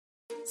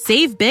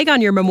Save big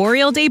on your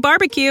Memorial Day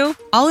barbecue,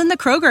 all in the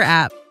Kroger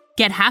app.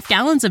 Get half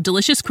gallons of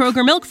delicious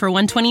Kroger milk for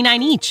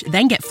 $1.29 each.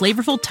 Then get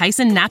flavorful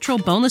Tyson natural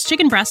boneless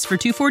chicken breasts for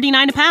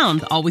 $2.49 a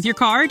pound, all with your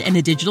card and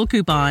a digital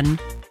coupon.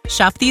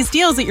 Shop these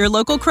deals at your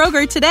local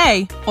Kroger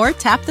today, or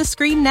tap the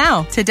screen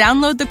now to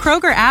download the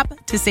Kroger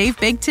app to save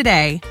big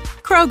today.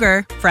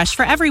 Kroger, fresh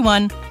for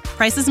everyone.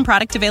 Prices and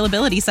product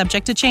availability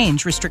subject to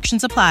change.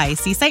 Restrictions apply.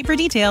 See site for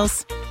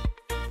details.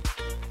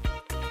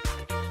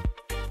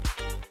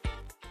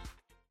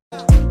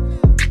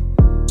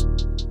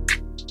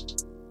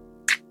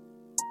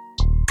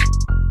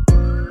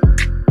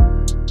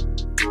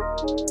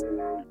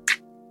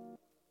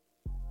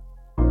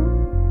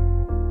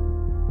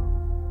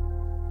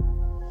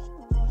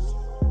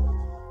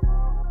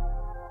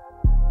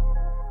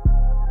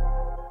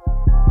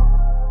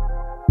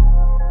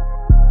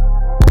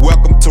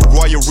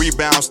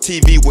 Rebounds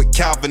TV with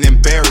Calvin and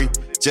Barry.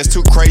 Just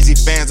two crazy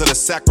fans of the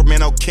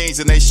Sacramento Kings,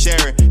 and they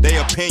sharing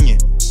their opinion.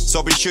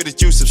 So be sure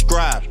that you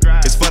subscribe.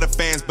 It's for the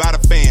fans, by the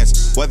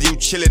fans. Whether you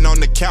chilling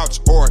on the couch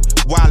or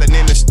wildin'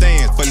 in the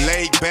stands. For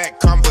laid back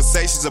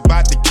conversations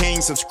about the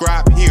Kings,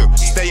 subscribe here.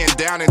 Staying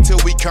down until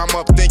we come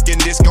up thinking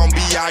this gon'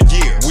 be our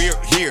year. We're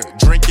here,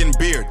 drinking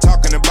beer,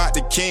 talking about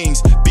the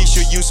Kings. Be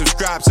sure you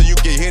subscribe so you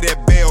can hear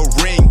that bell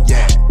ring,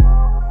 yeah.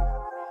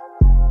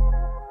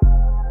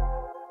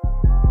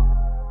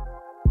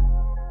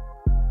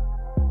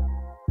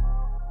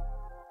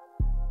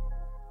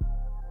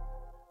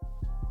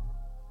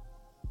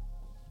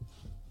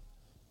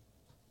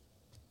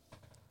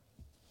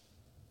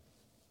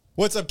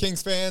 What's up,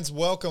 Kings fans?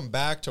 Welcome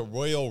back to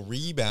Royal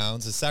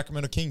Rebounds, the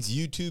Sacramento Kings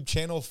YouTube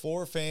channel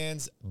for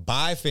fans,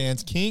 by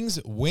fans. Kings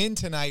win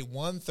tonight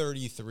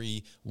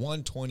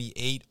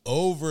 133-128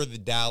 over the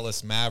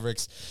Dallas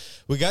Mavericks.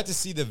 We got to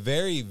see the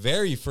very,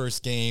 very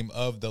first game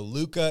of the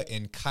Luka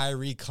and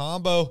Kyrie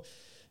combo.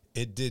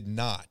 It did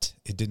not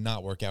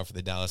work out for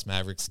the Dallas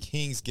Mavericks.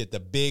 Kings get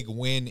the big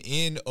win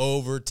in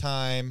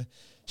overtime.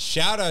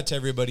 Shout out to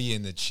everybody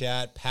in the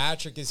chat.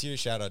 Patrick is here.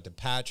 Shout out to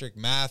Patrick,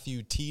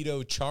 Matthew,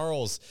 Tito,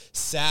 Charles,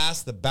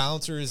 Sass. The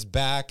bouncer is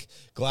back.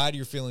 Glad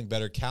you're feeling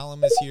better.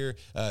 Callum is here.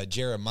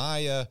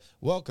 Jeremiah,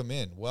 welcome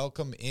in.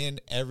 Welcome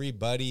in,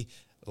 everybody.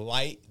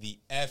 Light the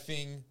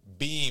effing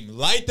beam.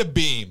 Light the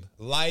beam.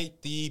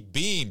 Light the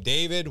beam.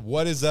 David,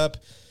 what is up?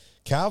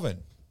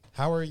 Calvin,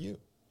 how are you?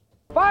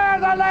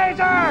 Fire the laser!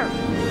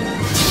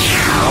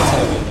 That's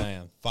how good I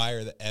am.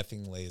 Fire the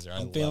effing laser.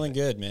 I'm feeling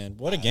good, man.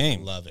 What a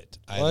game. I love it.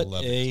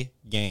 What a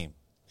game.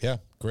 Yeah,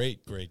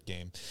 great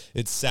game.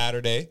 It's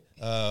Saturday.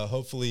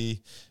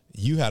 Hopefully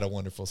you had a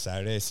wonderful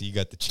Saturday. So you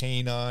got the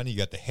chain on, you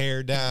got the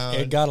hair down.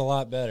 It got a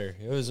lot better.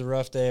 It was a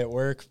rough day at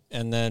work,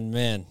 and then,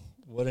 man,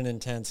 what an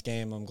intense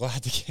game. I'm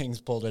glad the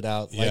Kings pulled it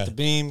out. Light the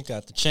beam,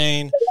 got the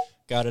chain,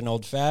 got an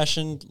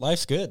old-fashioned.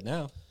 Life's good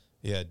now.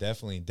 Yeah,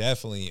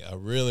 definitely a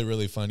really,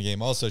 really fun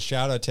game. Also,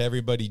 shout out to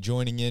everybody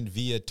joining in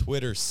via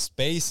Twitter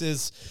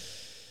Spaces.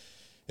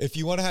 If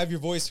you want to have your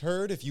voice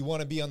heard, if you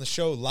want to be on the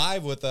show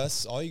live with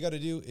us, all you got to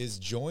do is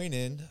join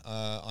in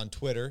on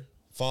Twitter.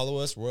 Follow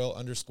us,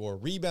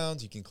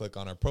 Royal_Rebounds. You can click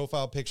on our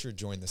profile picture,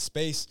 join the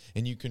space,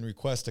 and you can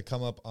request to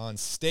come up on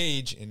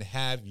stage and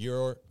have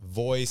your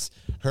voice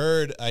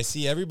heard. I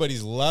see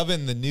everybody's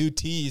loving the new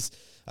tees.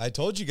 I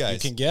told you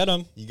guys. You can get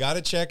them. You got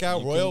to check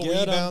out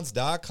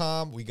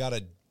RoyalRebounds.com. We got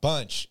a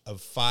bunch of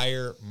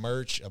fire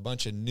merch, a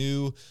bunch of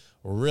new,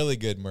 really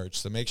good merch.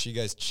 So make sure you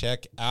guys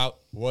check out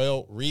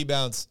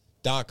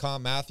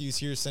RoyalRebounds.com. Matthew's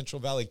here.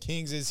 Central Valley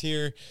Kings is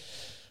here.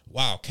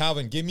 Wow.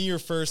 Calvin, give me your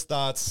first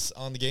thoughts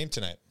on the game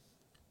tonight.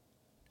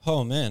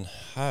 Oh, man.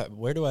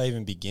 Where do I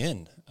even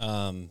begin?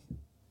 I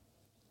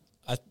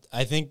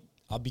think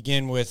I'll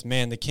begin with,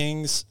 man, the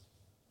Kings,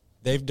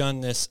 they've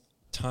done this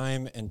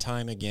time and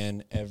time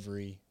again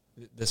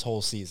this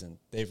whole season.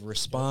 They've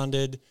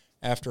responded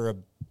after a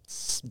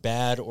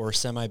bad or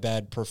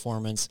semi-bad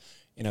performance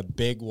in a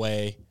big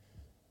way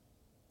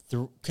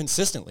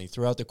consistently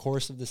throughout the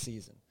course of the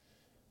season.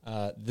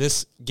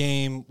 This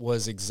game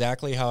was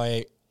exactly how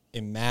I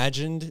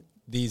imagined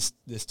this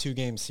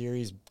two-game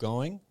series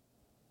going,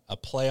 a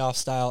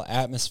playoff-style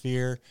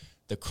atmosphere.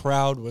 The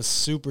crowd was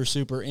super,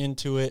 super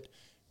into it,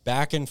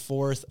 back and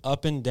forth,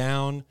 up and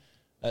down.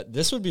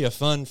 This would be a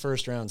fun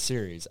first-round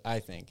series,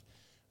 I think.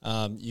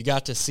 You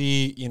got to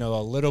see, a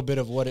little bit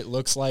of what it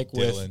looks like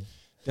with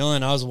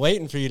Dylan. I was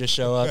waiting for you to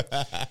show up.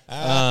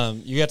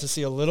 You got to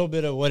see a little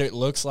bit of what it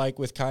looks like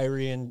with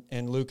Kyrie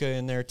and Luka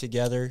in there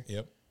together.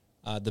 Yep.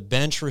 The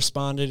bench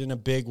responded in a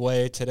big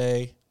way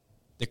today.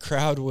 The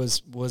crowd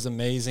was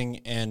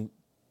amazing, and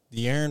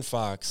De'Aaron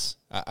Fox.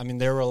 I mean,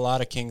 there were a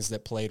lot of Kings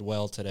that played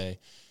well today,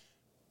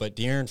 but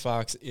De'Aaron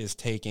Fox is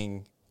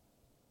taking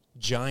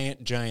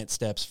giant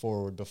steps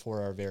forward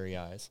before our very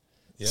eyes.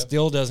 Yep.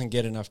 Still doesn't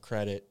get enough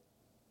credit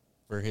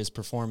for his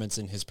performance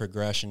and his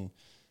progression,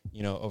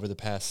 over the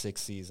past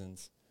 6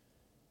 seasons.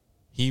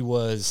 He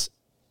was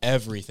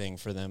everything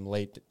for them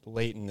late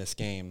in this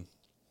game.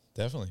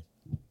 Definitely.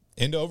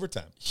 Into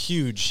overtime.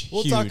 Huge.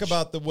 We'll talk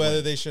about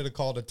whether they should have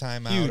called a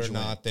timeout or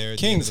not there.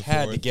 Kings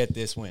had to get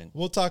this win.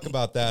 We'll talk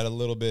about that a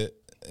little bit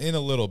in a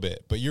little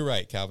bit. But you're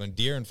right, Calvin.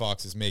 De'Aaron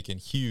Fox is making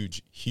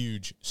huge,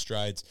 huge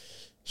strides.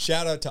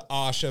 Shout out to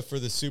Asha for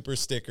the super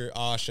sticker.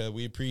 Asha,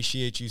 we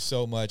appreciate you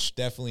so much.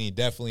 Definitely,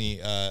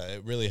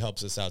 it really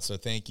helps us out. So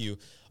thank you.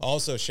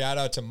 Also, shout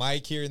out to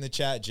Mike here in the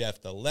chat. Jeff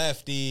the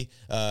Lefty.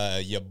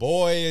 Your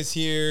boy is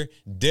here.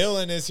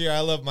 Dylan is here.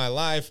 I love my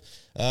life.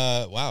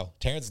 Wow,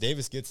 Terrence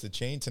Davis gets the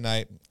chain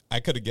tonight. I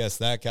could have guessed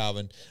that,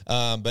 Calvin.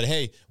 But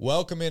hey,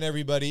 welcome in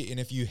everybody. And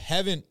if you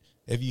haven't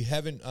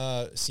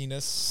seen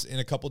us in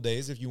a couple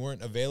days, if you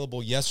weren't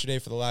available yesterday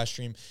for the last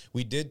stream,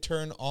 we did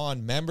turn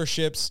on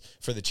memberships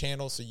for the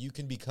channel, so you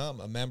can become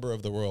a member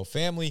of the Royal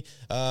Family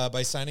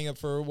by signing up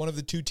for one of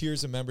the 2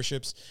 tiers of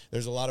memberships.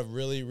 There's a lot of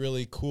really,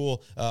 really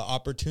cool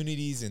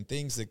opportunities and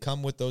things that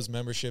come with those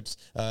memberships.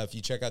 If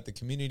you check out the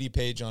community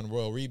page on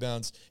Royal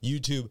Rebounds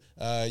YouTube,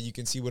 you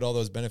can see what all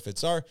those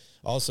benefits are.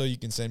 Also, you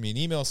can send me an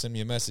email, send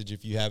me a message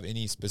if you have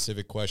any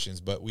specific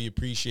questions. But we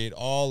appreciate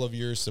all of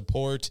your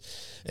support.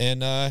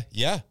 And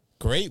yeah,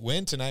 great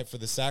win tonight for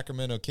the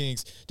Sacramento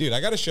Kings. Dude,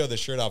 I got to show this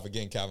shirt off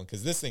again, Calvin,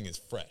 because this thing is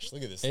fresh.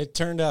 Look at this. It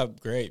turned out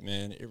great,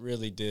 man. It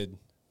really did.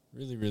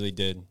 Really, really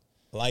did.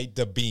 Light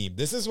the beam.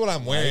 This is what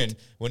I'm wearing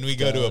when we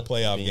go to a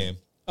playoff game.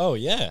 Oh,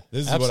 yeah.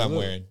 This is what I'm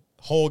wearing.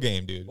 Whole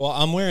game, dude. Well,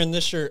 I'm wearing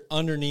this shirt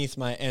underneath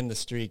my End the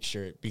Streak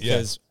shirt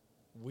because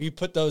we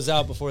put those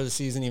out before the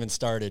season even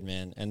started,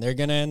 man, and they're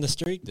going to end the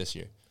streak this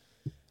year.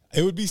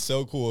 It would be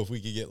so cool if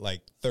we could get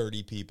like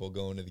 30 people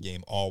going to the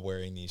game all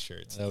wearing these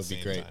shirts. That would be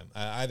great.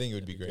 I think it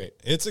would be great.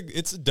 It's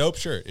a dope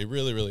shirt. It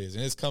really, really is.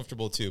 And it's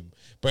comfortable too.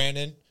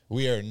 Brandon,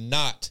 we are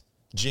not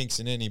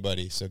jinxing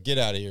anybody, so get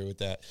out of here with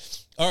that.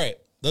 All right,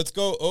 let's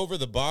go over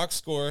the box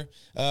score.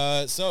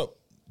 So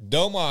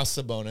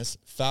Domas Sabonis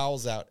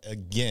fouls out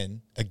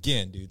again,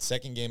 dude.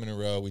 Second game in a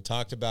row. We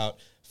talked about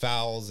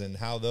fouls and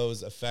how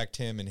those affect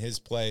him and his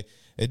play.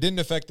 It didn't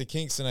affect the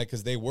Kings tonight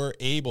because they were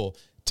able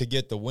to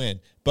get the win.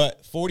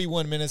 But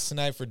 41 minutes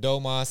tonight for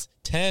Domas,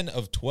 10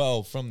 of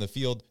 12 from the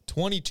field,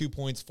 22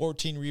 points,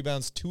 14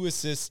 rebounds, 2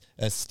 assists,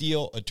 a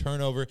steal, a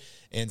turnover,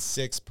 and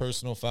 6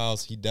 personal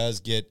fouls. He does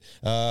get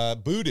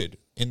booted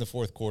in the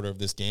fourth quarter of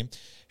this game.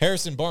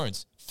 Harrison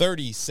Barnes,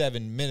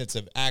 37 minutes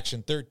of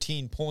action,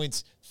 13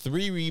 points,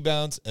 3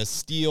 rebounds, a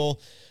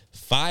steal,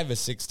 5 of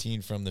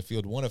 16 from the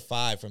field, 1 of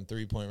 5 from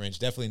three-point range.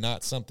 Definitely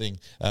not something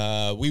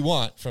we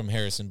want from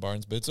Harrison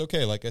Barnes, but it's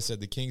okay. Like I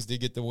said, the Kings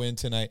did get the win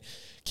tonight.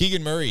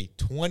 Keegan Murray,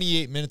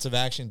 28 minutes of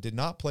action, did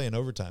not play in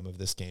overtime of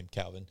this game,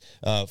 Calvin.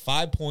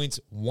 5 points,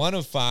 1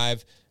 of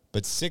 5,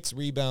 but 6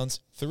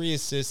 rebounds, 3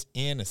 assists,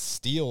 and a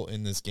steal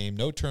in this game.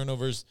 No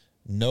turnovers,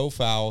 no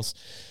fouls.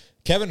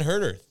 Kevin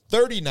Huerter,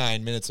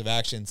 39 minutes of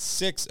action,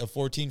 6 of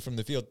 14 from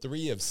the field,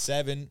 3 of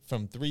 7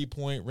 from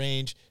three-point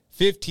range,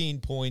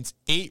 15 points,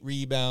 8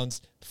 rebounds,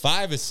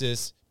 5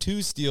 assists,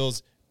 2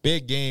 steals.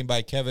 Big game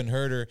by Kevin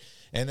Huerter.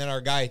 And then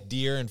our guy,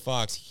 De'Aaron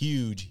Fox,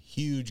 huge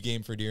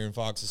game for De'Aaron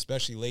Fox,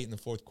 especially late in the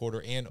fourth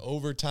quarter and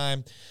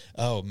overtime.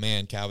 Oh,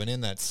 man, Calvin,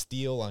 in that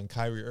steal on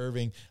Kyrie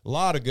Irving. A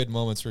lot of good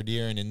moments for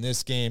De'Aaron in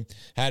this game.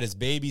 Had his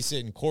baby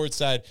sitting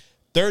courtside.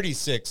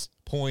 36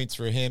 points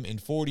for him in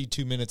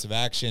 42 minutes of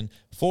action,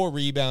 4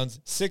 rebounds,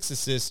 6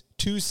 assists,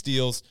 2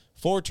 steals,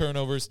 4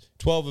 turnovers,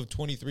 12 of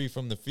 23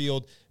 from the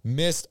field,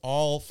 missed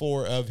all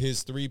 4 of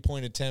his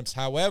three-point attempts.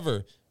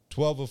 However,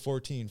 12 of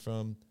 14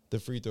 from the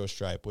free throw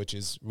stripe, which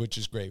is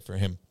great for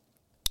him.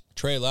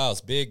 Trey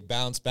Lyles, big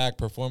bounce-back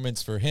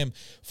performance for him.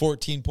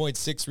 14 points,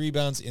 6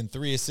 rebounds, and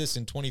 3 assists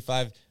in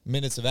 25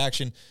 minutes of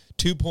action.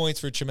 2 points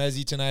for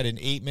Chemezi tonight in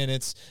 8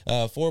 minutes.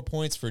 4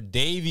 points for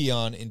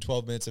Davion in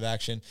 12 minutes of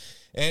action.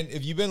 And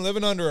if you've been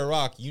living under a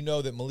rock, you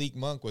know that Malik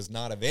Monk was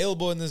not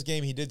available in this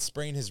game. He did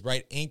sprain his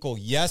right ankle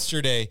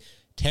yesterday.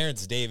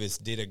 Terrence Davis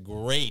did a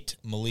great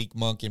Malik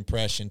Monk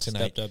impression tonight.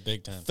 Stepped up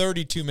big time.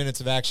 32 minutes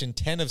of action,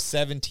 10 of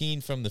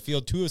 17 from the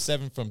field, 2 of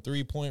 7 from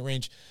three-point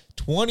range,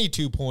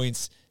 22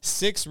 points,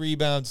 6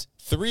 rebounds,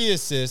 3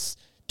 assists,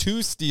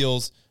 2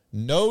 steals,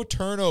 no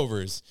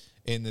turnovers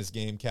in this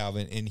game,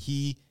 Calvin, and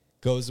he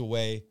goes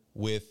away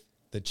with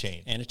the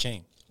chain. And a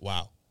chain.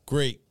 Wow.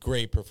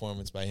 Great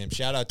performance by him.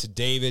 Shout out to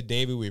David.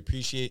 David, we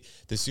appreciate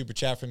the super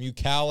chat from you.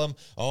 Callum,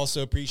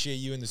 also appreciate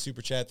you in the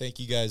super chat. Thank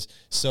you guys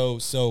so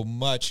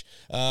much.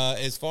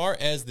 As far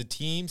as the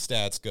team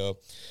stats go,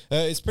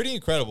 it's pretty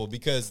incredible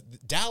because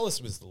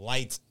Dallas was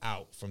lights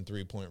out from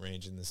three-point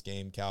range in this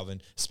game,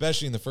 Calvin,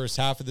 especially in the first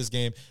half of this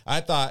game.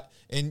 I thought,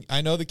 and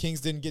I know the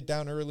Kings didn't get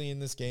down early in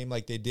this game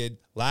like they did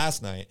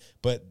last night,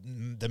 but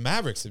the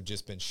Mavericks have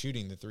just been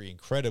shooting the three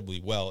incredibly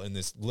well in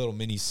this little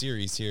mini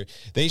series here.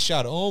 They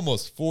shot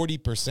almost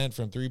 40%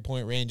 from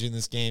three-point range in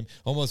this game,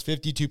 almost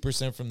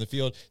 52% from the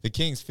field. The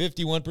Kings,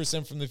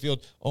 51% from the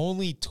field,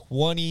 only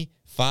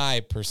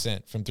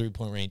 25% from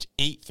three-point range,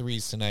 8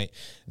 threes tonight.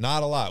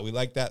 Not a lot. We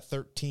like that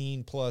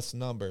 13-plus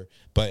number.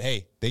 But,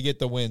 hey, they get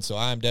the win, so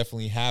I'm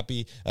definitely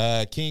happy.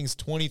 Kings,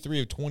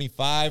 23 of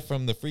 25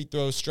 from the free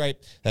throw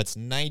stripe. That's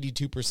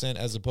 92%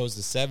 as opposed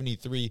to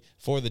 73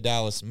 for the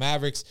Dallas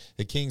Mavericks.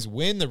 The Kings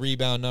win the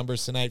rebound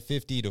numbers tonight,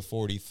 50 to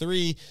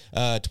 43.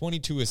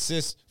 22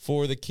 assists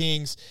for the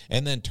Kings.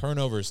 And then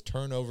turnovers.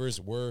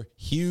 Turnovers were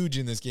huge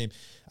in this game.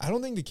 I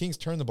don't think the Kings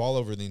turned the ball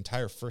over the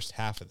entire first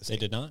half of this game.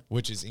 They did not.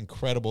 Which is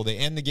incredible. They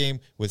end the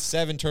game with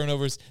 7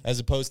 turnovers as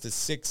opposed to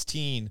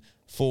 16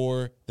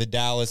 for the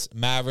Dallas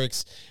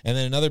Mavericks. And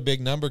then another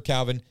big number,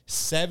 Calvin,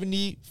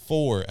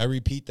 74. I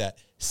repeat that.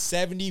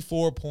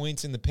 74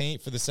 points in the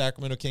paint for the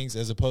Sacramento Kings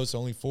as opposed to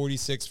only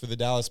 46 for the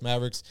Dallas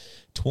Mavericks.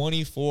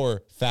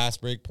 24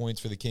 fast break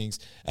points for the Kings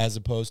as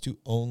opposed to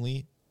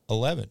only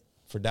 11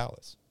 for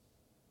Dallas.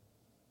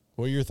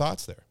 What are your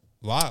thoughts there?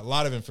 A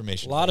lot of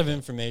information. A lot of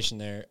information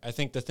there. I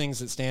think the things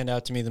that stand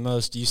out to me the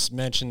most, you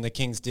mentioned the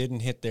Kings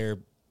didn't hit their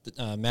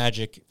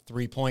magic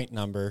 3-point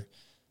number,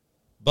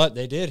 but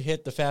they did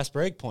hit the fast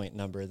break point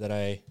number that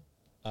I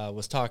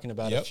was talking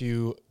about a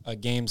few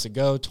games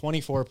ago.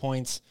 24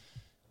 points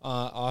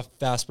off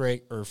fast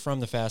break or from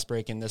the fast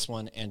break in this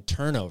one, and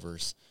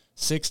turnovers.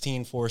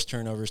 16 forced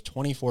turnovers,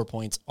 24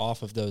 points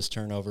off of those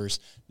turnovers.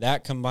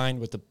 That combined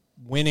with the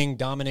winning,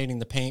 dominating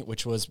the paint,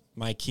 which was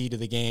my key to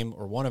the game,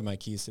 or one of my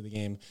keys to the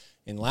game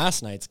in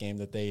last night's game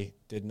that they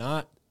did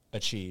not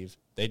achieve.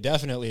 They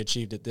definitely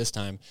achieved it this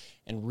time.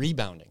 And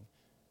rebounding.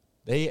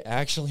 They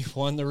actually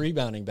won the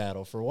rebounding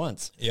battle for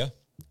once. Yeah.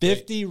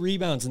 50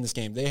 rebounds in this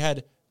game. They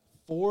had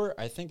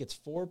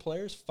 5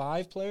 players.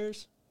 5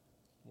 players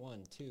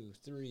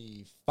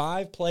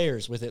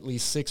with at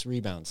least 6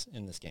 rebounds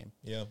in this game.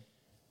 Yeah.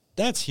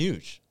 That's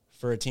huge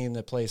for a team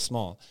that plays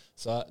small.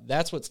 So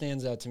that's what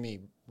stands out to me.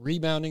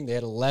 Rebounding, they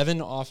had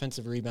 11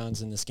 offensive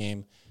rebounds in this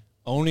game,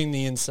 owning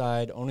the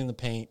inside, owning the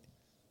paint,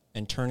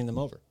 and turning them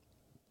over.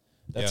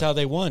 That's how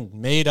they won,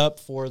 made up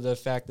for the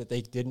fact that they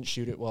didn't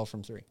shoot it well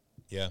from 3.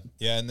 Yeah,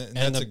 and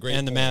that's a great point.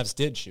 And the Mavs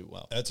did shoot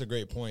well. That's a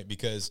great point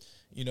because,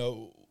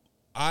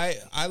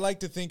 I like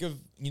to think of,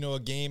 a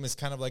game as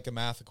kind of like a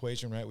math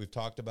equation, right? We've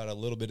talked about it a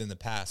little bit in the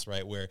past,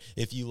 right? Where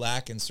if you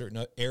lack in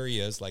certain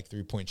areas like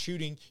 3-point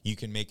shooting, you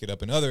can make it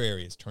up in other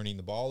areas, turning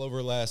the ball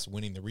over less,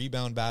 winning the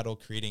rebound battle,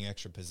 creating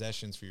extra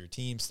possessions for your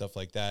team, stuff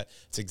like that.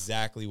 It's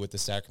exactly what the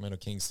Sacramento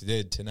Kings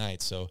did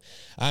tonight. So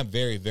I'm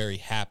very, very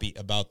happy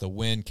about the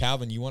win.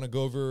 Calvin, you want to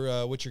go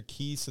over what your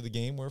keys to the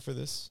game were for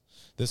this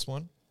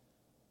one?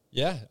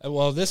 Yeah,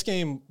 well, this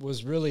game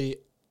was really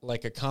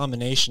like a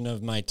combination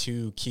of my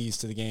 2 keys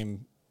to the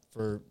game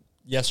for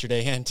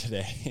yesterday and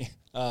today.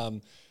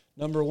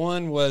 Number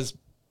 1 was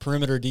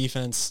perimeter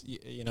defense.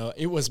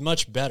 It was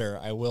much better,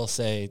 I will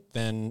say,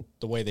 than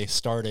the way they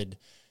started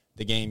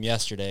the game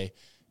yesterday.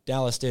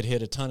 Dallas did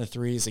hit a ton of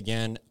threes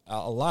again,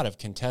 a lot of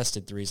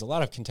contested threes, a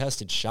lot of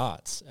contested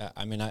shots.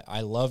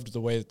 I loved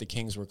the way that the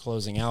Kings were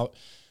closing out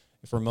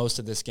for most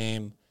of this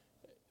game.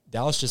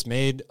 Dallas just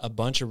made a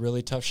bunch of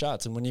really tough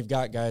shots. And when you've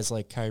got guys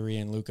like Kyrie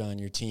and Luka on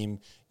your team,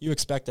 you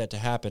expect that to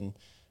happen,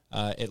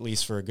 at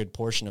least for a good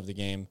portion of the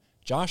game.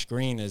 Josh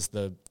Green is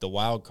the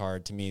wild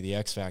card to me, the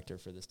X factor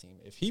for this team.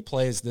 If he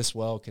plays this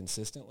well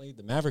consistently,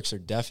 the Mavericks are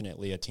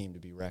definitely a team to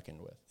be reckoned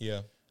with.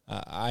 Yeah.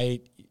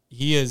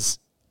 He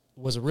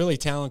was a really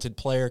talented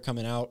player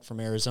coming out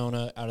from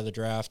Arizona, out of the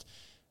draft.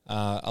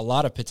 A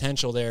lot of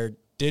potential there.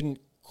 Didn't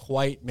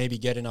quite maybe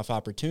get enough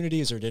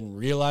opportunities or didn't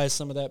realize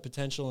some of that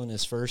potential in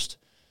his first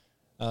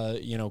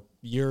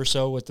year or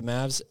so with the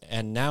Mavs,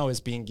 and now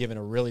is being given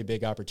a really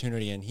big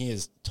opportunity, and he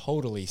is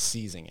totally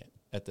seizing it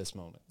at this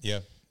moment. Yeah.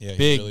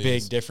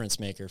 Big difference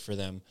maker for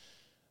them.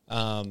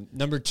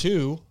 Number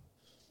 2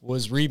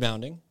 was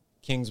rebounding.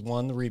 Kings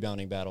won the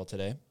rebounding battle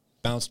today,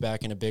 bounced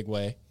back in a big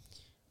way.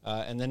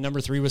 And then number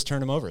 3 was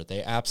turn them over.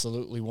 They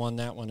absolutely won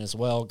that one as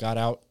well, got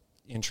out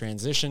in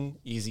transition,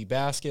 easy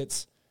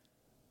baskets,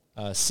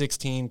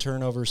 16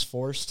 turnovers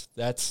forced.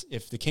 That's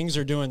if the Kings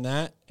are doing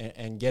that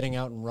and getting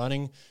out and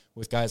running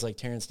with guys like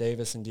Terrence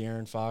Davis and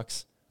De'Aaron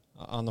Fox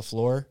on the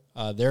floor,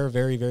 they're a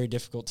very, very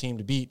difficult team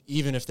to beat,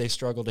 even if they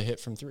struggle to hit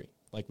from 3,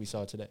 like we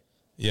saw today.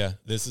 Yeah,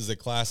 this is a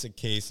classic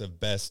case of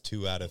best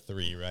 2 out of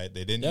 3, right?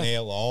 They didn't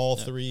nail all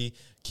 3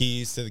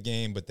 keys to the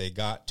game, but they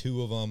got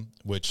 2 of them,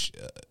 which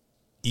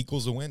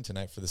equals a win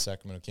tonight for the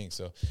Sacramento Kings.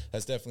 So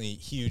that's definitely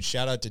huge.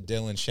 Shout out to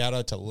Dylan. Shout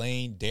out to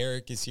Lane.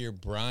 Derek is here.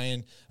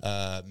 Brian.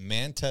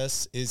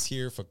 Mantas is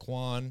here.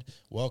 Faquan.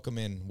 Welcome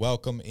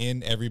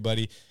in,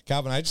 everybody.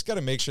 Calvin, I just got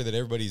to make sure that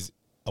everybody's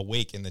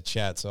awake in the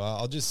chat. So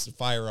I'll just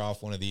fire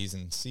off one of these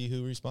and see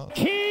who responds.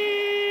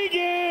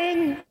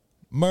 Keegan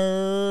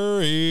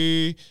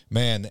Murray.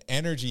 Man, the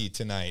energy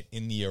tonight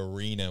in the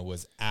arena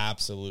was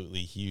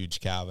absolutely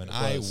huge, Calvin.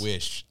 I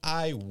wish.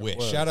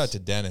 Shout out to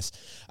Dennis.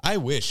 I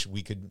wish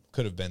we could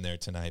have been there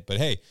tonight. But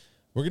hey,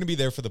 we're going to be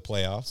there for the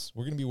playoffs.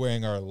 We're going to be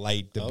wearing our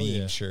Light the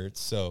Beam shirts.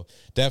 So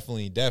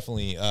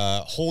definitely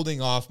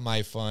holding off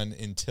my fun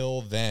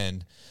until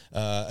then,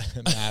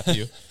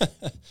 Matthew.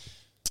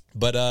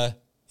 But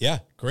yeah,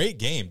 great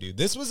game, dude.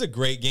 This was a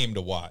great game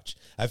to watch.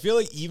 I feel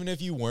like even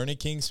if you weren't a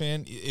Kings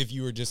fan, if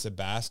you were just a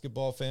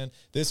basketball fan,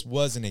 this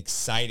was an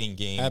exciting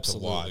game to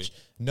watch.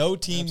 No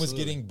team was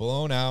getting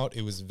blown out.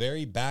 It was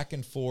very back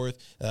and forth.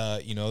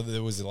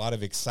 There was a lot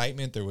of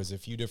excitement. There was a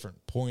few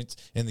different points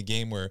in the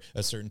game where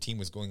a certain team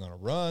was going on a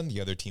run.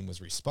 The other team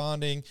was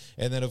responding.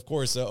 And then, of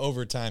course, the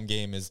overtime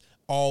game is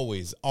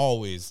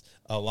always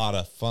a lot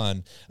of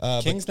fun.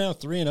 Kings now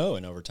 3-0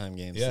 in overtime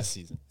games this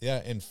season.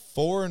 Yeah, and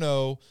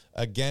 4-0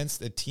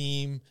 against a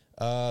team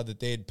that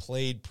they had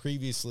played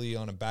previously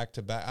on a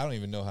back-to-back. I don't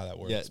even know how that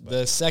works. Yeah,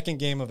 the second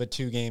game of a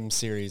 2-game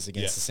series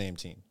against the same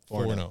team.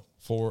 4-0.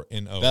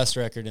 4-0. Best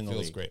record in the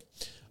Feels league. Great.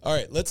 All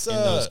right, let's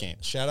those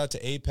games. Shout out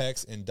to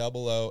Apex and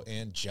Double O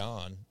and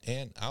John,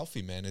 and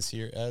Alfie Man is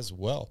here as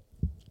well.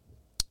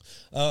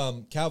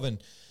 Calvin,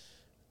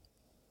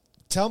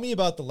 tell me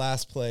about the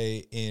last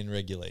play in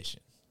regulation,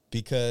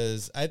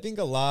 because I think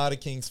a lot of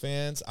Kings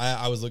fans,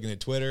 I was looking at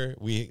Twitter.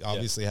 We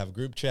obviously have a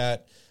group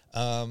chat.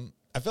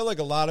 I felt like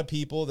a lot of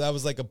people, that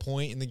was like a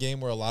point in the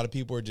game where a lot of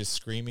people were just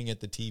screaming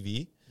at the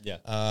TV. Yeah.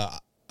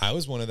 I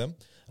was one of them.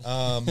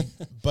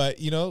 But,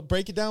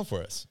 break it down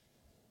for us.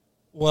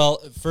 Well,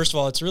 first of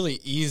all, it's really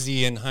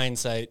easy in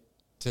hindsight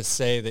to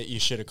say that you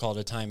should have called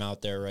a timeout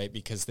there, right?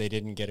 Because they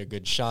didn't get a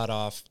good shot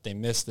off. They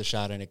missed the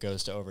shot, and it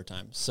goes to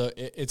overtime. So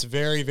it's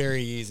very,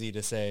 very easy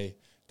to say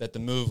that the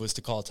move was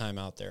to call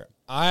timeout there.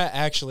 I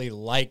actually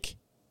like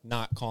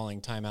not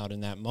calling timeout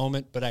in that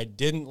moment, but I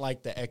didn't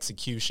like the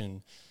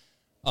execution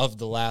of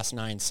the last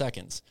 9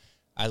 seconds.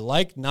 I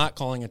like not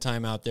calling a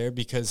timeout there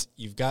because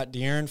you've got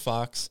De'Aaron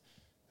Fox,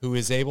 who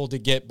is able to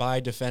get by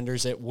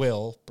defenders at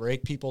will,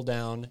 break people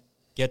down,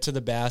 get to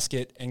the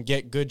basket, and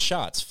get good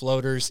shots,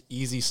 floaters,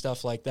 easy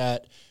stuff like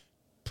that,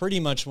 pretty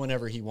much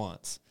whenever he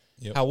wants.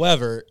 Yep.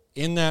 However,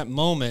 in that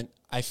moment,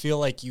 I feel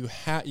like you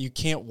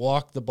can't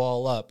walk the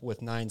ball up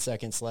with 9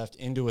 seconds left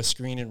into a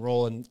screen and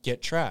roll and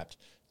get trapped.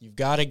 You've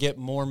got to get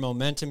more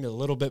momentum, a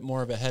little bit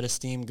more of a head of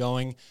steam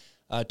going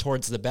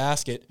towards the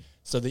basket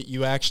so that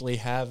you actually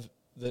have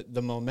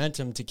the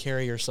momentum to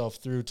carry yourself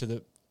through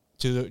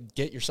to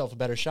get yourself a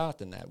better shot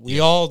than that. We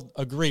all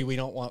agree we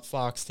don't want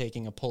Fox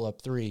taking a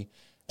pull-up three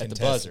at the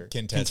buzzer.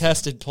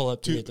 Contested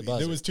pull-up three at the buzzer.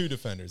 There was 2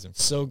 defenders in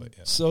front.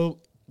 So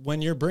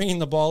when you're bringing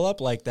the ball up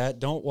like that,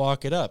 don't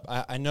walk it up.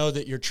 I know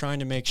that you're trying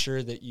to make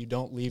sure that you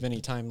don't leave any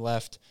time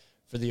left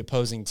for the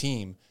opposing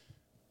team,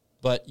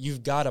 but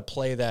you've got to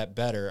play that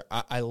better.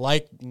 I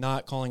like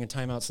not calling a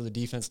timeout so the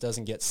defense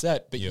doesn't get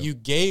set, but you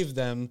gave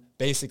them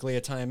basically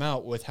a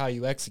timeout with how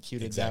you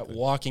executed that,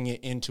 walking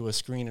it into a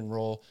screen and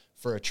roll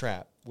for a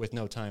trap with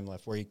no time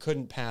left, where he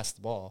couldn't pass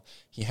the ball.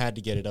 He had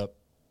to get it up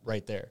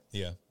right there.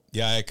 Yeah.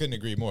 Yeah, I couldn't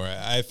agree more.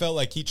 I felt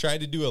like he tried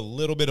to do a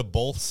little bit of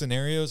both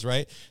scenarios,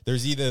 right?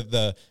 There's either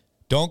the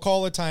don't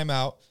call a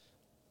timeout,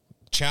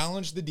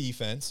 challenge the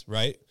defense,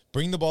 right?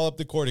 Bring the ball up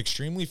the court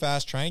extremely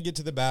fast, try and get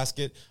to the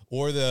basket,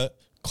 or the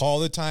call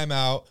the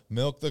timeout,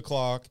 milk the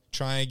clock,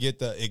 try and get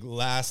the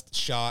last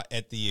shot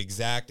at the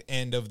exact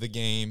end of the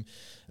game.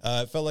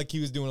 It felt like he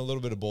was doing a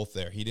little bit of both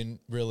there. He didn't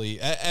really,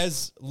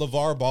 as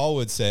LeVar Ball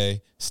would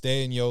say,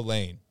 stay in your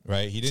lane,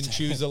 right? He didn't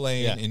choose a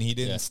lane, and he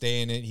didn't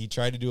stay in it. He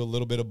tried to do a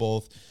little bit of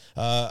both.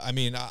 I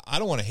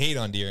don't want to hate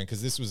on De'Aaron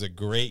because this was a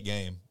great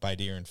game by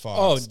De'Aaron Fox.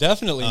 Oh,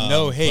 definitely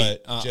no hate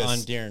on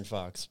De'Aaron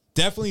Fox.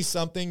 Definitely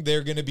something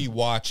they're going to be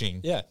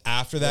watching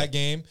after that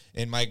game,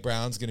 and Mike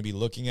Brown's going to be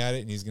looking at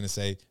it, and he's going to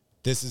say,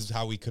 this is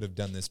how we could have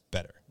done this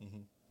better. Mm-hmm.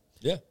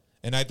 Yeah.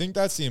 And I think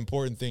that's the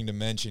important thing to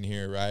mention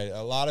here, right?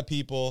 A lot of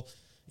people,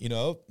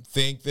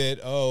 think that,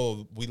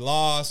 we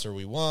lost or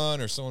we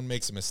won or someone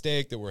makes a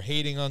mistake that we're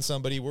hating on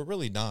somebody. We're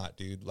really not,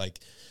 dude. Like,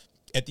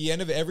 at the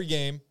end of every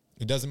game,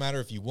 it doesn't matter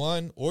if you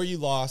won or you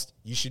lost.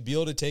 You should be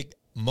able to take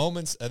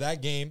moments of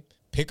that game,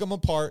 pick them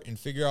apart, and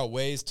figure out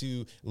ways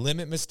to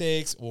limit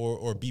mistakes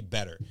or be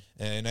better.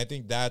 And I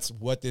think that's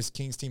what this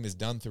Kings team has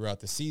done throughout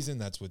the season.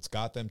 That's what's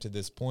got them to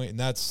this point, and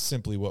that's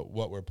simply what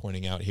we're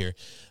pointing out here.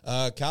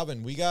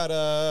 Calvin, we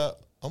got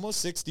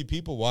almost 60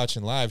 people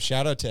watching live.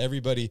 Shout out to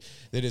everybody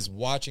that is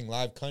watching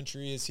live.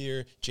 Country is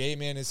here.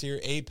 J-Man is here.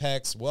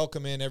 Apex,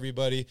 welcome in,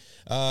 everybody.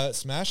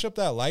 Smash up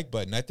that like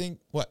button. I think,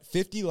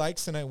 50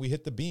 likes tonight, we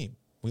hit the beam.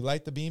 We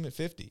light the beam at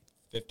 50.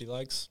 50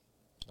 likes.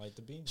 Light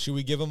the beam. Should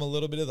we give them a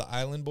little bit of the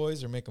Island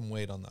Boys or make them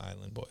wait on the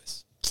Island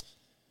Boys?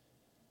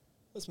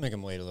 Let's make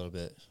them wait a little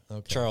bit.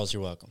 Okay. Charles,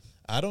 you're welcome.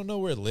 I don't know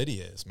where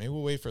Lydia is. Maybe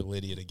we'll wait for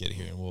Lydia to get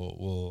here, and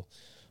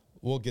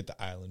we'll get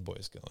the Island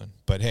Boys going.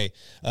 But, hey,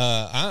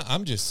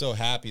 I'm just so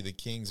happy the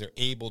Kings are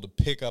able to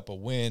pick up a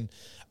win.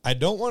 I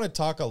don't want to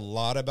talk a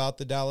lot about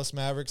the Dallas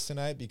Mavericks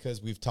tonight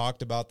because we've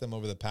talked about them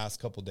over the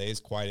past couple days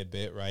quite a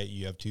bit, right?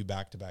 You have 2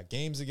 back-to-back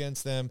games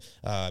against them.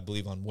 I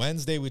believe on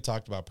Wednesday we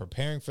talked about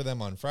preparing for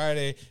them on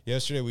Friday.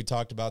 Yesterday we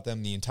talked about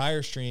them the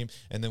entire stream,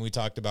 and then we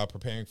talked about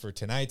preparing for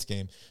tonight's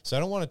game. So I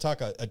don't want to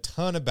talk a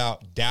ton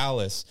about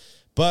Dallas,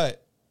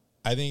 but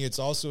I think it's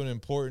also an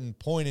important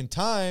point in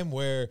time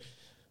where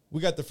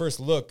we got the first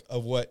look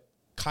of what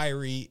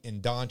Kyrie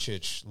and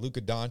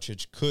Luka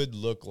Doncic could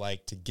look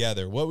like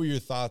together. What were your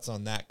thoughts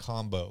on that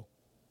combo?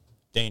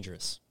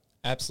 Dangerous.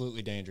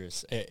 Absolutely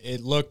dangerous.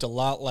 It looked a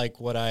lot like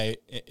what I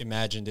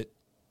imagined it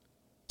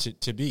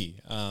to be.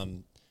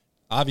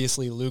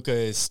 Obviously, Luka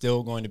is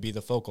still going to be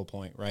the focal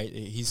point, right?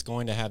 He's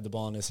going to have the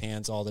ball in his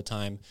hands all the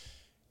time.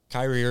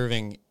 Kyrie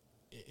Irving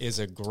is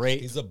a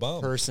great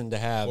person to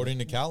have. According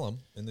to Callum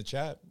in the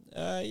chat.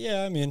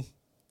 Yeah, I mean,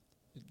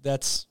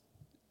 that's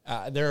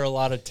there are a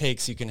lot of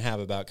takes you can have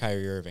about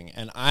Kyrie Irving,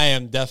 and I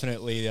am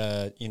definitely,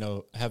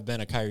 have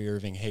been a Kyrie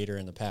Irving hater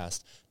in the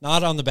past.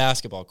 Not on the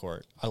basketball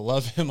court. I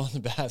love him on the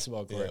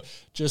basketball court. Yeah.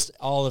 Just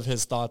all of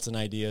his thoughts and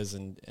ideas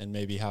and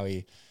maybe how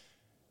he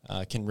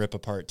can rip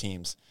apart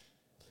teams.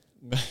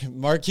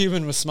 Mark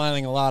Cuban was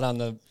smiling a lot on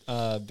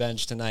the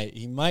bench tonight.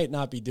 He might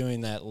not be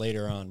doing that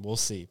later on. We'll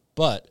see.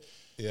 But,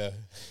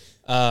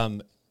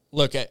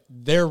 look,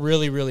 they're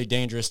really, really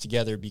dangerous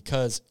together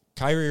because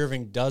Kyrie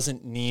Irving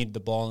doesn't need the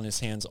ball in his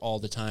hands all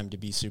the time to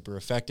be super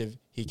effective.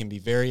 He can be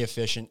very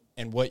efficient.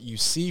 And what you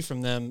see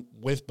from them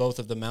with both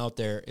of them out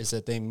there is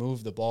that they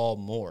move the ball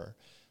more.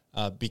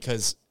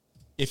 Because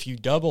if you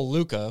double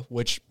Luka,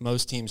 which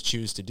most teams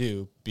choose to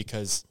do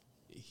because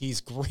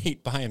he's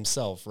great by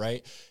himself,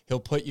 right? He'll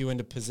put you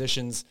into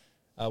positions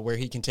where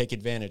he can take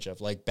advantage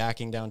of, like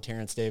backing down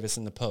Terrence Davis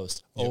in the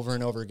post. Yep. Over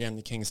and over again,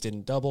 the Kings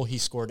didn't double. He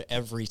scored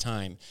every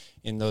time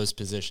in those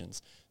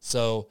positions.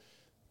 So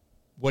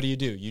what do?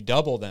 You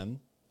double them,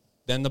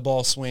 then the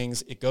ball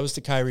swings, it goes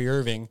to Kyrie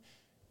Irving,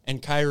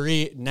 and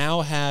Kyrie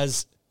now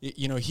has,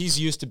 he's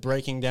used to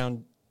breaking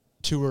down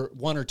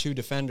one or two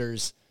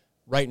defenders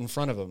right in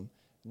front of him.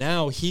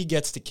 Now he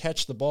gets to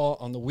catch the ball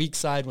on the weak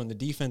side when the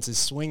defense is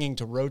swinging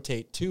to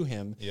rotate to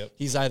him. Yep.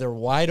 He's either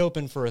wide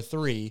open for a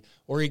three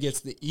or he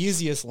gets the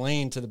easiest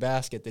lane to the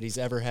basket that he's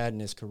ever had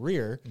in his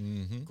career.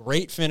 Mm-hmm.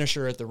 Great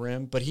finisher at the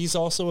rim, but he's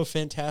also a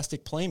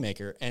fantastic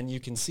playmaker. And you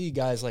can see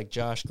guys like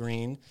Josh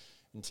Green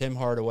and Tim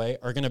Hardaway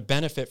are going to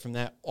benefit from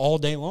that all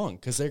day long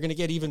because they're going to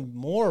get even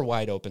more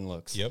wide open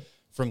looks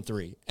from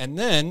three. And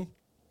then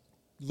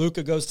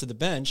Luka goes to the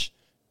bench,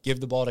 give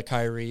the ball to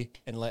Kyrie,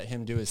 and let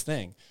him do his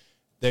thing.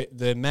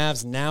 The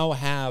Mavs now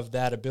have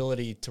that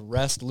ability to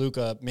rest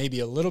Luka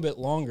maybe a little bit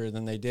longer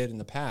than they did in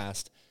the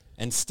past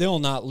and still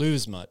not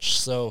lose much.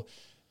 So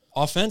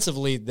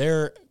offensively,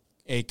 they're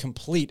a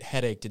complete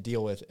headache to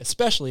deal with,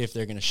 especially if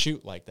they're going to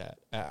shoot like that.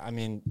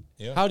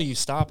 How do you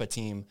stop a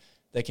team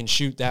that can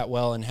shoot that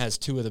well and has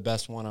two of the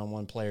best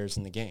one-on-one players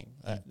in the game?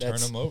 Turn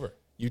them over.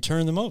 You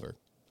turn them over.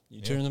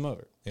 Turn them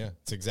over. Yeah,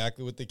 it's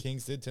exactly what the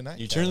Kings did tonight.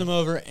 You turn them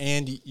over,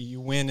 and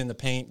you win in the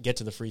paint, get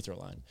to the free throw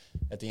line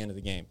at the end of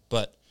the game.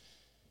 But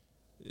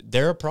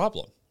they're a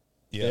problem.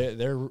 Yeah.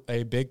 They're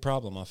a big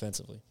problem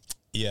offensively.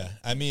 Yeah.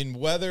 I mean,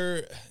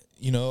 whether,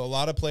 a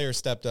lot of players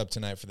stepped up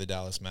tonight for the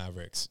Dallas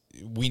Mavericks.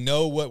 We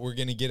know what we're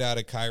going to get out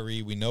of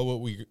Kyrie. We know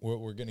what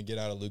we're going to get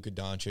out of Luka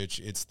Doncic.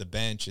 It's the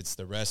bench. It's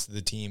the rest of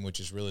the team,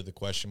 which is really the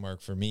question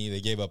mark for me.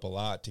 They gave up a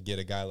lot to get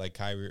a guy like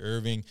Kyrie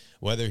Irving.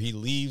 Whether he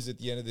leaves at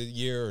the end of the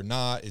year or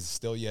not is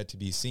still yet to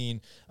be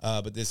seen.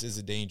 But this is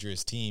a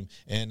dangerous team.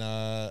 And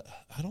I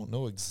don't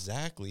know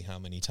exactly how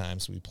many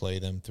times we play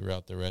them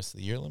throughout the rest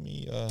of the year.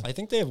 I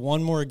think they have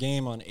one more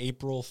game on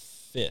April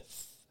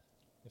 5th.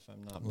 If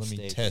I'm not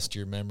mistaken. Let me test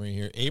your memory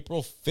here.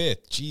 April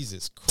 5th.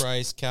 Jesus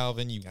Christ,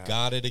 Calvin, you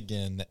got it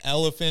again. The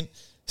elephant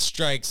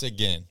strikes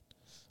again.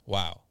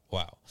 Wow.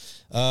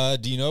 Do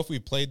you know if we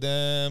played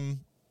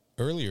them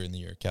earlier in the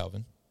year,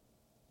 Calvin?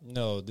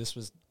 No,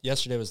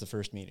 yesterday was the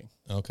first meeting.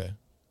 Okay.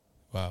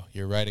 Wow,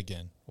 you're right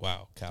again.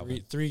 Wow,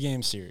 Calvin.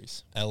 Three-game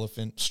series.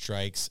 Elephant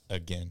strikes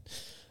again.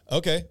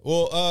 Okay,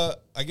 well,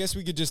 I guess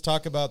we could just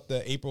talk about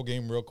the April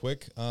game real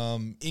quick.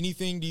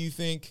 Anything do you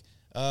think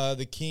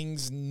the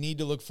Kings need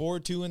to look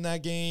forward to in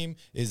that game?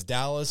 Is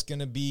Dallas going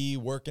to be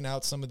working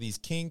out some of these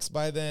kinks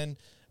by then?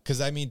 Because,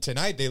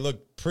 tonight they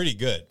looked pretty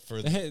good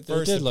for the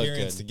first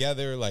appearance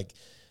together. Like,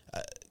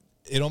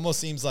 it almost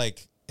seems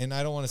like, and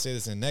I don't want to say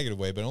this in a negative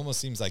way, but it almost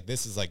seems like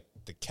this is like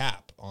the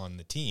cap on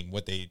the team,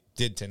 what they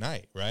did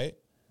tonight, right?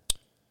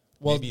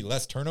 Well, maybe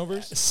less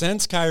turnovers?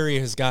 Since Kyrie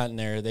has gotten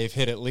there, they've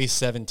hit at least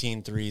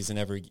 17 threes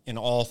in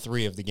all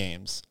three of the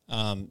games.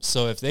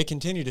 So if they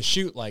continue to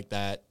shoot like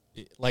that,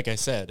 like I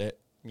said,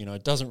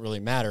 it doesn't really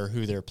matter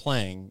who they're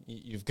playing.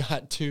 You've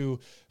got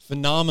two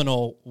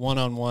phenomenal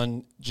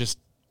one-on-one, just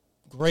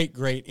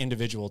great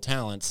individual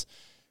talents,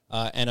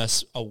 and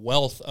a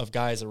wealth of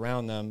guys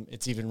around them.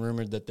 It's even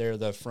rumored that they're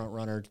the front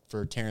runner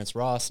for Terrence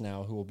Ross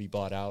now, who will be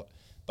bought out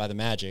by the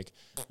Magic,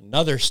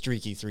 another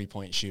streaky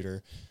three-point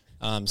shooter.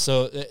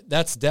 So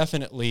that's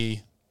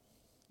definitely,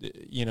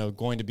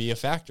 going to be a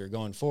factor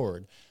going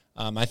forward.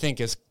 I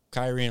think as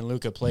Kyrie and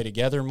Luka play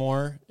together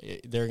more,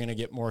 they're going to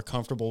get more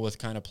comfortable with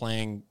kind of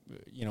playing,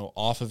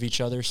 off of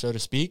each other, so to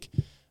speak.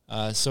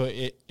 So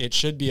it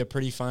should be a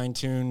pretty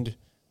fine-tuned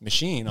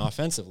machine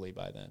offensively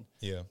by then.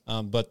 Yeah.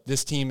 But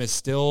this team is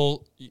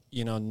still,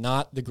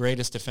 not the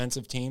greatest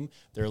defensive team.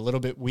 They're a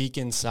little bit weak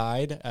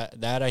inside.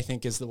 That, I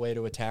think, is the way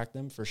to attack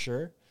them for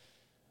sure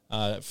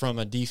from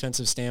a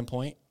defensive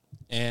standpoint.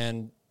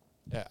 And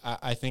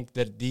I think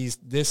that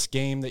this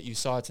game that you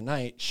saw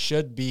tonight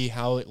should be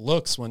how it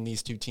looks when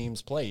these two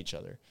teams play each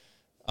other.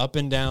 Up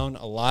and down,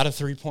 a lot of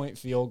three-point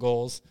field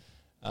goals,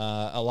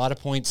 a lot of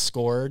points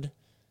scored.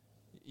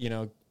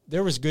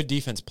 There was good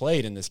defense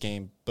played in this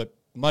game, but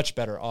much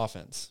better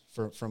offense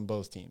from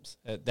both teams.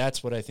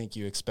 That's what I think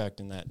you expect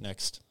in that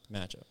next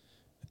matchup.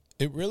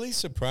 It really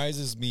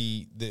surprises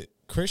me that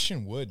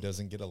Christian Wood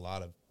doesn't get a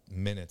lot of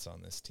minutes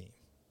on this team.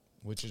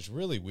 which is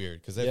really weird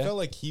because I felt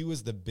like he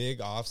was the big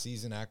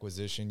offseason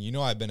acquisition. You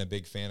know, I've been a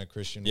big fan of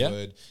Christian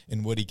Wood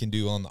and what he can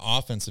do on the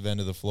offensive end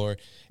of the floor.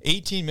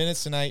 18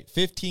 minutes tonight,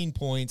 15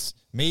 points,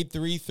 made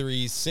 3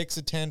 threes, 6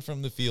 of 10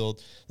 from the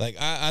field. Like,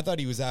 I thought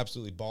he was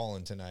absolutely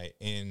balling tonight,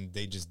 and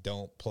they just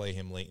don't play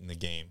him late in the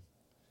game.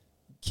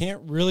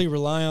 Can't really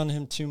rely on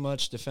him too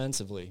much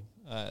defensively.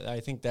 I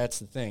think that's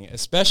the thing,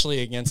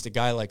 especially against a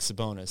guy like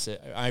Sabonis.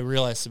 I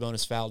realize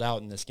Sabonis fouled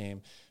out in this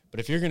game,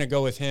 but if you're going to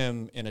go with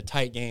him in a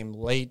tight game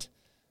late,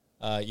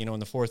 in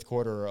the fourth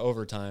quarter or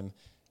overtime,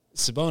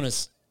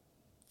 Sabonis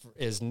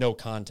is no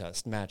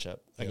contest matchup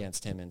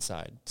against him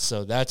inside.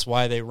 So that's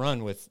why they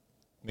run with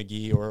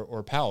McGee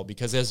or Powell,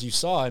 because as you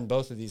saw in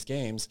both of these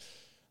games,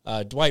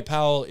 Dwight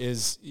Powell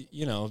is,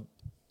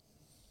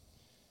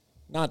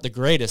 not the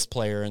greatest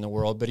player in the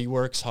world, but he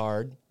works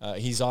hard.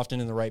 He's often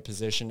in the right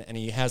position, and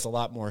he has a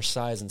lot more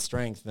size and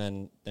strength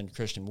than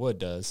Christian Wood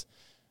does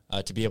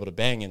to be able to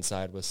bang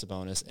inside with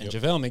Sabonis. And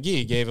JaVale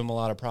McGee gave him a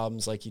lot of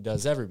problems like he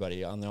does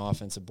everybody on the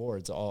offensive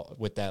boards, all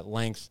with that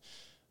length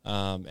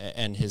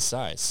and his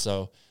size.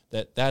 So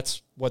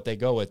that's what they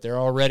go with. They're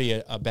already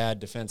a bad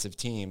defensive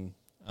team.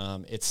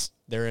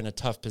 They're in a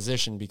tough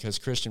position because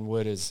Christian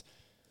Wood is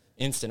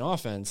instant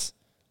offense,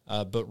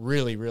 but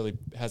really, really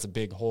has a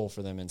big hole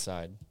for them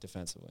inside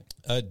defensively.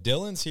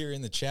 Dylan's here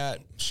in the chat.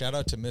 Shout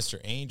out to Mr.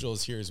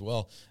 Angels here as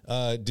well.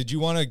 Did you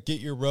want to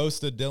get your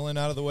roast of Dylan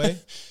out of the way?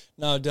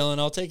 No, Dylan,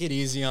 I'll take it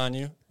easy on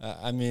you.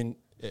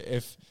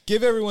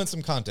 Give everyone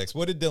some context.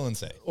 What did Dylan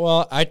say?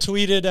 Well, I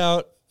tweeted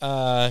out,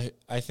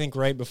 I think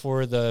right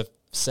before the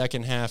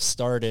second half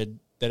started,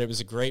 that it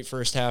was a great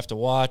first half to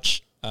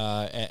watch.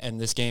 And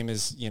this game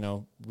is,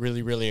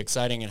 really, really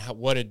exciting, and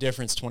what a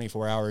difference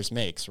 24 hours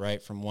makes,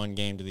 right, from one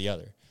game to the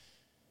other.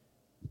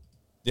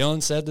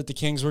 Dylan said that the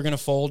Kings were going to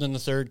fold in the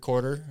third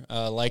quarter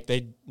like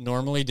they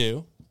normally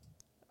do.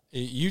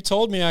 You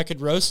told me I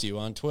could roast you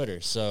on Twitter,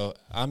 so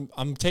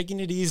I'm taking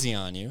it easy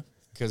on you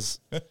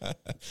because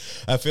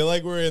I feel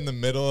like we're in the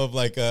middle of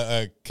like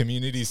a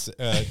community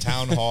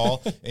town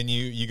hall, and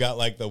you got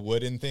like the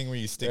wooden thing where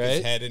you stick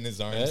his head and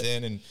his arms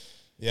in, and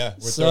we're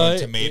throwing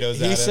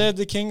tomatoes at him. He said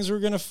the Kings were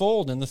going to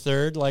fold in the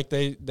third like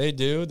they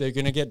do. They're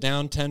going to get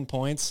down 10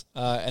 points,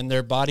 and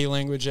their body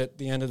language at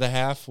the end of the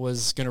half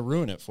was going to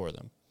ruin it for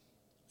them.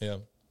 Yeah.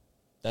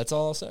 That's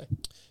all I'll say.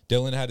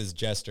 Dylan had his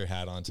jester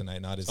hat on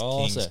tonight, not his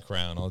King's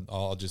crown.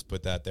 I'll just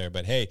put that there.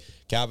 But, hey,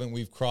 Calvin,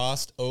 we've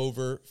crossed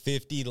over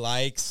 50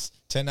 likes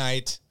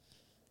tonight.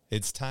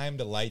 It's time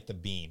to light the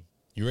beam.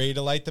 You ready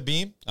to light the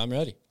beam? I'm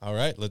ready. All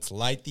right, let's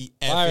light the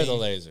Fire the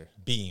laser.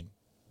 Beam.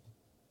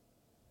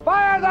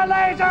 Fire the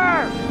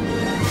laser!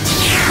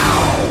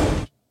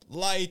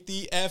 Light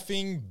the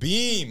effing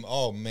beam.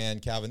 Oh,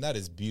 man, Calvin, that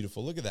is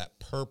beautiful. Look at that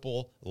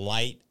purple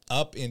light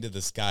up into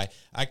the sky.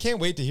 I can't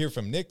wait to hear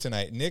from Nick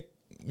tonight. Nick,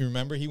 you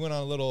remember, he went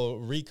on a little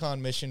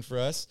recon mission for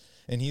us,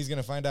 and he's going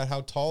to find out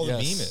how tall the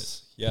beam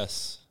is.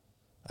 Yes.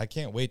 I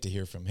can't wait to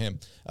hear from him.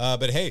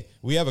 But, hey,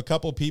 we have a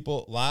couple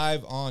people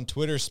live on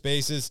Twitter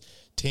Spaces.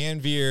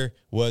 Tanvir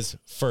was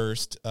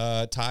first.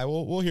 Ty,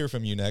 we'll hear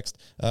from you next.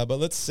 But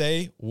let's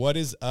say what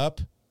is up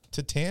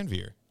to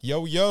Tanvir.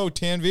 Yo,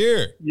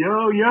 Tanvir. Yo,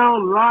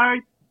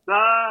 light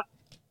the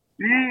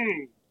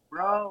beam,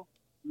 bro.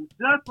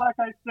 Just like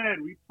I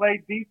said, we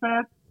played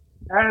defense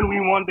and we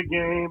won the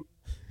game.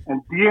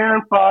 And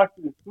De'Aaron Fox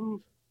is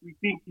who we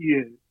think he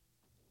is.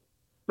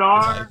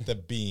 Star. Light the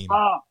beam.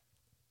 Fox.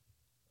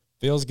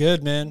 Feels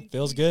good, man.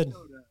 Feels good.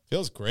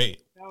 Feels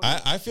great.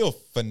 I feel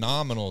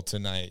phenomenal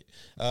tonight.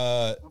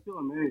 I feel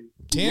amazing.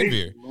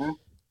 Tanvir, man.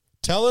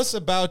 Tell us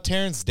about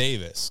Terrence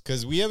Davis,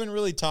 because we haven't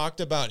really talked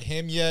about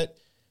him yet.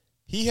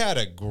 He had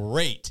a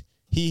great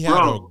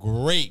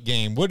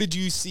game. What did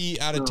you see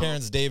out of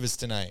Terrence Davis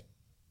tonight?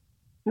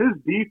 His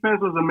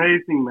defense was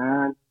amazing,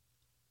 man.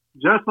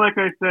 Just like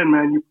I said,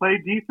 man, you play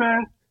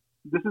defense,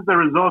 this is the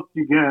results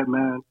you get,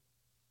 man.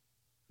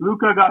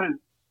 Luka got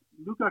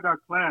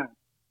class.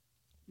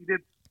 He did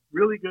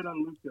really good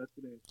on Luka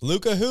today.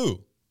 Luka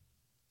who?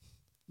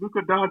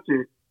 Luka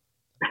Doncic.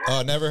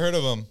 Oh, never heard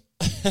of him.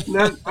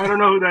 I don't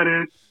know who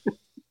that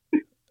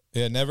is.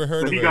 Yeah, never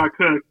heard of him. He got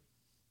cooked.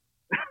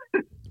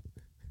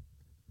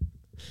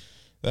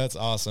 That's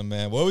awesome,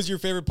 man. What was your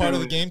favorite part of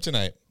the game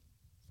tonight?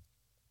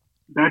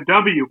 That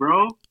W,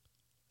 bro.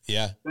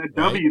 Yeah. That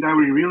W that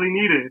we really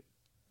needed.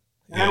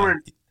 Yeah.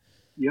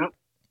 Yep.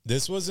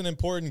 This was an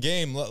important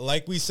game.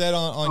 Like we said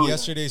on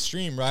yesterday's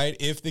stream, right?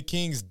 If the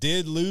Kings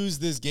did lose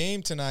this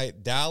game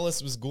tonight,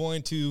 Dallas was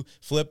going to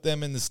flip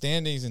them in the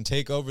standings and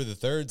take over the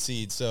third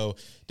seed. So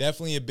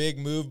definitely a big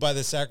move by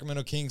the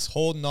Sacramento Kings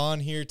holding on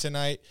here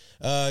tonight.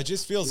 It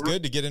just feels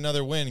good to get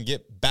another win and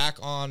get back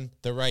on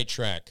the right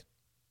track.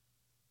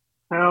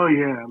 Hell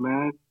yeah,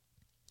 man.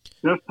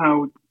 Just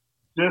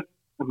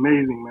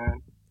amazing,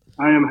 man.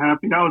 I am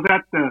happy. I was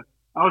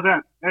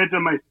at edge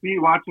of my seat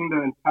watching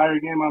the entire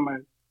game on my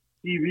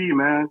TV,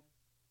 man.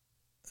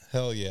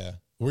 Hell yeah.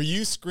 Were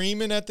you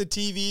screaming at the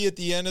TV at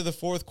the end of the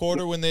fourth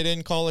quarter when they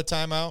didn't call a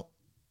timeout?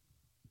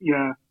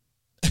 Yeah.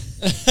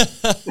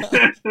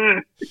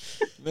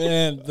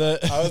 Man,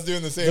 I was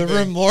doing the same thing.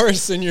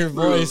 remorse in your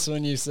voice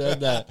when you said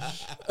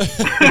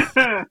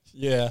that.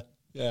 Yeah,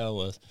 I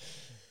was.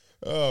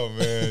 Oh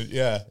man,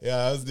 yeah,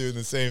 I was doing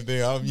the same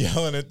thing. I'm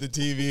yelling at the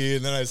TV,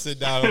 and then I sit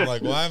down. I'm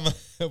like, why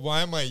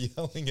am I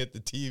yelling at the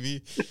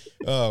TV?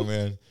 Oh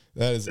man,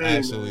 that is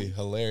absolutely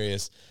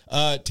hilarious.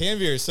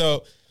 Tanvir,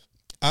 so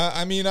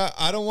I mean,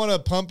 I don't want to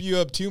pump you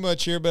up too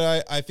much here,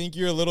 but I think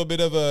you're a little bit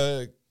of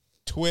a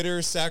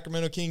Twitter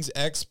Sacramento Kings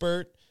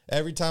expert.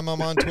 Every time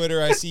I'm on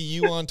Twitter, I see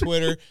you on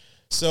Twitter.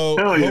 So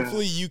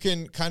hopefully you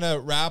can kind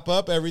of wrap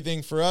up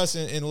everything for us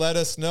and let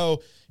us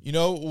know,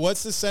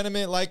 what's the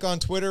sentiment like on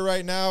Twitter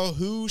right now?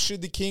 Who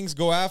should the Kings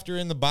go after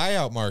in the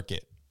buyout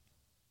market?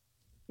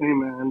 Hey,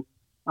 man.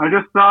 I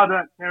just saw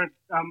that Terrence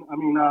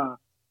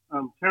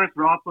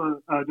Ross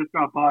just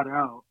got bought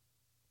out,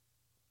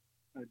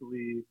 I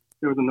believe.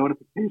 There was a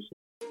notification.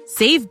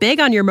 Save big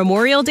on your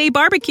Memorial Day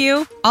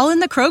barbecue, all in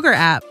the Kroger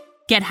app.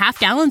 Get half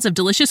gallons of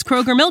delicious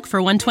Kroger milk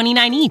for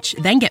 $1.29 each.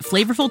 Then get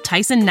flavorful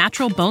Tyson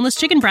natural boneless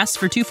chicken breasts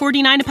for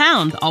 $2.49 a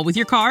pound, all with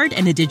your card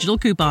and a digital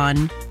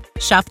coupon.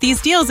 Shop these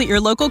deals at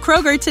your local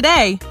Kroger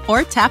today,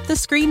 or tap the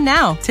screen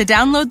now to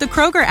download the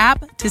Kroger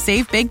app to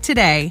save big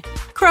today.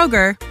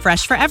 Kroger,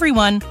 fresh for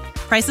everyone.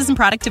 Prices and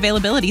product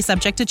availability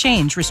subject to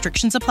change.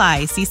 Restrictions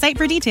apply. See site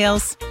for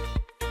details.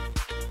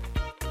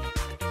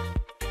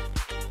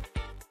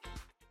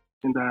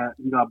 And that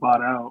he got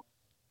bought out.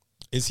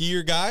 Is he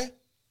your guy?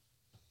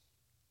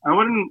 I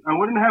wouldn't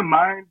have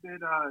minded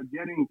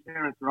getting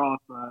Terrence Ross,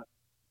 but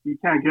you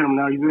can't get him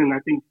now. He's in, I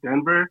think,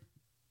 Denver.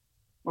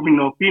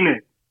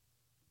 Phoenix.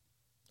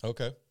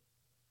 Okay.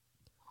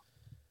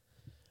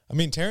 I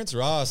mean, Terrence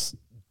Ross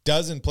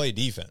doesn't play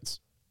defense.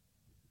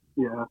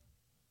 Yeah.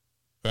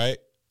 Right?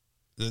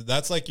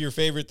 That's like your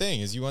favorite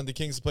thing, is you want the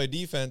Kings to play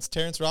defense.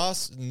 Terrence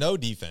Ross, no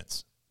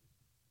defense.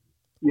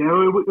 Yeah,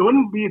 it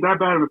wouldn't be that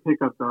bad of a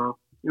pickup, though.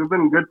 It would have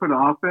been good for the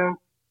offense.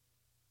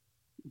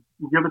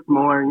 Give us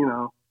more,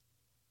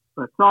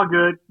 But it's all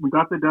good. We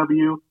got the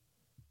W,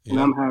 and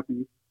I'm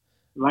happy.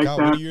 Like Kyle,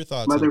 that, what are your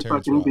thoughts on Terrence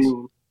motherfucking Ross?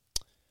 bean.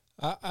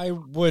 I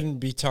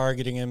wouldn't be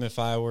targeting him if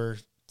I were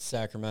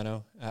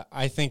Sacramento.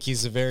 I think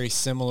he's a very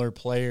similar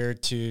player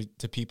to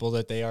people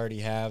that they already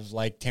have,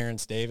 like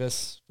Terrence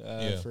Davis,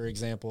 for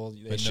example.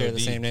 They share the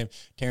same name.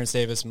 Terrence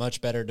Davis,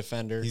 much better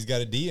defender. He's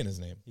got a D in his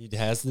name. He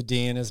has the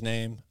D in his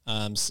name.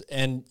 I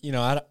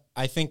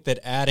think that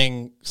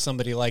adding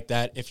somebody like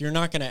that, if you're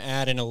not going to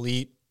add an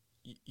elite,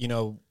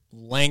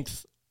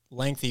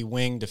 lengthy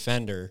wing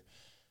defender,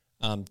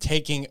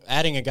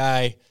 adding a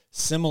guy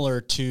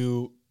similar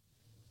to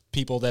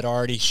people that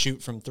already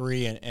shoot from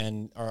three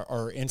and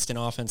are instant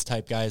offense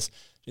type guys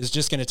is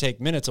just going to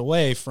take minutes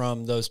away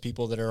from those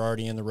people that are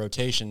already in the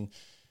rotation.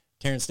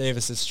 Terrence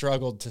Davis has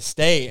struggled to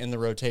stay in the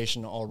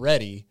rotation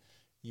already.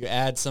 You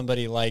add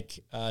somebody like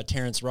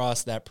Terrence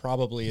Ross, that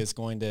probably is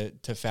going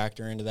to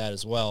factor into that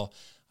as well.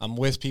 I'm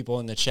with people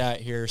in the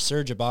chat here.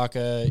 Serge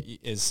Ibaka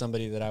is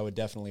somebody that I would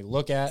definitely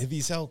look at. If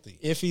he's healthy.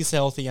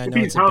 I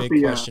know it's a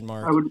big question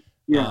mark.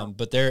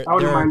 But there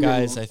are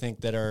guys, I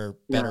think, that are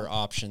better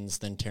options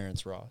than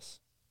Terrence Ross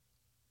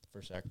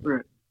for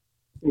Sacramento.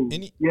 Right.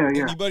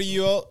 Anybody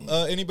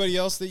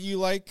else that you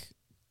like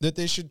that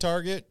they should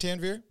target,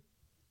 Tanvir?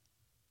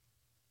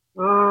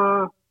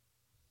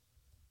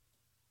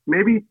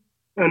 Maybe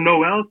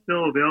Noel's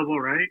still available,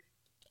 right?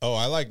 Oh,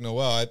 I like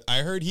Noel. I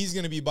heard he's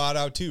going to be bought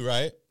out too,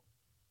 right?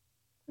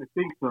 I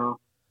think so.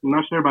 I'm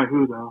not sure by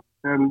who, though.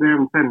 And they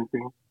haven't said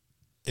anything.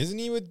 Isn't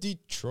he with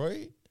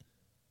Detroit?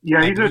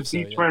 Yeah, he's with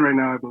Detroit right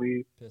now, I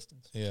believe.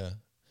 Pistons. Yeah.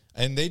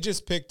 And they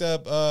just picked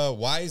up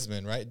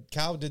Wiseman, right?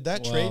 Cal, did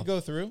that trade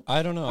go through?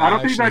 I don't know.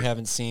 I actually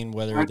haven't seen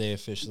whether they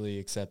officially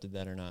accepted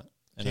that or not.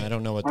 And I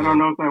don't know if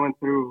that went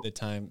through the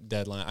time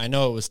deadline. I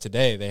know it was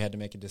today. They had to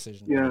make a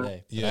decision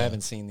today. But I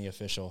haven't seen the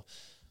official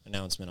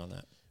announcement on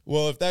that.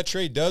 Well, if that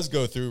trade does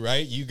go through,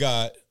 right, you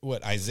got,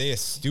 Isaiah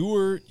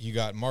Stewart, you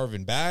got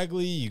Marvin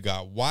Bagley, you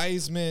got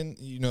Wiseman.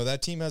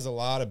 That team has a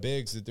lot of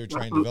bigs that they're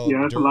trying to develop.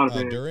 Yeah, that's a lot of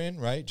bigs. Duran,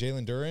 right?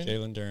 Jalen Duran?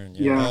 Jalen Duran,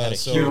 had a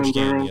huge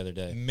game the other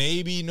day.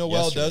 Maybe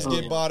Noel does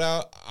get bought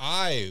out.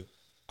 I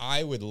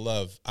would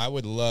love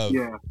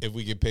if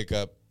we could pick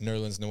up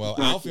Nerlens Noel.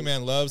 Exactly. Alfie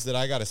Man loves that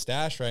I got a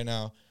stash right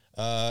now.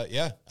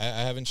 I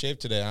haven't shaved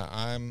today.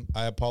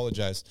 I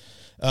apologize.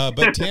 But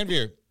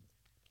Tanvir,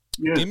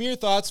 give me your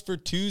thoughts for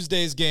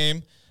Tuesday's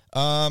game,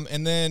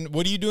 and then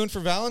what are you doing for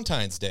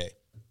Valentine's Day?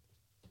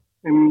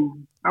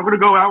 And I'm going to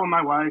go out with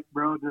my wife,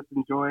 bro, just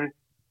enjoy.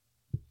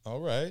 All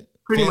right.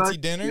 Pretty Fancy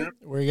much, dinner? Yep.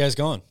 Where are you guys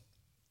going?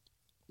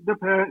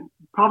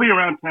 Probably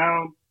around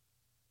town.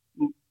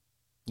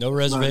 No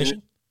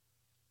reservation?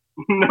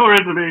 No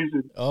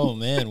reservation. Oh,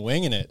 man,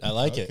 winging it. I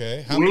like it.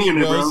 Okay. How many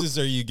roses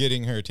are you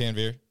getting her,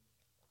 Tanvir?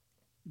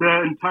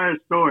 The entire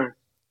store.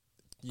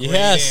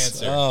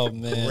 Yes. Great answer. Oh,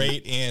 man.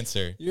 Great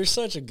answer. You're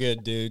such a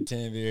good dude,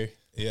 Tanvir.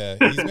 Yeah,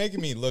 he's making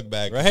me look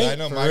back. Right? I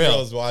know my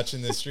girl's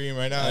watching this stream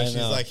right now, and she's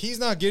like, he's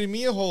not getting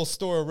me a whole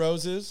store of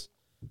roses.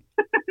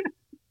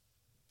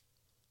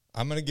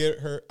 I'm going to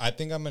get her, I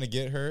think I'm going to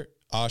get her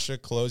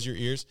Asha, close your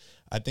ears.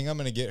 I think I'm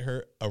going to get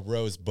her a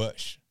rose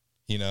bush,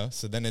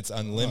 so then it's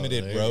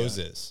unlimited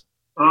roses.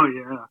 Oh,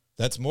 yeah.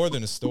 That's more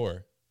than a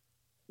store.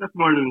 That's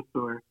more than a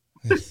store.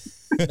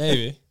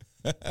 Maybe.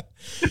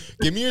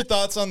 Give me your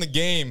thoughts on the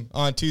game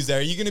on Tuesday.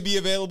 Are you going to be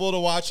available to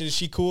watch it? Is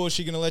she cool? Is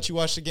she going to let you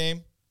watch the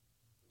game?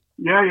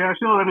 Yeah,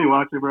 she'll let me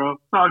watch it, bro.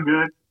 It's all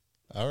good.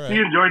 All right. She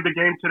enjoyed the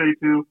game today,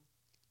 too.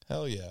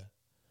 Hell yeah.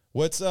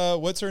 What's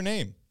her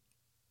name?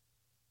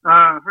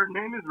 Her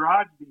name is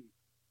Rajdi.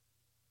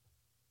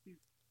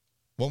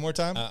 One more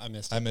time? I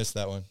missed it. I missed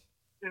that one.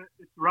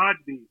 It's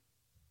Rajdi.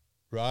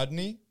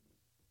 Rodney?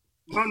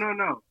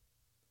 No.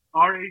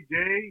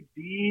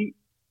 R-A-J-D-E-E-P.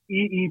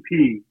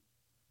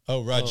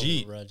 Oh,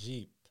 Rajit. Oh,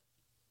 Rajit.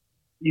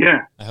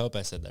 Yeah. I hope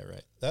I said that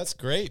right. That's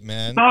great,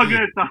 man. It's all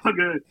good. It's all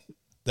good.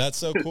 That's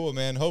so cool,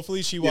 man.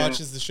 Hopefully she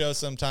watches the show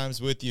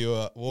sometimes with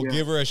you. We'll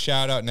give her a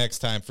shout out next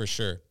time for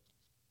sure.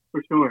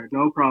 For sure.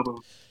 No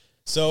problem.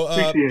 So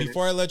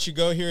before I let you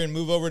go here and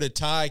move over to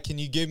Ty, can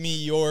you give me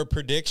your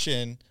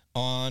prediction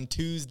on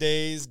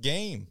Tuesday's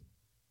game?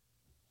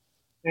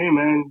 Hey,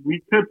 man,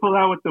 we could pull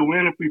out with the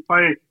win if we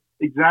play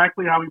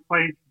exactly how we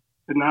played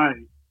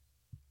tonight.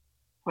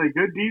 Play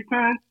good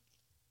defense,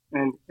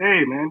 and,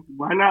 hey, man,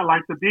 why not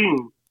light the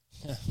beam?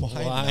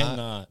 Why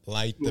not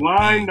light the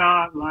Why beam?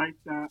 not light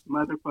that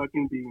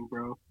motherfucking beam,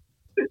 bro?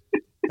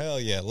 Hell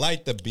yeah,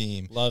 light the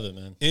beam. Love it,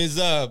 man.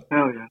 Hell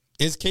yeah.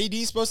 Is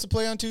KD supposed to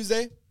play on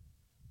Tuesday?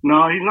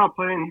 No, he's not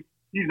playing.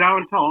 He's out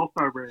until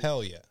All-Star break.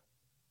 Hell yeah.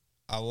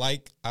 I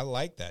like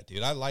that,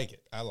 dude. I like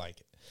it.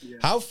 Yeah.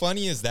 How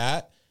funny is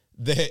that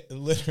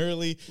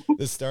literally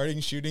the starting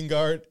shooting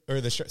guard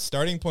or the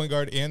starting point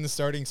guard and the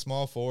starting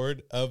small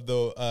forward of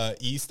the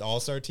East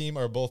All-Star team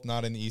are both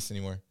not in the East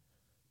anymore?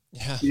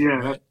 Yeah.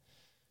 Right?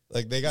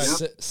 Like they got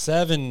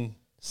seven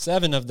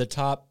of the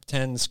top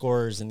 10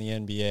 scorers in the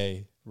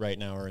NBA right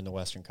now are in the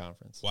Western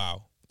Conference.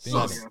 wow.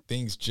 Things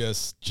Things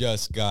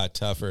just got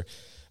tougher.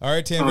 All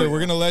right, Tanvir, we're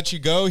going to let you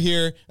go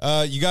here.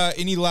 You got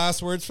any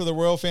last words for the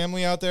royal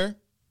family out there?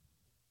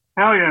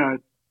 Hell yeah.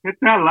 Hit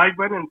that like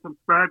button and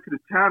subscribe to the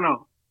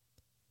channel.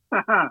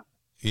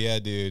 Yeah,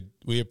 dude.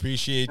 We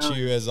appreciate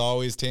you as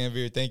always,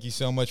 Tanvir. Thank you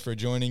so much for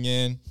joining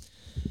in.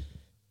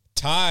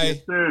 Ty,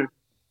 Yes, sir.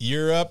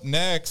 you're up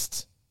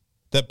next.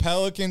 The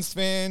Pelicans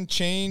fan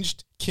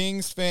changed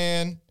Kings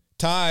fan.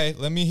 Ty,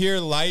 let me hear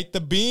light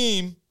the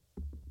beam.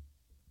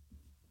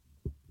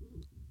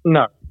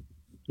 No.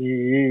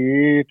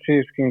 You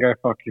two can go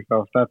fuck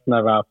yourself. That's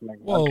never happening.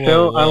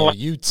 Whoa.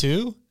 You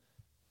too?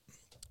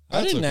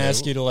 I That's didn't okay.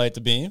 ask you to light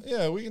the beam.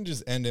 Yeah, we can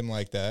just end him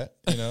like that.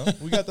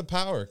 We got the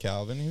power,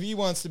 Calvin. If he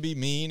wants to be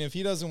mean, if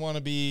he doesn't want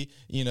to be,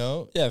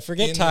 Yeah,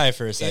 forget Ty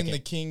for a second. In the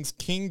King's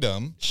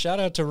kingdom. Shout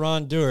out to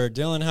Ron Dewar.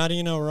 Dylan, how do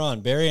you know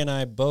Ron? Barry and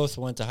I both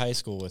went to high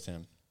school with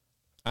him.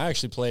 I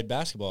actually played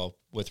basketball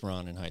with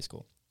Ron in high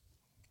school.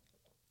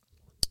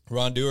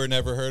 Ron Dewar,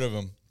 never heard of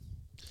him.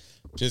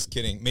 Just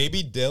kidding.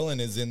 Maybe Dylan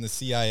is in the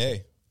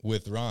CIA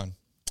with Ron.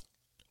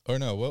 Or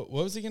no, what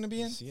was he going to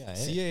be in?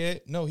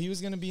 CIA? No, he was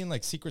going to be in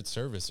like Secret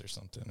Service or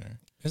something. Or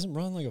Isn't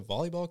Ron like a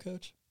volleyball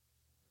coach?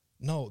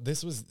 no,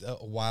 this was a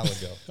while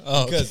ago.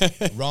 Oh, because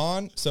okay.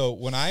 Ron, so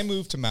when I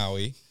moved to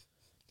Maui,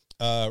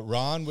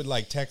 Ron would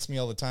like text me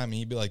all the time and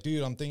he'd be like,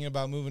 dude, I'm thinking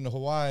about moving to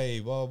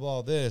Hawaii, blah,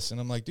 blah, this. And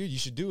I'm like, dude, you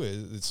should do it.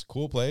 It's a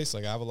cool place.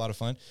 Like I have a lot of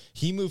fun.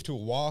 He moved to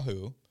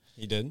Oahu.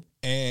 He did?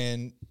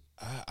 And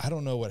I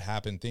don't know what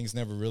happened. Things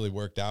never really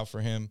worked out for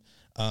him.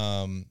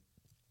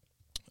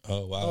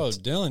 Oh, wow. Oh,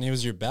 Dylan, he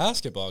was your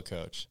basketball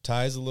coach.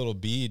 Ty's a little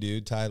B,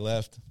 dude. Ty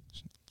left.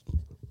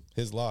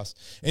 His loss.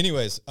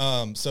 Anyways,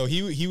 so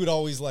he would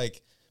always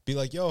like be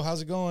like, yo,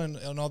 how's it going?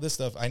 And all this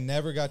stuff. I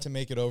never got to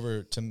make it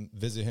over to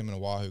visit him in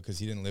Oahu because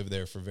he didn't live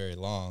there for very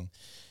long.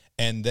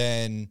 And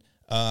then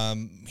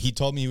he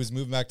told me he was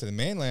moving back to the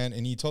mainland,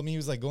 and he told me he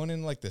was like going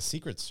in like the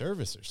Secret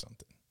Service or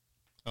something.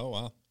 Oh,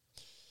 wow.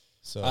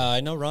 So I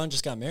know Ron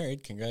just got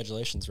married.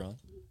 Congratulations, Ron.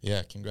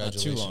 yeah,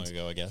 congratulations. Not too long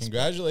ago, I guess.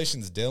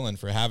 Congratulations, Dylan,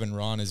 for having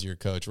Ron as your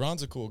coach.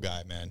 Ron's a cool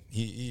guy, man.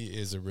 He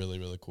is a really,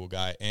 really cool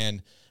guy.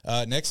 And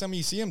next time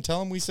you see him,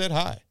 tell him we said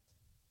hi.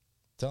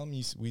 Tell him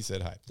we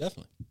said hi.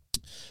 Definitely.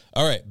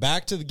 All right,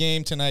 back to the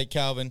game tonight,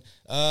 Calvin.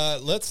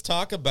 Let's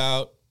talk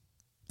about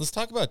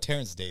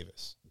Terrence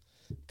Davis,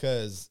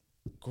 because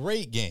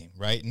great game,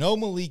 right? No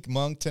Malik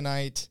Monk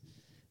tonight,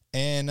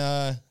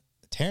 and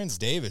Terrence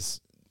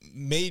Davis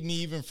made me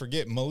even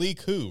forget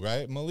Malik who,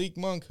 right? Malik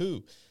Monk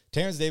who.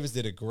 Terrence Davis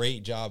did a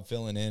great job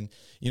filling in,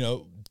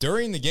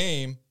 during the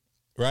game,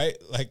 right?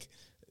 Like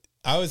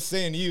I was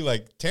saying to you,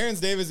 like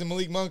Terrence Davis and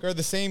Malik Monk are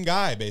the same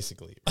guy,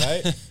 basically,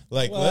 right?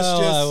 Like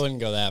I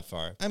wouldn't go that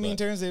far. I mean,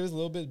 Terrence Davis is a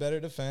little bit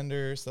better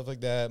defender, stuff like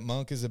that.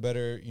 Monk is a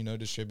better,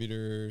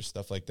 distributor,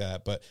 stuff like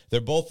that. But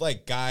they're both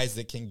like guys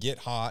that can get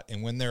hot,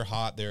 and when they're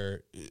hot,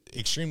 they're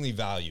extremely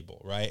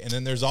valuable, right? And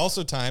then there's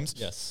also times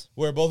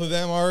where both of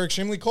them are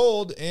extremely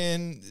cold,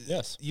 and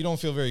you don't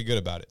feel very good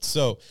about it.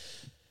 So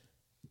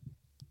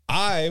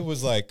I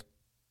was like,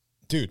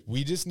 dude,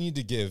 we just need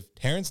to give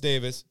Terrence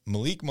Davis,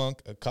 Malik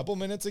Monk a couple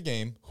minutes a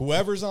game.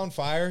 Whoever's on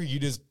fire, you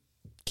just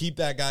keep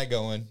that guy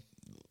going.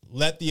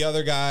 let the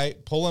other guy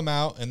pull him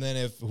out, and then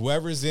if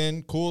whoever's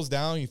in cools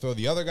down, you throw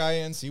the other guy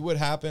in, see what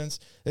happens.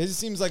 It just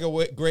seems like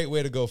a great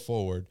way to go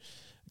forward.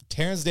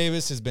 Terrence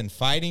Davis has been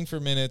fighting for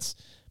minutes,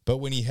 but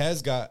when he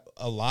has got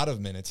a lot of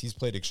minutes, he's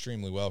played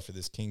extremely well for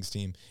this Kings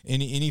team.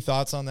 Any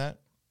thoughts on that?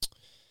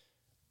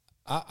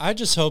 I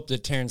just hope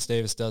that Terrence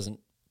Davis doesn't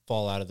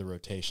fall out of the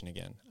rotation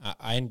again.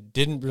 I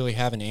didn't really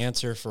have an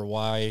answer for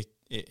why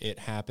it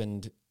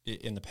happened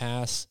in the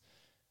past.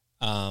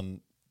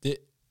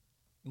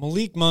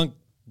 Malik Monk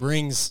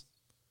brings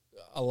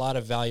a lot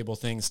of valuable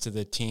things to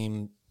the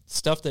team,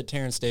 stuff that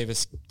Terrence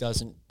Davis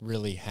doesn't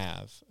really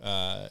have.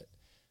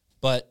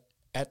 But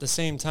at the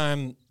same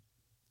time,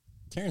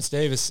 Terrence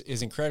Davis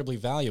is incredibly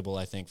valuable,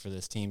 I think, for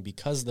this team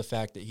because of the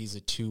fact that he's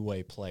a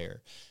two-way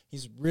player.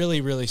 He's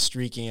really, really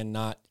streaky and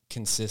not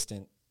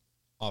consistent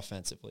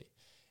offensively.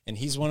 And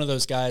he's one of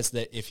those guys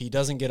that if he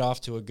doesn't get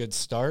off to a good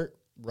start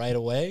right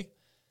away,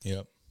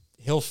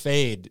 he'll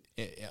fade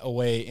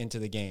away into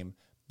the game.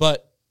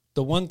 But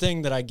the one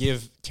thing that I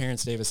give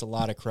Terrence Davis a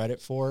lot of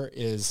credit for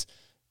is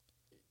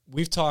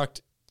we've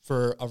talked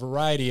for a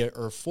variety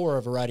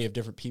of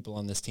different people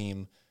on this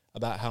team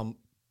about how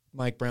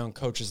Mike Brown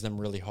coaches them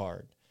really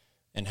hard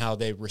and how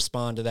they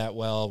respond to that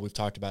well. We've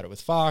talked about it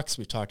with Fox.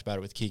 We've talked about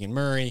it with Keegan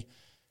Murray.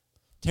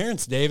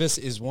 Terrence Davis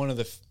is one of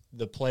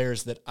the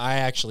players that I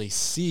actually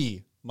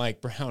see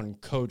Mike Brown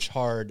coach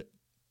hard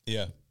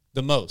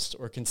the most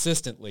or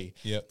consistently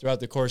throughout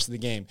the course of the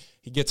game.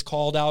 He gets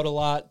called out a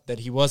lot that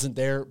he wasn't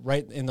there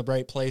right in the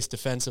right place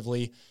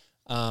defensively.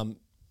 And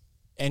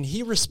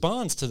he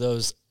responds to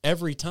those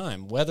every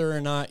time, whether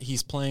or not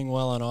he's playing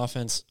well on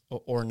offense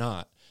or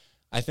not.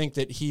 I think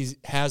that he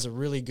has a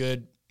really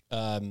good,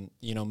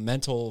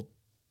 mental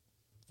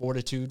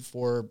fortitude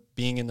for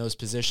being in those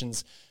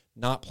positions,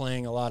 not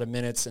playing a lot of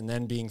minutes and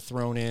then being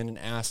thrown in and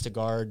asked to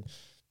guard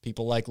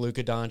people like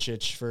Luka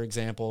Doncic, for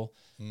example.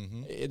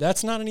 Mm-hmm.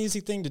 That's not an easy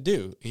thing to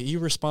do. He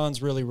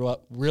responds really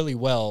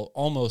well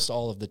almost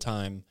all of the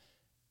time.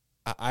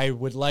 I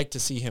would like to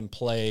see him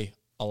play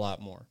a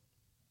lot more.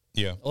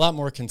 Yeah. A lot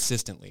more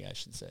consistently, I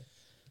should say.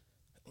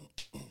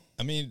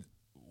 I mean,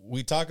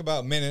 we talk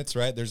about minutes,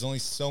 right? There's only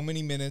so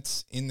many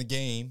minutes in the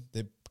game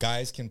that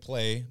guys can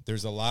play.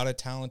 There's a lot of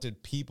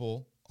talented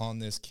people on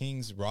this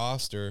Kings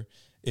roster.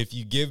 If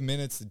you give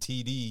minutes to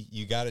TD,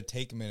 you got to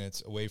take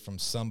minutes away from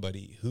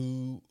somebody.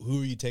 Who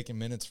are you taking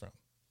minutes from?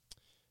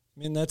 I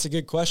mean, that's a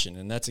good question,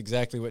 and that's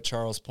exactly what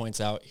Charles points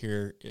out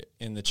here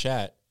in the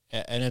chat,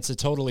 and it's a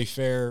totally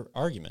fair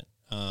argument.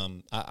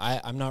 I'm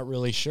not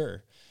really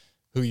sure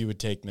who you would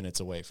take minutes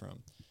away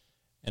from,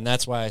 and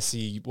that's why I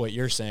see what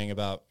you're saying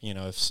about,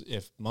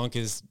 if Monk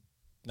is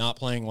not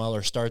playing well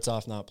or starts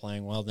off not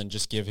playing well, then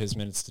just give his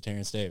minutes to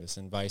Terrence Davis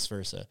and vice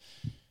versa.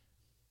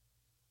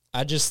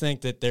 I just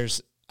think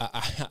that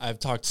I've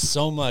talked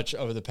so much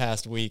over the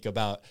past week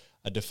about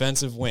a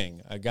defensive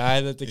wing, a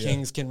guy that the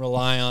Kings can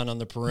rely on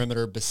the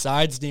perimeter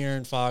besides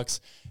De'Aaron Fox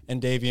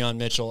and Davion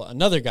Mitchell,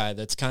 another guy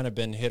that's kind of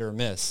been hit or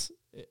miss,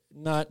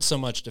 not so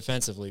much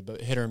defensively, but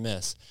hit or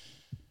miss.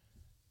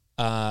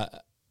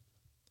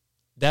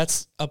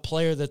 That's a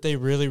player that they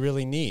really,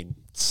 really need.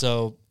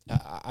 So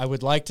I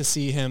would like to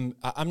see him.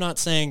 I'm not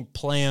saying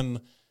play him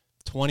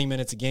 20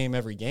 minutes a game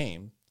every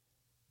game,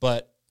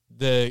 but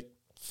the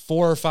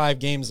 4 or 5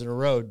 games in a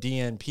row,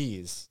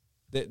 DNPs,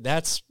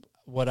 that's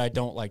what I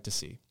don't like to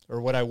see,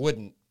 or what I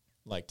wouldn't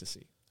like to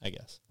see, I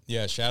guess.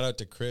 Yeah, shout out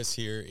to Chris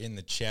here in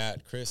the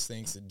chat. Chris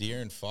thinks that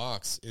De'Aaron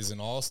Fox is an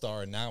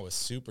all-star and now a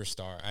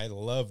superstar. I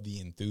love the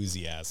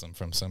enthusiasm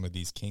from some of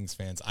these Kings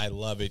fans. I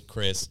love it,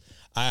 Chris.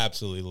 I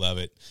absolutely love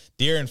it.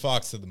 De'Aaron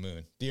Fox to the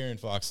moon.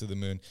 De'Aaron Fox to the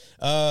moon.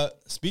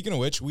 Speaking of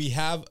which, we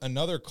have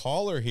another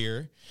caller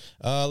here.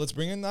 Let's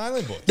bring in the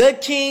Island Boys. The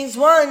Kings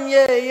won,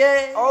 yeah,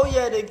 yeah. Oh,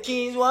 yeah, the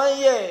Kings won,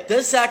 yeah.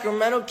 The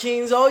Sacramento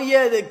Kings, oh,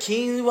 yeah, the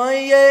Kings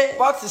won, yeah.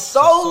 Fox is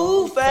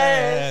so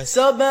fast.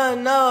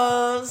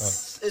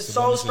 Sabanas. It's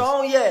so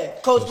strong, yeah.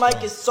 Coach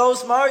Mike is so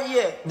smart,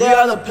 yeah. They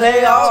are the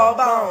playoff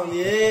bound,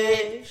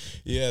 yeah.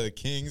 Yeah, the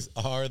Kings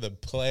are the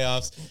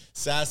playoffs.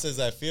 Sass says,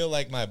 I feel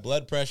like my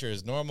blood pressure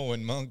is normal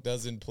when Monk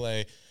doesn't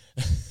play.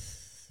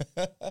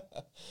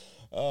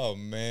 Oh,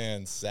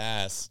 man,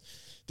 Sass.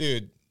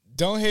 Dude,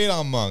 don't hate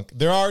on Monk.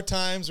 There are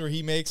times where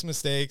he makes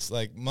mistakes.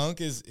 Like,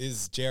 Monk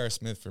is J.R.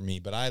 Smith for me,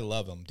 but I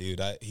love him, dude.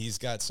 He's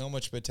got so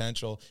much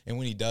potential, and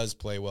when he does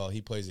play well,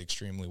 he plays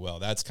extremely well.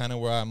 That's kind of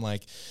where I'm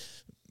like,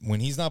 when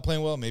he's not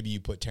playing well, maybe you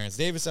put Terrence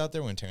Davis out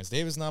there. When Terrence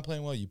Davis is not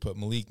playing well, you put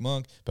Malik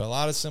Monk. But a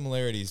lot of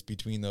similarities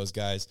between those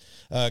guys.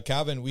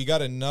 Calvin, we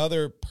got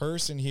another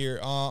person here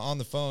on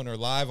the phone or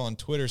live on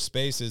Twitter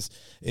Spaces.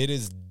 It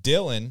is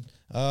Dylan.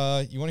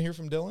 You want to hear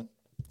from Dylan?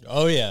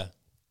 Oh, yeah.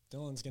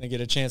 Dylan's going to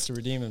get a chance to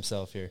redeem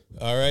himself here.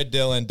 All right,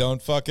 Dylan.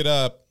 Don't fuck it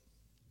up.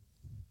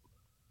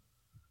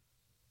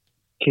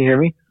 Can you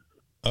hear me?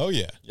 Oh,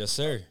 yeah. Yes,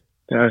 sir.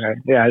 Okay.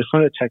 Yeah, I just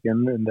wanted to check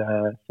in and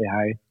say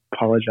hi.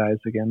 Apologize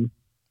again.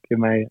 Give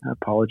my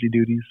apology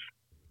duties.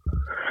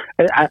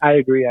 I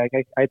agree. I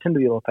tend to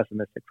be a little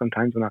pessimistic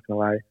sometimes. I'm not going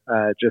to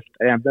lie.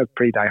 I'm a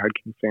pretty diehard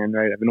Kings fan,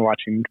 right? I've been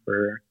watching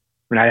for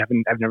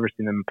mean, I've never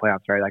seen them in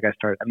playoffs, right? Like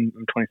I'm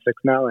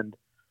 26 now, and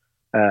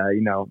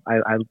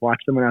I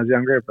watched them when I was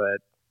younger, but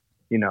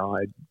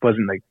I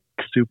wasn't like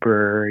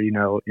super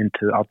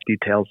into all the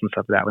details and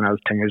stuff like that when I was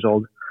 10 years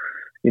old.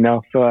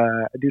 So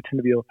I do tend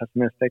to be a little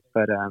pessimistic,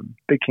 but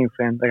big Kings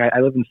fan. Like I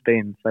live in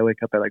Spain, so I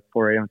wake up at like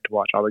 4 a.m. to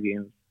watch all the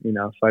games.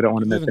 So I don't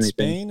want to miss anything.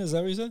 Spain? Is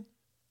that what you said?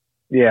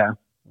 Yeah.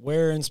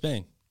 Where in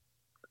Spain?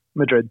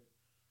 Madrid.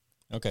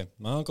 Okay,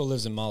 my uncle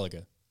lives in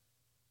Malaga.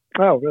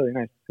 Oh, really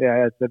nice.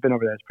 Yeah, I've been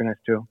over there. It's pretty nice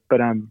too. But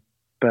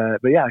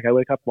yeah, like I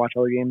wake up, watch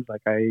all the games.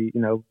 Like I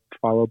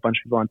follow a bunch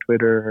of people on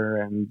Twitter,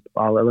 and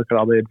I look at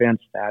all the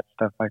advanced stats,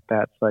 stuff like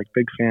that. So like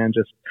big fan.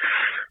 Just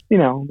a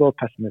little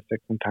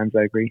pessimistic sometimes.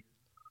 I agree.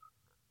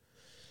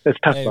 It's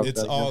tough. Hey, love,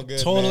 it's though, all good.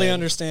 Totally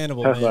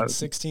understandable, tough man. Love.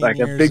 16 like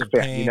years a big of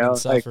fan, pain and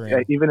suffering.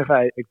 Like even if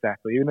I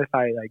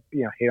like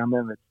hate on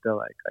them, it's still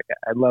like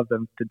I love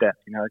them to death.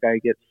 Like I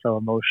get so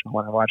emotional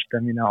when I watch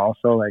them.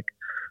 Also like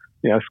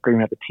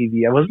screaming at the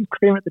TV. I wasn't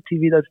screaming at the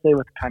TV the other day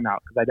with the timeout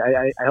because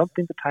I don't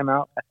think the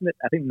timeout.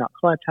 I think not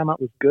calling a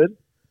timeout was good.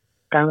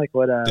 Kind of like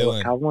what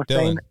Calvin was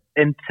saying.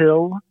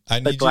 Until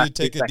I need you to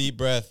take a deep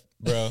breath,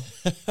 bro.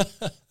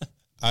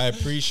 I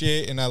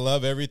appreciate and I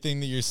love everything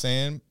that you're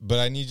saying, but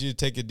I need you to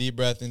take a deep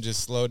breath and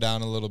just slow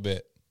down a little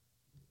bit.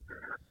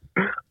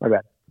 My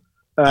bad.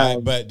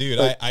 But dude,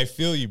 I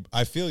feel you.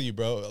 I feel you,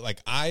 bro.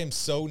 Like I am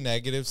so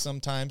negative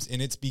sometimes,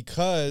 and it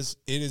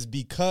is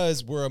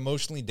because we're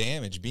emotionally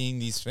damaged being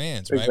these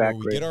fans, right? Exactly.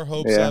 Where we get our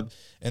hopes up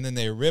and then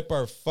they rip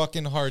our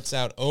fucking hearts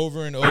out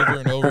over and over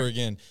and over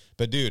again.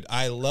 But dude,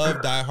 I love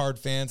diehard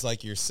fans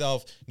like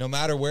yourself. No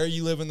matter where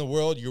you live in the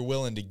world, you're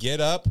willing to get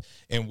up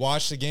and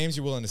watch the games.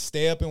 You're willing to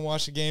stay up and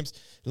watch the games.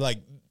 Like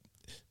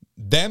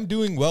them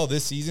doing well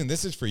this season,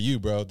 this is for you,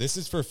 bro. This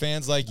is for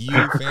fans like you,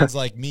 fans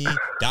like me,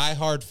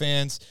 diehard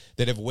fans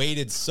that have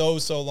waited so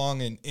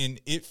long, and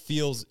it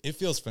feels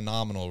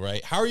phenomenal,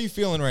 right? How are you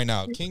feeling right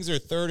now? Kings are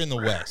third in the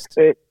West.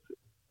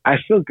 I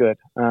feel good.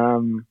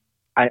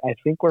 I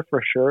think we're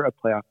for sure a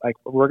playoff. Like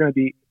we're going to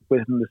be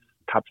within this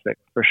top six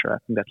for sure. I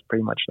think that's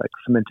pretty much like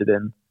cemented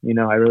in.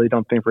 I really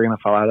don't think we're going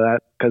to fall out of that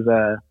because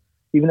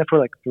even if we're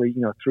like three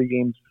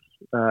games,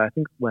 I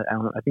think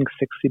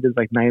 6 seed is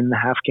like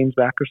 9.5 games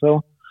back or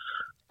so.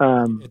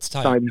 It's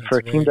tight. So, for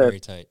it's a team very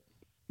tight.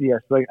 Yeah,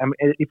 so like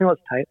even though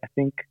it's tight, I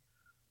think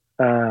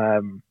a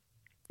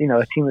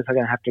team is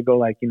going to have to go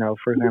like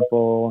for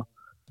example,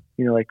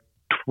 like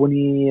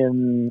 20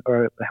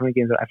 or how many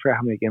games? I forgot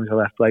how many games are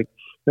left. Like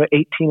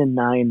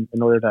 18-9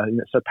 in order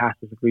to surpass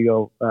us if we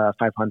go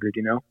 500.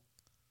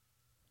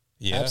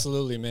 Yeah,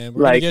 absolutely, man.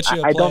 We're gonna get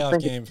you a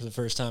playoff game for the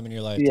first time in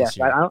your life. Yeah, this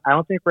year. I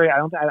don't think we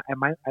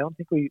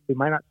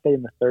might not stay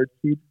in the third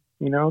seed.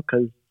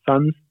 Because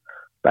Suns.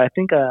 But I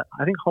think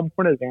home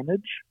court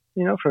advantage,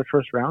 for the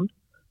first round,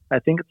 I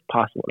think it's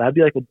possible. That'd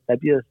be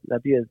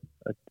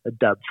a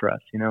dub for us,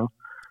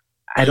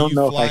 I don't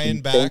know if I can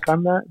bank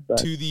on that. But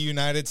to the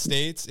United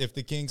States if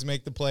the Kings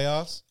make the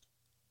playoffs?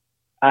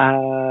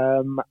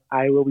 I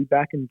will be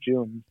back in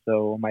June,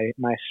 so my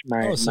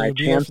chances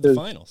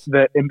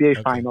the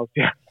NBA finals.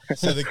 Yeah.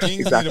 So the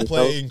Kings need to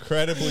play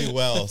incredibly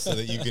well so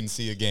that you can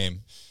see a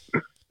game.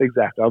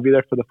 Exactly. I'll be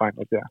there for the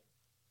finals. Yeah.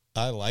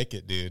 I like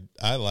it, dude.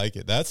 I like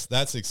it.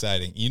 That's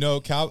exciting.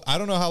 Cal, I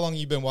don't know how long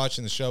you've been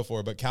watching the show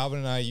for, but Calvin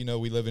and I,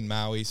 we live in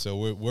Maui, so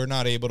we're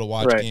not able to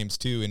watch games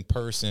too in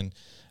person.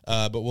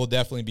 But we'll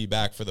definitely be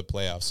back for the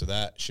playoffs, so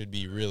that should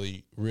be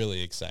really,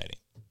 really exciting.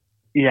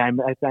 Yeah,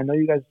 I know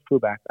you guys flew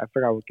back. I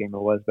forgot what game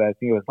it was, but I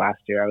think it was last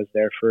year. I was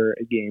there for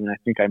a game, and I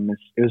think I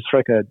missed. It was for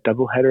like a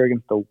doubleheader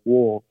against the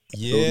Wolves.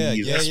 Yeah, I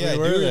do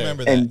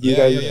remember that. And you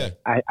guys,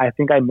 I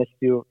think I missed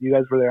you. You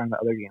guys were there on the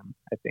other game,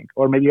 I think,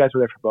 or maybe you guys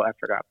were there for both. I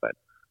forgot, but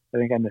I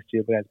think I missed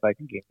you guys by like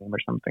a game or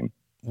something.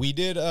 We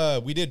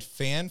did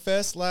Fan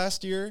Fest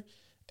last year,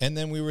 and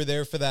then we were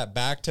there for that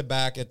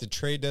back-to-back at the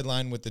trade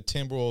deadline with the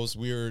Timberwolves.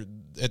 We were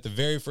at the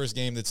very first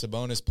game that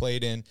Sabonis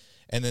played in,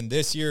 and then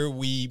this year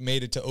we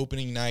made it to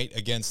opening night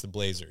against the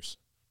Blazers.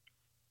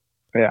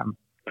 Yeah.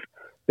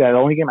 The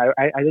only game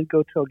I did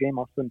go to a game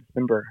also in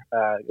December.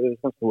 It was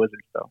against the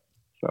Wizards, though.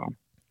 So,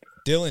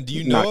 Dylan, do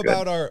you know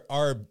about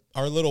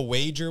our little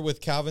wager with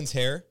Calvin's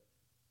hair?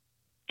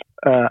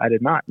 I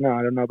did not. No,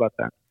 I don't know about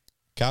that.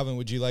 Calvin,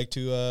 would you like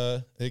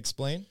to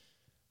explain?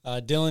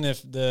 Dylan,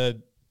 if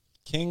the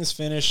Kings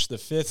finish the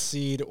 5th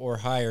seed or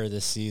higher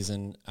this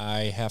season,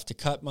 I have to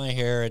cut my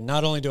hair. And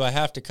not only do I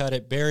have to cut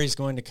it, Barry's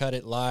going to cut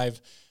it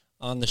live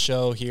on the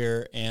show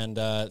here. And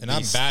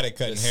I'm bad at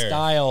cutting hair. The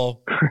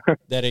style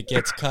that it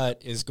gets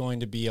cut is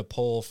going to be a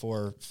poll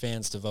for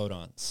fans to vote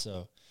on.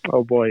 So,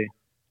 oh, boy.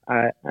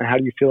 How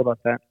do you feel about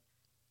that?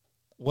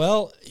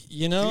 Well,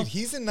 Dude,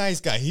 he's a nice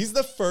guy. He's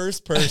the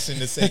first person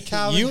to say,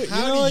 Calvin,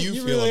 how do you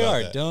feel really about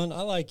are, that? Dylan.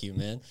 I like you,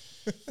 man.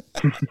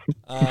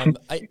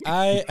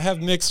 I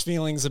have mixed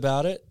feelings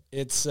about it.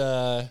 It's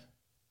I'm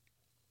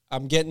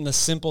getting the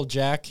Simple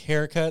Jack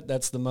haircut.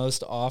 That's the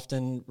most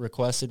often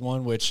requested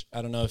one, which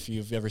I don't know if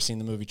you've ever seen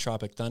the movie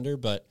Tropic Thunder,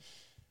 but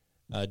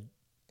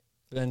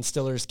Ben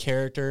Stiller's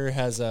character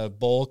has a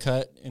bowl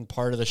cut in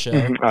part of the show.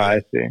 Oh,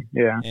 I see.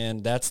 Yeah.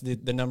 And that's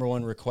the number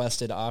one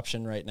requested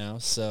option right now.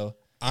 So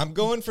I'm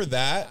going for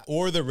that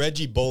or the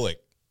Reggie Bullock.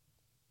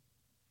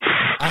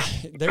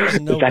 There's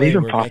no that way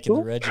even we're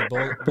possible? making the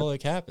Reggie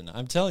Bullock happen.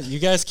 I'm telling you, you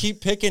guys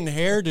keep picking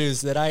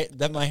hairdos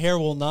that my hair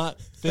will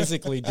not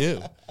physically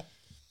do.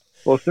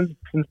 Well, since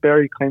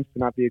Barry claims to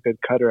not be a good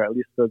cutter, at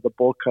least the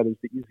bowl cut is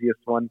the easiest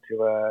one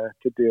to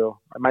do.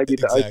 It might be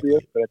the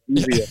ugliest, but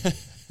it's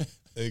easiest.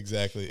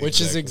 Exactly. Which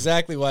is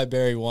exactly why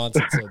Barry wants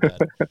it so bad.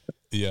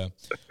 Yeah.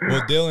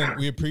 Well, Dylan,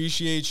 we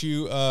appreciate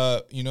you,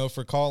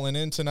 for calling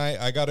in tonight.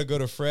 I got to go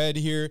to Fred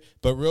here,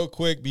 but real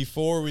quick,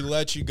 before we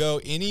let you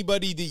go,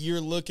 anybody that you're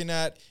looking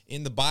at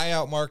in the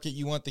buyout market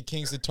you want the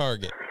Kings to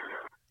target?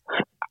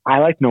 I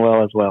like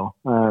Noel as well.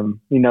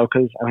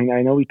 Because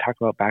I know we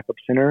talked about backup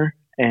center,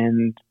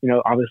 and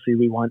obviously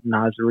we want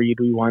Naz Reid,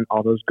 we want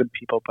all those good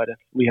people, but if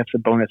we have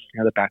Sabonis,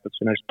 the backup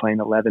center's playing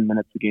 11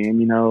 minutes a game,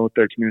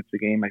 13 minutes a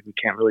game, like we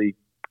can't really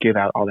give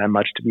out all that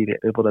much to be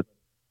able to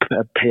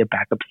pay a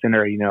backup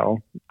center, $15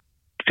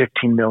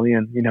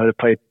 million, to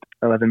play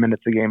 11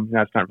 minutes a game.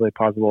 That's not really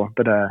possible.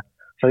 But so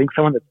I think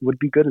someone that would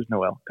be good is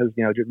Noel, because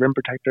rim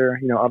protector.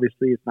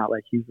 Obviously it's not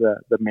like he's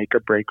the make or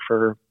break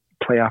for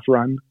playoff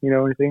run,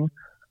 anything.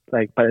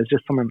 But it's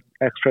just someone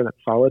extra that's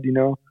solid.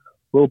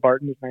 Will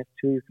Barton is nice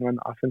too. You can run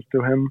the offense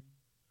through him.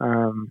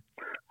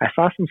 I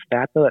saw some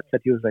stats though that said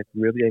he was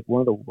really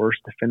one of the worst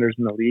defenders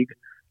in the league.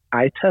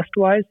 Eye test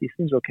wise, he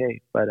seems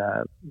okay, but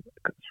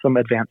some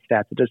advanced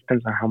stats. It just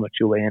depends on how much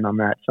you weigh in on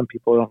that. Some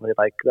people don't really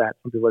like that.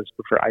 Some people just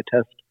prefer eye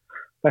test.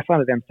 But I saw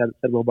an advanced stat that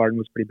said Will Barton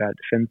was pretty bad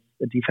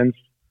at defense,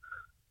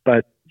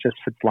 but just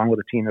fits along with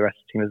the team. The rest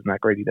of the team isn't that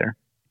great either.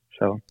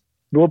 So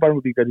Will Barton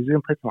would be good. He's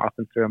going to play some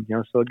offense through him,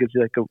 so it gives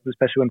you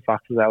especially when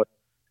Fox is out,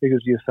 it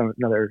gives you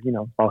another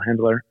ball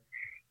handler,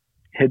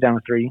 hit down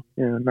a three.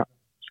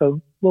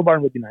 So Will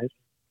Barton would be nice.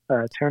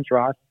 Terrence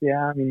Ross,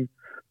 yeah,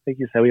 like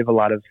you said, we have a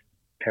lot of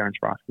Terrence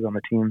Rosses on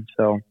the team,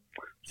 so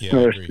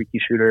another streaky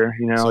shooter.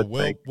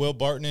 So Will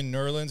Barton and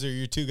Nerlens are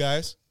your two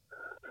guys?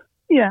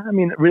 Yeah,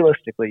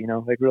 realistically,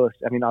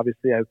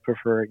 obviously I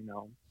prefer,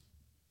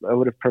 I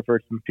would have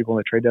preferred some people in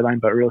the trade deadline,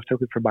 but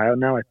realistically for buyout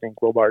now, I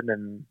think Will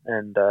Barton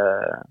and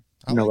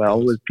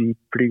Noel would be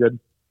pretty good.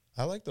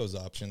 I like those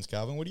options,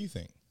 Calvin. What do you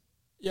think?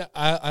 Yeah,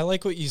 I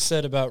like what you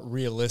said about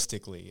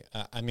realistically.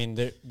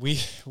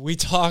 We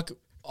talk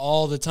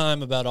all the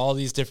time about all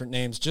these different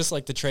names, just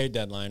like the trade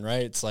deadline,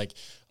 right? It's like,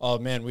 oh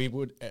man,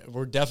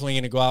 we're definitely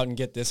going to go out and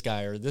get this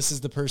guy, or this is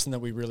the person that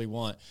we really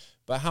want.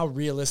 But how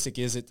realistic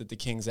is it that the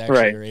Kings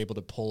actually are able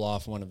to pull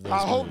off one of those? I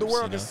hope the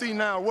world can see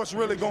now what's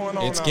really going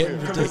on. It's getting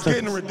ridiculous. It's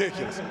getting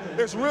ridiculous.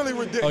 It's really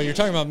ridiculous. Oh, you're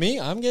talking about me?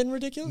 I'm getting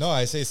ridiculous? No,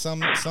 I say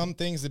some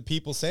things that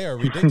people say are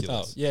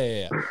ridiculous. Oh,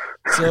 yeah.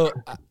 So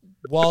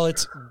while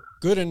it's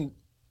good and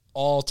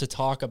all to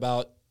talk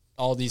about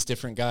all these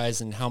different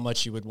guys and how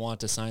much you would want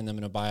to sign them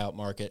in a buyout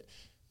market,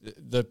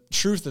 the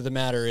truth of the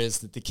matter is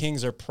that the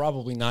Kings are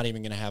probably not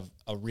even going to have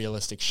a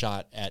realistic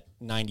shot at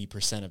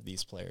 90% of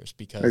these players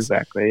because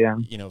exactly, yeah.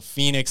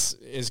 Phoenix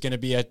is going to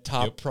be a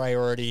top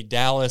priority.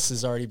 Dallas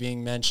is already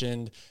being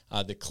mentioned.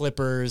 The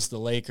Clippers, the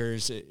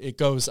Lakers, it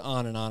goes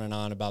on and on and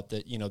on about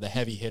the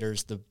heavy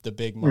hitters, the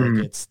big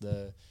markets,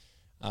 the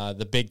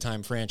big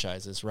time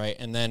franchises, right?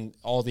 And then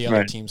all the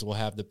other teams will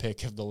have the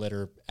pick of the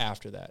litter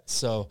after that.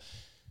 So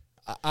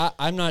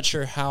I'm not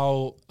sure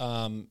how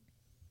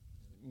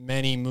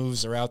many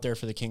moves are out there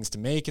for the Kings to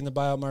make in the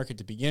buyout market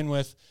to begin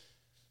with,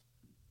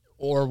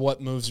 or what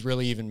moves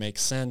really even make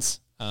sense.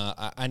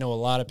 I know a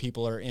lot of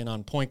people are in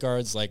on point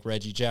guards like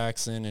Reggie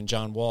Jackson and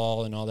John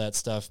Wall and all that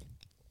stuff.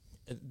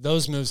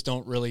 Those moves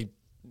don't really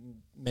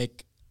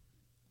make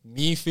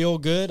me feel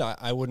good.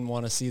 I wouldn't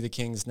want to see the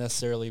Kings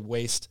necessarily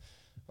waste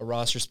a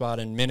roster spot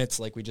in minutes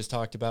like we just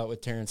talked about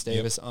with Terrence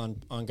Davis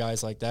on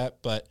guys like that,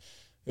 but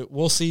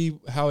we'll see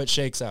how it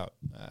shakes out.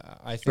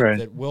 I think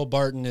that Will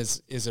Barton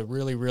is a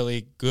really,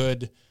 really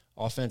good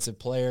offensive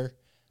player.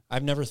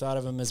 I've never thought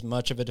of him as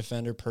much of a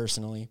defender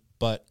personally,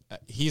 but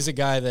he's a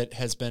guy that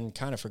has been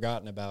kind of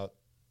forgotten about.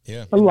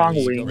 Yeah, a long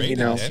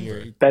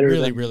wing, better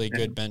really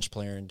good bench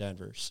player in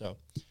Denver. So,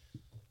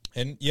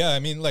 and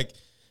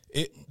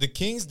the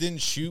Kings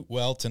didn't shoot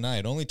well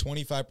tonight. Only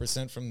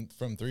 25% from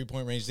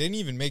 3-point range. They didn't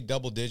even make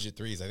double-digit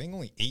threes. I think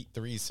only 8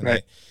 threes tonight.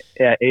 Right.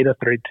 Yeah, 8 of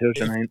 32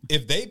 tonight.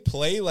 If they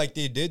play like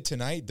they did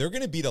tonight, they're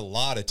going to beat a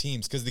lot of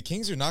teams because the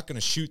Kings are not going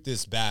to shoot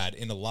this bad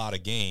in a lot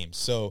of games.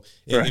 So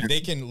if they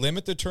can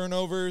limit the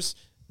turnovers,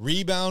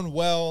 rebound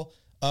well,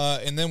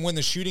 and then when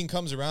the shooting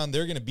comes around,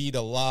 they're going to beat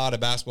a lot of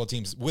basketball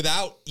teams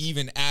without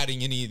even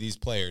adding any of these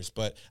players.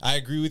 But I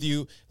agree with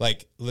you.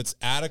 Let's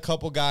add a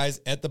couple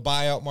guys at the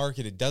buyout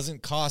market. It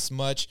doesn't cost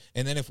much.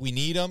 And then if we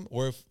need them,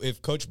 or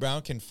if Coach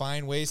Brown can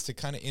find ways to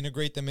kind of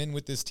integrate them in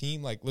with this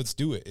team, let's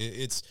do it.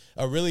 It's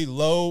a really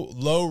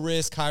low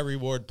risk, high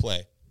reward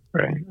play.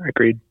 Right.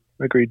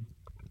 Agreed.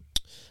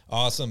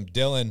 Awesome.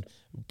 Dylan,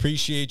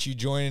 appreciate you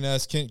joining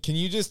us. Can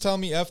you just tell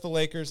me F the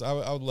Lakers? I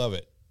would love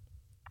it.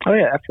 Oh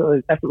yeah,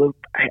 absolutely.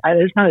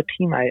 There's not a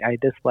team I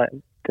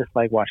just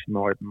like watching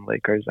more than the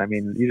Lakers. I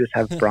mean, you just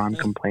have Braun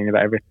complaining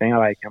about everything. I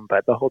like him,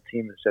 but the whole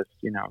team is just,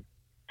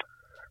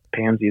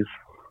 pansies.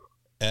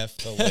 F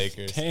the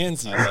Lakers.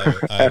 Pansy. I love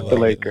it. F the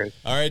Lakers.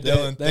 All right,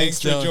 Dylan. Thanks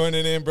for Dylan.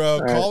 joining in, bro.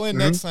 All Call right. in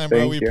next time, bro.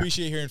 Thank We you.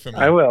 appreciate hearing from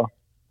you. I will.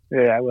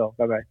 Yeah, I will.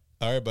 Bye-bye.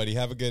 All right, buddy.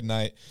 Have a good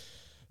night.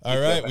 All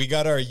right, we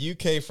got our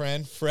UK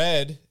friend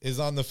Fred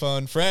is on the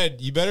phone. Fred,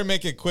 you better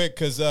make it quick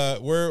because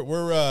we're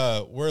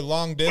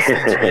long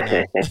distance right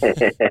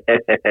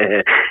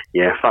now.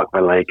 Yeah, fuck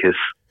the Lakers.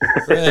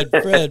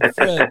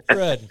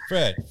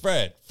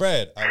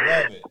 Fred. I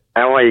love it.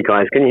 How are you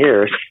guys? Can you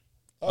hear us?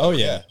 Oh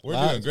yeah, We're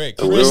doing great.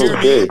 We're all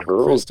good.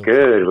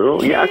 We're all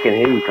good. Yeah, I can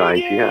hear you guys.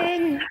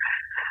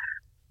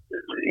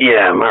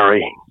 Yeah,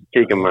 Murray.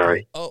 Keegan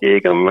Murray. Oh.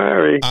 Keegan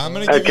Murray. I'm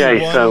gonna give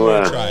you one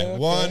more try.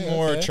 One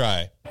more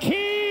try.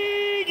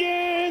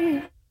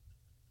 Keegan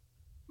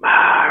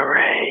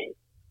Murray.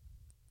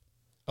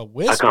 A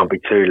whisper. I can't be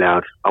too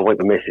loud. I'll wake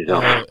the missus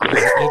off.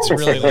 It's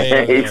really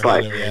late. it's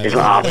like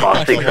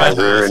 6:30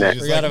 over, isn't it?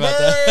 Forgot about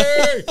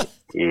that.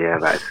 Yeah,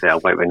 that's it. I'll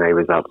wake the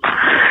neighbours up.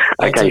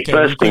 That's Okay, okay.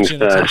 first We put things you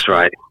in a first,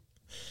 right?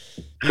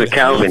 So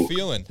Calvin.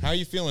 How are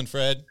you feeling,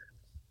 Fred?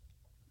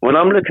 Well,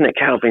 I'm looking at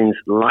Calvin's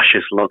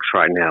luscious locks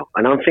right now,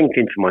 and I'm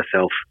thinking to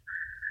myself,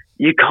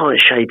 you can't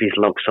shave his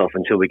locks off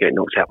until we get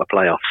knocked out of the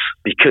playoffs,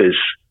 because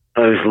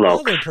those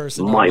locks Another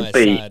person on might my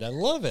be. side. I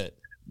love it.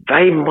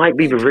 They might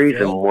be the Thank you, reason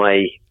Phil.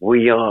 why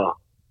we are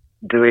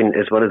doing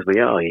as well as we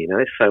are,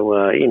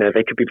 So,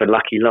 they could be the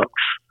lucky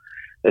locks.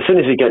 As soon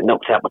as we get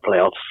knocked out of the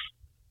playoffs,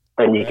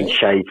 then you can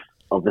shave,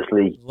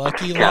 obviously,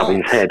 Lucky Calvin's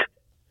locks. head.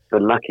 The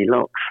lucky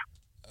locks.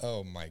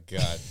 Oh my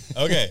God.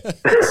 Okay,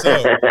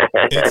 so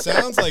it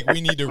sounds like we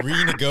need to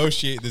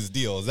renegotiate this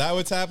deal. Is that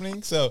what's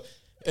happening? So,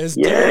 Is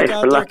Yeah, Derek it's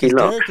out the there? lucky 'Cause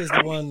locks. Derek is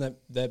the one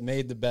that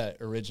made the bet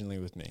originally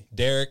with me.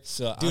 Derek,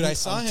 So dude, I'm, I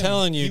saw I'm him.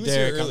 telling He you, was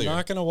here Derek, I'm earlier.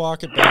 not going to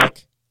walk it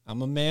back.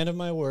 I'm a man of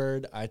my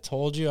word. I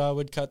told you I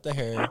would cut the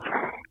hair.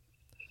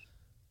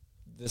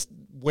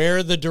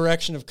 Where the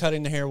direction of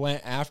cutting the hair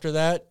went after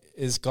that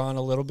is gone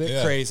a little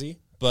bit crazy,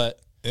 but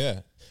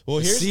Yeah. Well,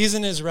 the here's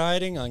season is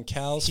riding on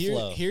Cal's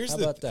flow. Here's How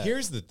the about that?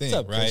 here's the thing,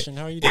 What's up, right? Christian?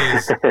 How are you doing?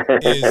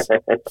 Is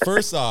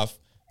first off,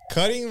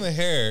 cutting the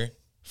hair,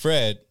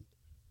 Fred.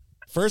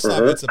 First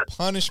off, it's a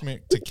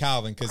punishment to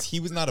Calvin because he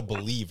was not a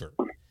believer.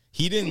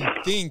 He didn't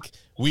think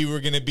we were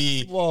going to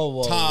be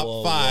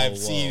top five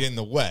seed in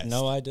the West.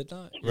 No, I did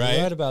not. Right?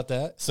 You're right about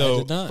that. I So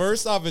did not.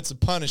 first off, it's a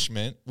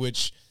punishment,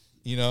 which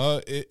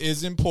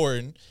is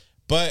important,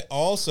 but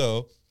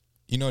also,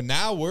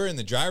 now we're in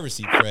the driver's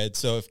seat, Fred.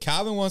 So if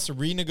Calvin wants to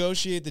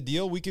renegotiate the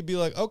deal, we could be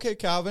like, okay,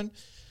 Calvin,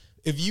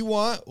 if you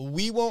want,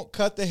 we won't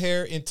cut the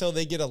hair until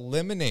they get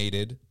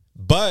eliminated,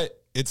 but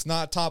it's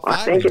not top I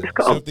five think anymore. it's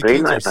got So to if the be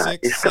kids like are that.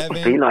 6, It's got to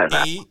 7, be like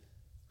that. 8,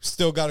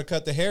 still got to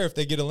cut the hair if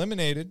they get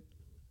eliminated.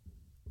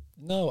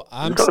 No,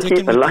 I'm gotta sticking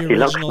keep the with lucky the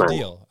locks, original man.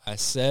 deal. I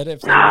said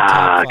if they were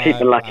top five, keep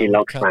the lucky I would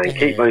locks, cut man. the Keep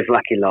hair. those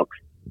lucky locks.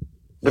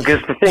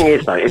 Because the thing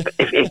is, though,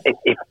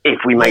 if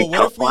we make what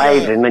top if we,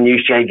 five and then you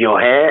shave your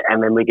hair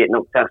and then we get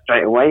knocked out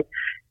straight away,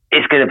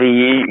 it's going to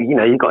be,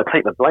 you've got to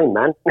take the blame,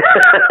 man.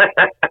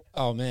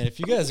 Oh man, if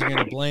you guys are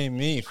gonna blame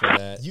me for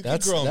that, You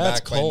that's could grow him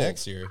that's back cold. by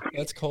next year.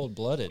 That's cold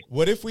blooded.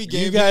 What if we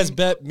gave You guys him,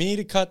 bet me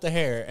to cut the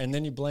hair, and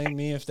then you blame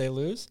me if they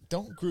lose?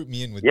 don't group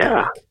me in with Yeah.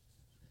 Derek.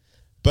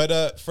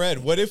 But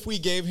Fred, what if we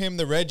gave him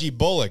the Reggie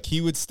Bullock?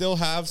 He would still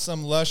have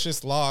some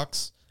luscious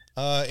locks,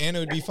 and it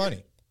would be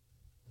funny.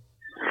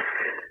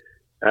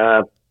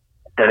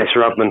 Dennis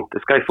Rodman.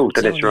 Let's go full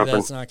Telling Dennis you Rodman.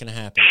 that's not gonna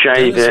happen.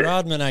 Shave Dennis it.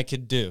 Rodman, I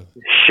could do.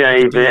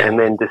 Shave it and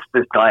then just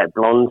dye it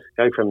blonde.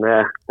 Go from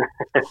there.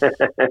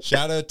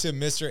 Shout out to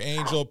Mr.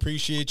 Angel.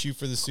 Appreciate you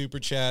for the super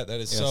chat. That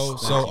is Yes, so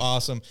thank you.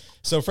 awesome.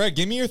 So, Fred,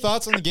 give me your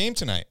thoughts on the game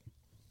tonight.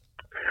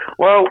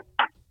 Well,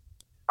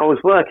 I was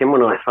working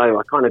when I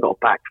kind of got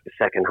back for the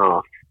second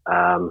half.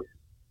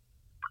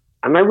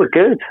 And they were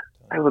good.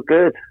 They were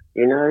good.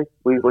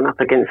 We went up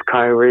against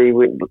Kyrie.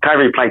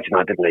 Kyrie played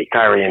tonight, didn't he?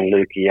 Kyrie and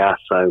Luka, yeah.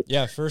 So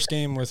Yeah, first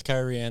game with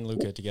Kyrie and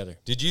Luka together.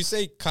 Did you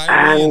say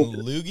Kyrie and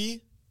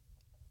Loogie?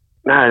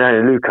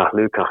 no, Luka. Oh,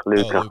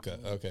 Luca.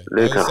 Okay.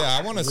 Luka.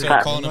 I want to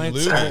start calling him Might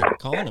Loogie. start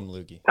calling him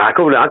Loogie. I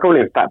call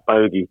him Fat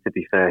Bogey. To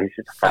be fair, he's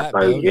just a fat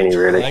bogey, isn't he?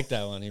 Really, I like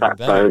that one. Even fat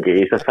better. bogey.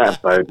 He's a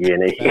fat bogey,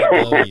 isn't he? Fat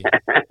bogey.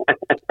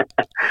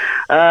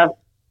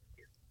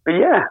 But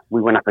yeah,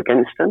 we went up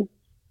against them.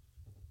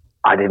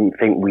 I didn't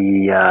think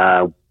we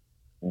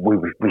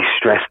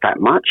stressed that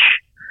much.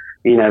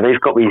 They've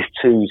got these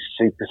two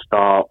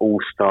superstar,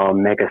 all-star,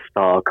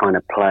 megastar kind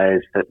of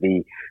players that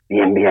the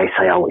NBA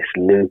say, oh, it's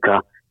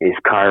Luka, it's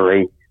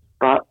Kyrie.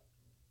 But,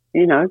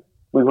 we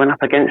went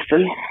up against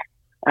them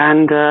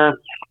and,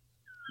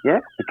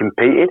 we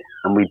competed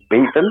and we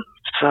beat them.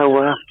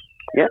 So,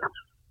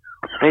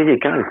 there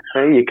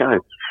you go.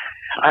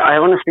 I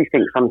honestly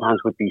think sometimes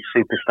with these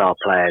superstar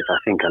players, I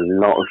think a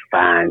lot of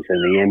fans in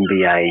the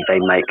NBA, they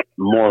make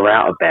more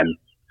out of them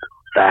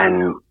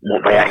than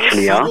what they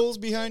actually are. Seagulls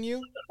behind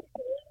you?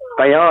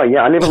 They are,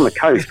 yeah. I live on the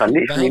coast. I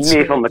literally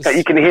live on the coast.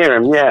 You can hear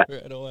them, yeah.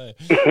 Right away.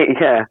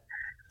 Yeah.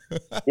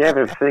 Yeah,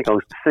 but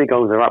the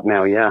seagulls are up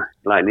now. Yeah,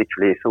 like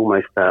literally, it's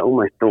almost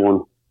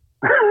dawn.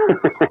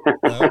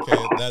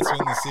 Okay, that's when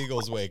the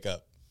seagulls wake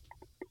up.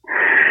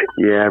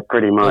 Yeah,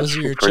 pretty much. Those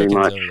are your pretty chickens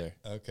much. over there.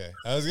 Okay,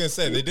 I was gonna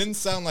say they didn't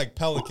sound like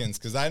pelicans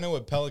because I know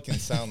what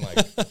pelicans sound like.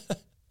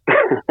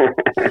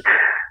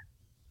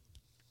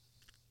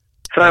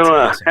 So,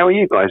 awesome. how are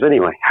you guys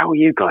anyway? Are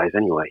you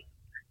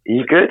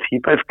good?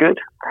 You both good?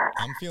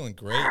 I'm feeling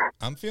great.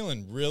 I'm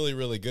feeling really,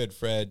 really good,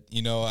 Fred.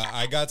 You know,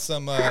 I got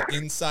some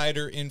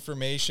insider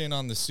information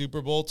on the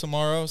Super Bowl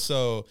tomorrow,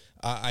 so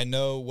I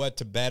know what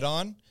to bet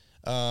on.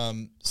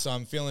 So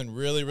I'm feeling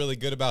really, really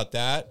good about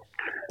that.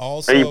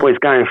 Also, Who are you boys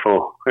going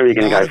for? Who are you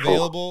going to go for? Not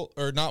available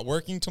or not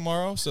working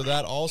tomorrow, so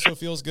that also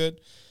feels good.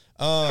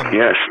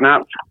 Yeah,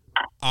 snapped.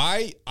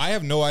 I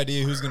have no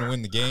idea who's going to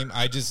win the game.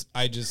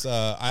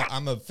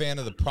 I'm a fan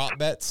of the prop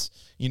bets,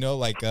 you know,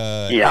 like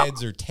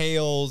heads or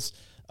tails.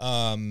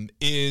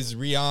 Is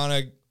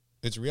Rihanna?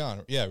 It's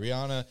Rihanna. Yeah,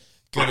 Rihanna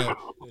gonna.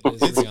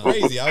 It's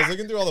crazy. I was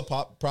looking through all the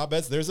prop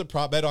bets. There's a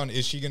prop bet on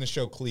is she going to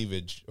show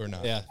cleavage or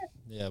not?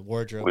 Yeah,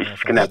 wardrobe.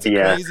 That's a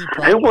crazy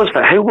prop who was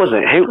bet. that? Who was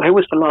it? Who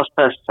was the last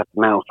person to have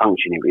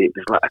malfunction? It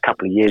was like a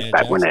couple of years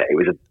back, wasn't it? It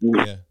was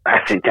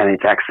that's it,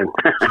 Janet Jackson.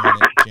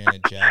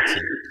 Janet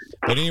Jackson.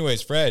 But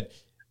anyways, Fred,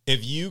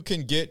 if you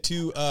can get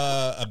to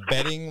a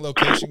betting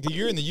location, 'cause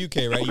you're in the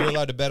UK, right? You're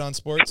allowed to bet on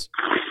sports?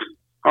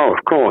 Oh,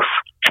 of course.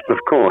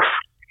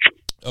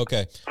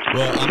 Okay.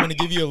 Well, I'm going to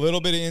give you a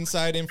little bit of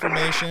inside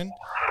information.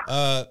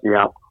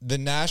 The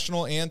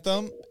national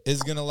anthem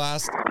is going to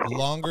last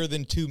longer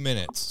than 2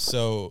 minutes.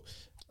 So,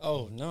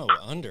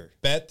 under.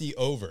 Bet the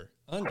over.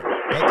 Under.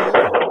 Bet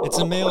the over. It's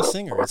a male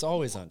singer. It's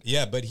always under.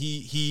 Yeah, but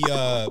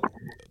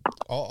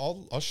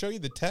I'll show you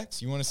the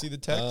text. You want to see the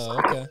text?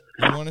 Okay.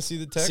 You want to see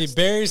the text? See,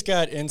 Barry's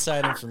got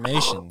inside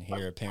information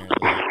here, apparently,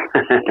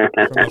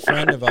 from a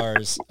friend of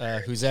ours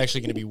who's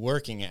actually going to be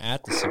working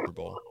at the Super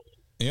Bowl.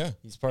 Yeah.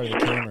 He's part of the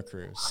camera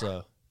crew,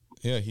 so.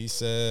 Yeah, he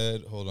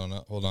said, hold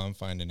on, I'm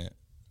finding it.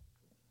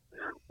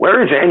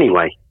 Where is it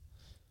anyway?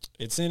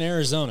 It's in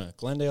Arizona,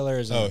 Glendale,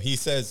 Arizona. Oh, he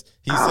says,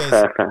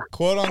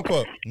 quote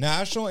unquote,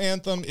 national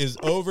anthem is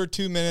over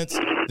 2 minutes.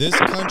 This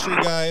country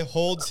guy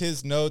holds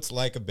his notes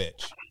like a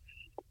bitch.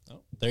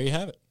 Oh, there you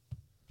have it.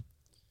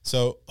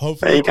 So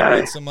hopefully you can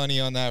win some money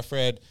on that,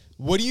 Fred.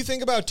 What do you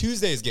think about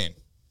Tuesday's game?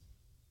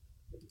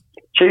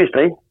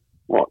 Tuesday?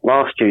 What,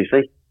 last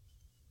Tuesday?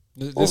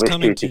 This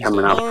coming Tuesday.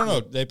 Coming up.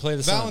 No. They play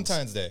the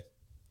Valentine's Day.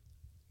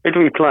 Who do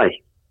we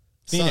play?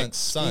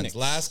 Suns.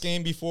 Last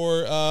game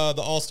before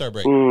the All-Star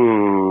break.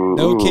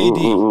 No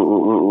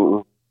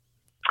KD.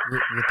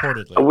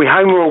 Reportedly. Are we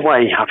home or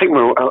away? I think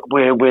we're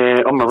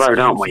on the road,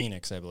 aren't we?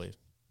 Phoenix, I believe.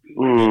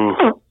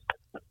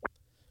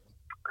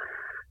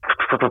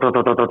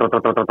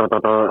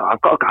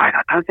 I've got.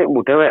 I don't think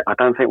we'll do it.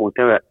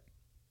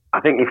 I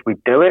think if we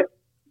do it,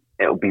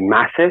 it'll be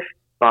massive.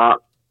 But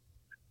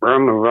we're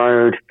on the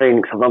road.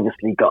 Phoenix have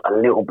obviously got a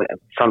little bit of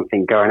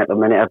something going at the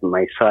minute, haven't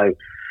they? So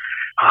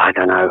I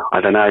don't know.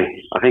 I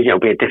think it'll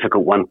be a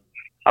difficult one.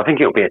 I think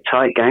it'll be a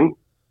tight game.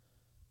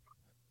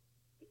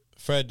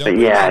 Fred, don't put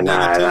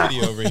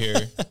negativity over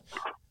here.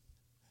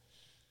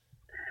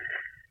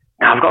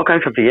 I've got to go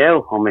for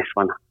VL on this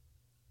one.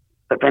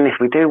 But then if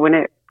we do win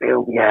it,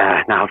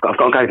 I've got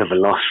to go for the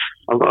loss.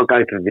 I've got to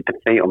go for the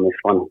defeat on this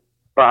one.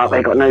 But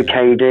they got no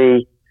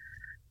KD.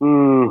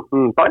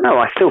 But no,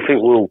 I still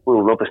think we'll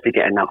obviously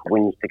get enough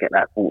wins to get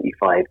that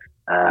 45.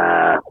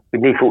 We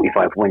need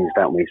 45 wins,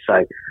 don't we? So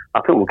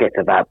I think we'll get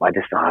to that. But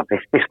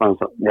this one's,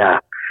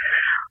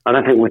 I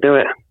don't think we'll do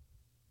it.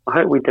 I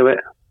hope we do it.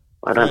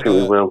 I don't think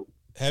we will.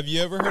 Have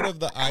you ever heard of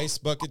the Ice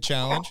Bucket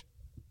Challenge?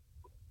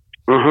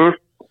 Mm-hmm.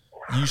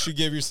 You should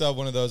give yourself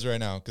one of those right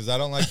now because I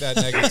don't like that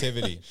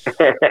negativity.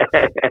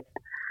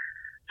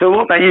 So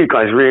what about you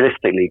guys,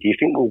 realistically? Do you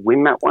think we'll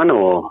win that one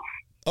or?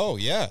 Oh,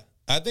 yeah.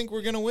 I think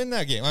we're going to win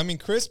that game. I mean,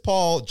 Chris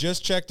Paul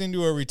just checked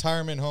into a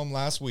retirement home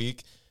last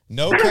week.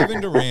 No Kevin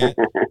Durant.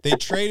 They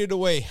traded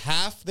away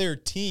half their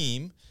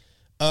team.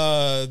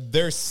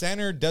 Their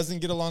center doesn't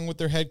get along with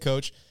their head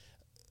coach.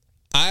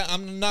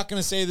 I'm not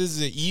going to say this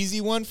is an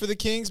easy one for the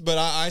Kings, but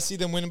I see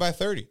them winning by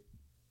 30.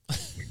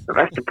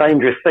 That's the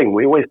dangerous thing.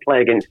 We always play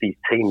against these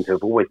teams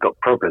who've always got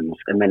problems,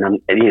 and then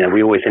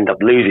we always end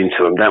up losing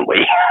to them, don't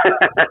we?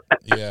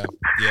 Yeah,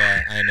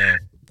 I know.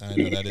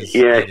 That is.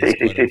 Yeah, it's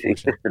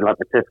just like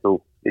the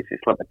typical. It's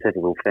just like the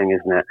typical thing,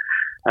 isn't it?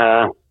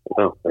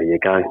 Well, there you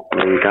go.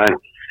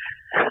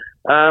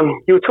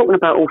 You were talking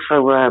about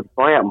also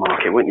buyout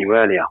market, weren't you,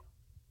 earlier?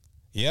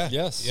 Yeah.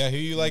 Yes. Yeah. Who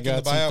you like in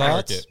the buyout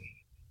market?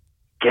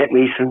 Get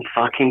me some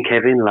fucking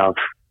Kevin Love.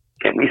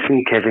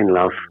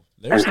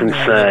 There's and some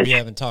that Serge. we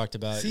haven't talked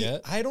about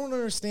yet. I don't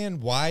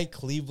understand why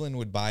Cleveland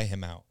would buy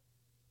him out.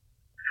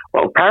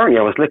 Well, apparently,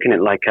 I was looking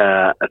at like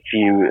a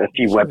few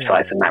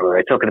websites and that where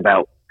they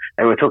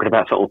were talking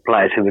about sort of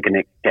players who were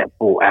going to get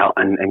bought out,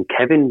 and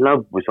Kevin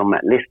Love was on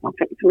that list. I'm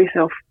thinking to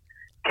myself,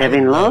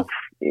 Kevin Love.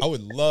 I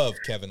would love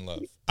Kevin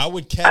Love.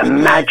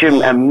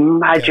 Imagine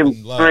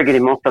Kevin Love. bringing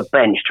him off the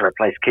bench to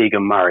replace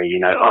Keegan Murray.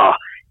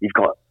 He's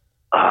got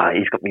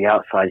the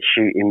outside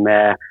shooting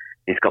there.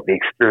 He's got the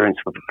experience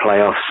with the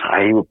playoffs.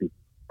 He would be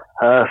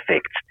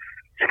perfect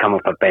to come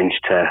off a bench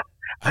to.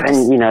 I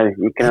just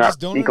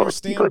don't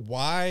understand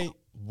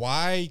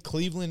why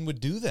Cleveland would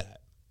do that.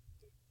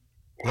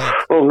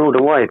 Well, nor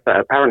do I, but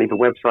apparently the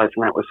websites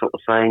and that were sort of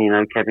saying,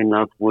 Kevin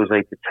Love was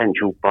a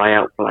potential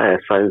buyout player.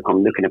 So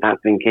I'm looking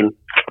about thinking,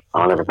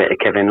 I'll have a bit of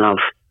Kevin Love.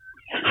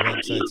 The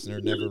websites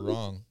are never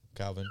wrong,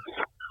 Calvin.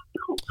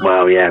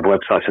 Well, yeah, the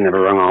websites are never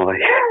wrong, are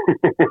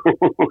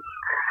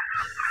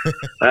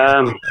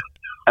they?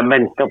 And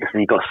then obviously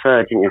you've got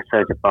Serge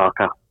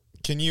Ibaka.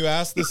 Can you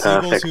ask the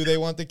Seagulls who they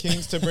want the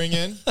Kings to bring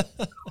in?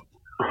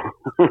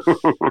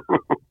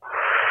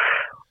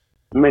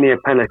 Many a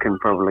Pelican,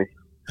 probably.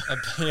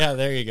 Yeah,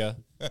 there you go.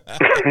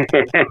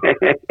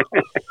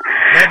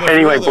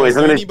 Anyway, boys,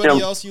 I'm going to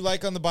anybody else you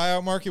like on the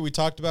buyout market? We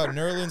talked about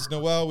Nerlens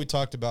Noel. We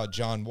talked about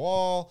John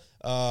Wall.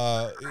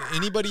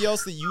 Anybody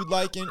else that you'd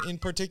like in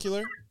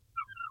particular?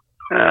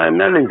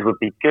 Nerlens would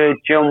be good.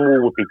 John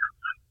Wall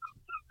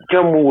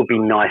would be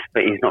nice,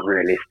 but he's not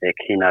realistic.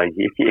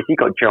 If you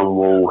got John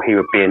Wall, he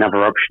would be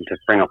another option to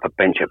bring up a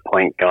bench at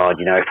point guard.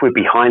 If we're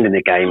behind in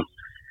the game,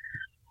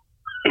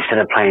 instead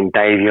of playing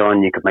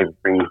Davion, you could maybe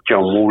bring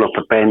John Wall off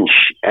the bench,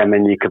 and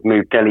then you could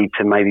move Delhi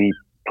to maybe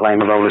play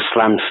him a role as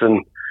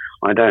Slamson.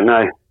 I don't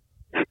know.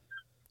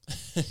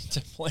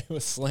 To play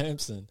with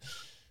Slamson.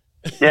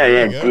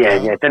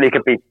 Yeah. Delhi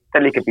could be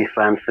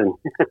Slamson.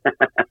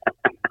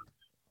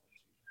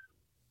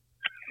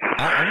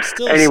 I'm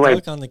still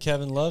stuck on the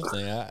Kevin Love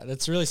thing.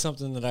 That's really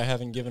something that I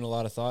haven't given a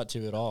lot of thought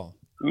to at all.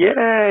 Yeah.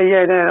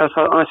 No,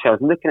 honestly, I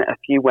was looking at a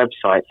few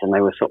websites, and they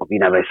were sort of,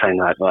 they're saying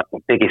like the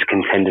biggest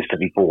contenders to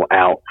be bought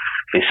out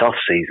this off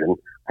season,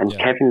 and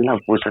Kevin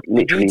Love was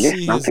literally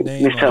listed. I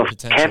think myself,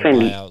 Kevin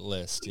buyout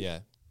list. Yeah,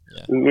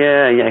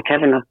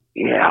 Kevin Love.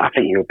 Yeah, I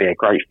think he would be a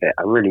great fit.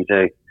 I really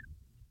do.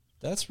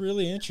 That's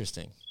really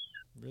interesting.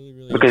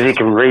 Really because he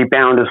can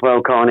rebound as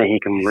well, can't he? He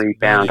can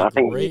rebound. I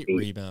think great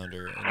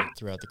rebounder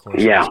throughout the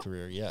course of his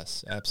career.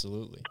 Yes,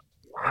 absolutely.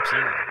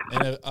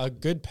 And a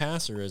good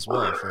passer as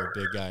well for a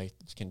big guy.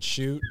 Can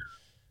shoot.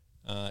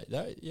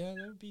 That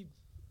would be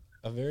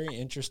a very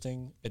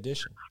interesting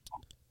addition.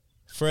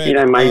 Fred,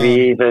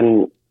 maybe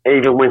even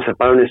when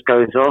Sabonis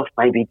goes off,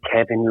 maybe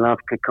Kevin Love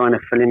could kind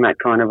of fill in that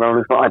kind of role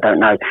as well. I don't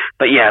know,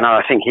 but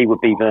I think he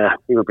would be the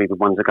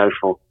one to go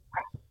for.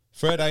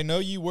 Fred, I know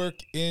you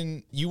work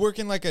in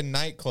like a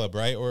nightclub,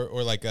 right?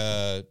 Or like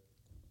I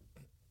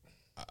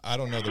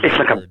don't know the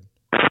word.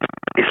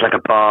 It's like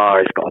a bar.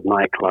 It's got a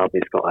nightclub.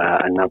 It's got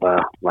another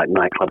like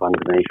nightclub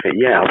underneath it.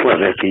 Yeah, I've worked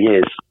there for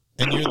years.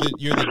 And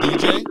you're the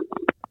DJ?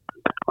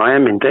 I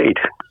am indeed.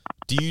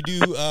 Do you do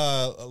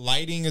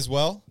lighting as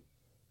well?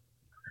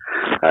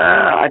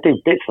 I do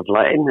bits of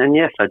lighting, and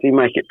yes, I do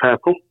make it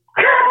purple.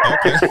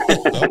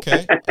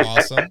 Okay,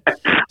 awesome.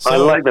 So, I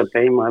like the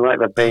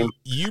beam.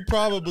 You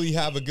probably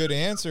have a good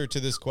answer to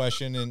this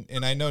question,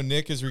 and I know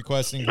Nick is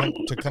requesting him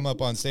to come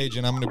up on stage,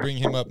 and I'm going to bring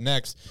him up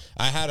next.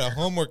 I had a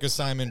homework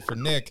assignment for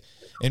Nick,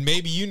 and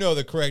maybe you know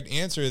the correct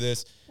answer to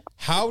this.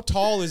 How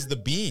tall is the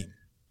beam?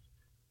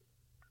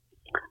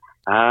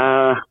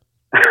 Ask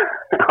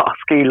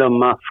Elon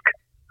Musk.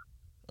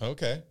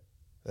 Okay,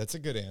 that's a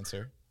good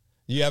answer.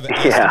 You have an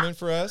estimate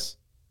for us?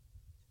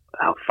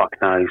 Oh, fuck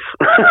knows.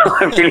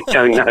 I really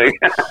don't know.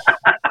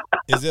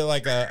 Is it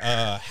like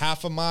a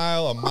half a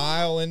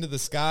mile into the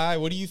sky?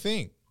 What do you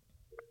think?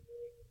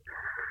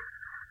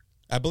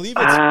 I believe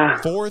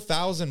it's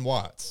 4,000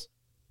 watts.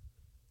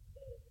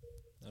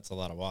 That's a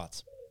lot of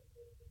watts.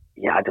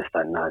 Yeah, I just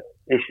don't know.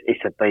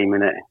 It's a beam,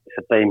 innit? It's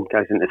a beam,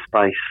 goes into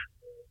space.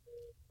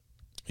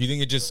 You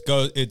think it just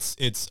goes,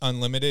 it's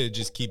unlimited, it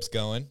just keeps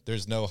going?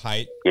 There's no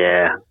height?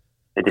 Yeah,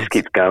 it just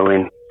keeps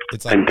going.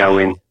 It's like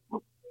going.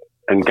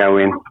 And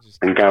going. It's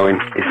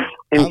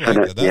infinite. I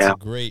like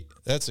that.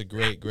 That's a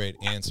great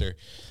answer.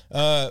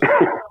 Are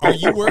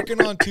you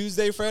working on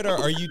Tuesday, Fred? Or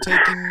are you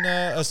taking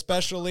a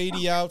special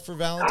lady out for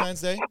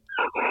Valentine's Day?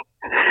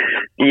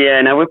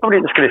 Yeah, no, we're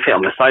probably just going to sit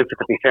on the sofa,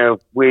 to be fair,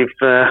 with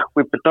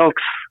the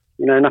dogs.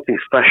 Nothing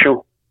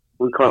special.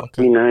 We've got,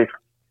 That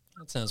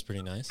sounds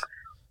pretty nice.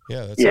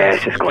 Yeah,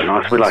 it's just quite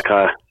nice. We like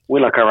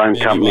our own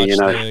company,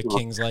 the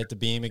Kings light the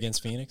beam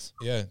against Phoenix.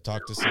 Yeah,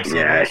 talk to some.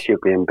 Yeah, she'll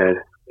be in bed.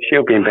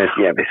 Yeah,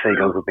 the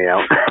Seagulls will be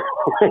out.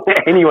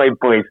 Anyway,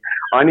 boys,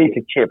 I need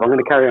to chip. I'm going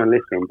to carry on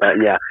listening,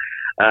 but yeah,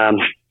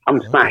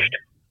 I'm smashed.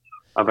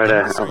 I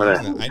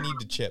need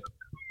to chip.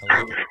 I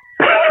like it.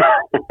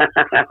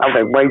 I've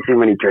had way too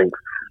many drinks.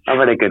 I've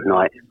had a good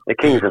night. The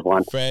Kings have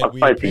won. Fred, I've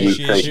spoken to you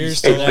too.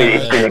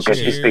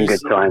 It's been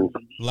good times.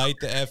 Light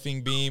the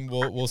effing beam.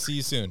 We'll see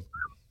you soon.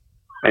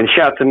 And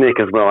shout to Nick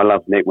as well. I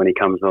love Nick when he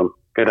comes on.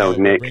 Good old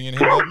Nick. Bringing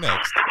him up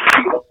next.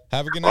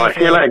 Have a good night. All right,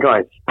 see you later,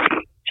 guys.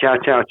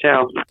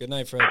 Ciao. Good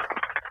night, Fred.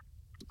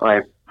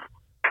 Bye.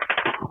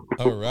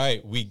 All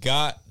right, we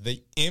got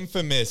the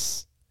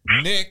infamous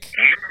Nick,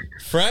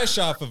 fresh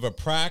off of a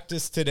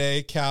practice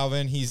today,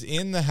 Calvin. He's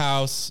in the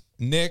house.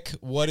 Nick,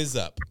 what is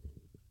up?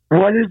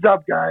 What is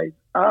up, guys?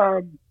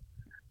 I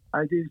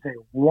did say,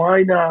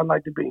 why not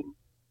light the beam?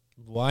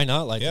 Why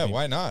not light the beam? Yeah,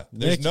 why not?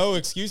 There's Nick, no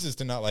excuses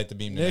to not light the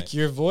beam tonight. Nick,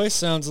 your voice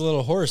sounds a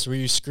little hoarse. Were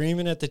you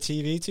screaming at the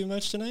TV too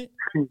much tonight?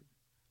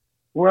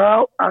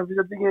 Well, I was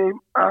at the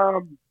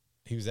game.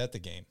 He was at the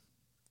game.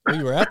 Oh,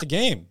 you were at the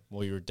game.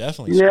 Well, you were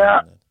definitely Yeah.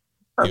 screaming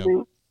I Yep.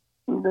 mean,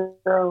 you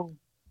know,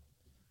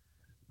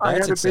 I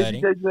That's had a busy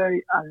exciting. day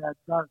today.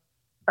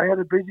 I had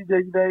a busy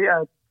day today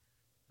at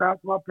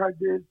basketball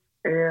practice,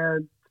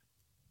 and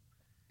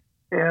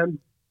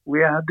we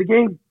had the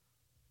game.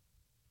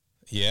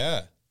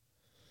 Yeah.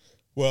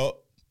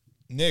 Well,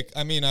 Nick,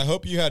 I mean, I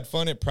hope you had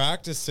fun at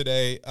practice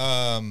today.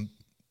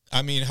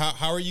 I mean,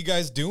 how are you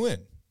guys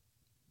doing?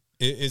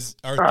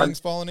 Are things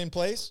falling in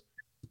place?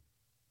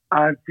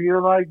 I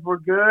feel like we're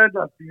good.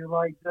 I feel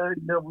like that,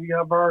 you know, we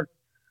have our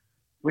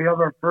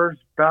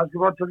first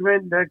basketball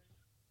tournament next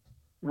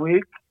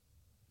week.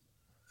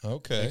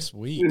 Okay. Next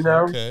week. You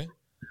know, Okay.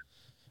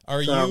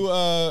 Are you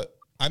are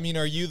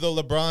you the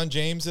LeBron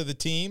James of the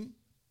team?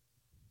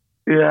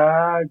 yeah,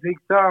 I think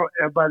so.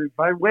 But if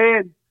I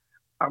win,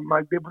 I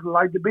might be able to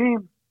light the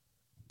beam.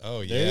 Oh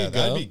There yeah, you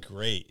that'd go. be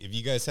great. If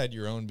you guys had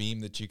your own beam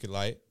that you could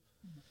light.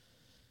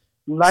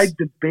 Light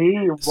the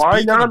beam. Why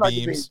Speaking not of light the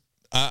beam? beams,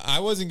 I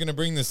wasn't going to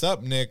bring this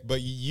up, Nick,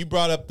 but you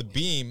brought up the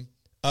beam.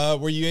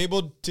 Were you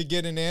able to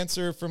get an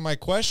answer for my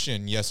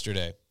question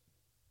yesterday?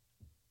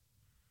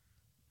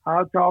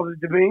 How tall is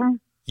the beam?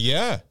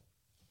 Yeah.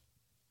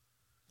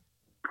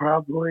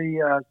 Probably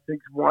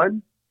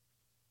 6'1".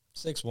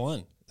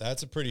 6'1".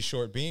 That's a pretty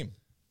short beam.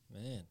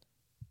 Man.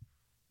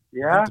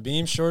 Yeah. The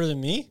beam shorter than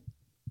me?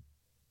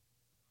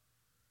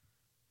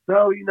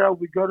 So, you know,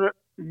 we go to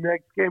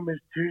next game is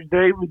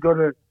Tuesday. We go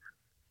to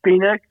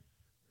Phoenix,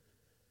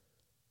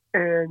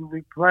 and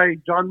we play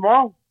John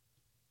Wall.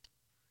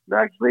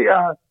 Actually,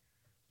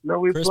 no,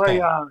 we Chris play.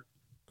 Paul.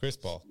 Chris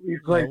Paul. We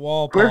play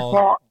Wall, Chris Paul,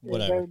 Paul. and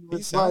whatever. then we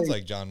He sounds play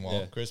like John Wall.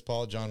 Yeah. Chris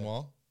Paul, John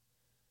Wall.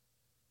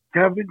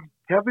 Kevin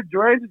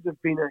Durant is in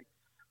Phoenix.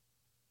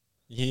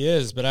 He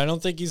is, but I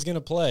don't think he's going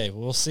to play.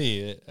 We'll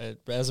see.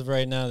 As of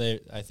right now,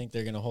 I think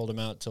they're going to hold him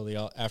out till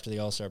after the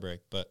All-Star break.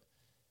 But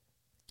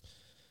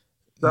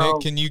So,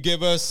 Nick, can you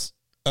give us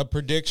a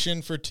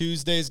prediction for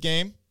Tuesday's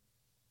game?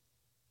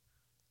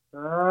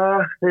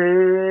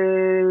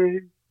 hey,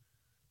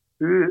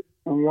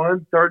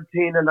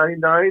 113 and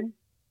 99.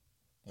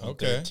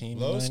 Okay. 13,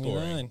 Low 99.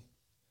 scoring.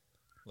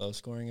 Low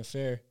scoring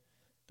affair.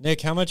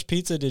 Nick, how much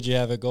pizza did you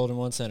have at Golden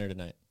One Center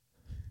tonight?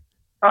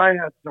 I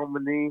had so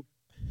many.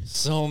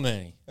 So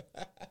many.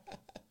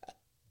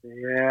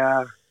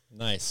 Yeah.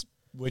 Nice.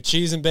 With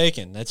cheese and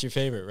bacon. That's your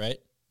favorite, right?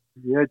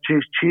 Yeah,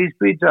 cheese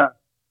pizza.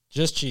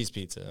 Just cheese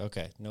pizza.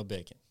 Okay, no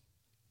bacon.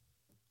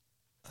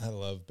 I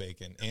love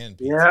bacon and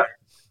pizza. Yeah.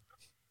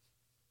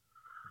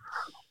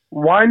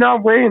 Why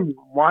not win?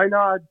 Why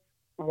not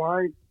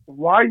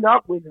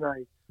win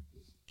tonight?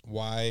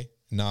 Why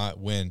not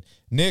win?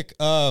 Nick,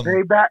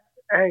 Payback.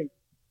 Hey,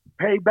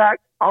 payback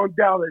on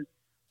Dallas.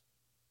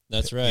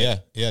 That's right.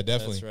 Yeah,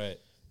 definitely. That's right.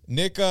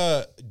 Nick,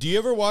 do you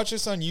ever watch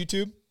us on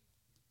YouTube?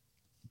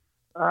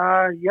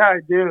 Yeah, I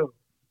do.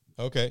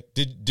 Okay.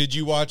 Did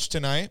you watch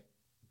tonight?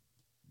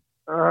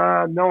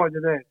 No, I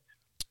didn't.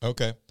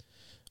 Okay.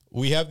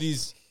 We have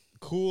these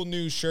cool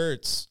new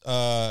shirts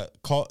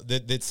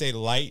that say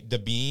Light the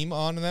Beam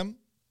on them.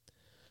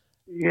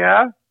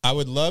 Yeah, I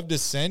would love to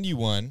send you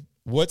one.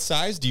 What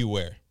size do you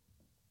wear?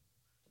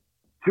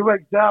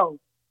 2XL.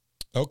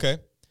 Okay.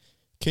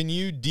 Can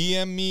you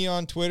DM me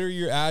on Twitter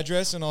your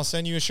address and I'll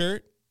send you a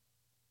shirt?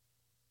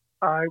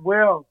 I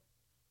will.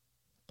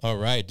 All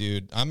right,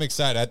 dude. I'm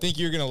excited. I think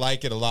you're going to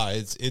like it a lot.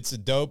 It's a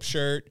dope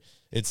shirt.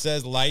 It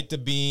says Light the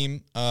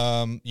Beam.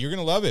 You're going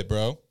to love it,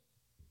 bro.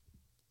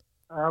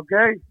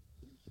 Okay.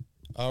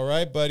 All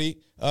right, buddy.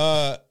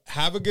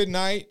 Have a good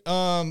night.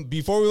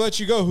 Before we let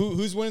you go,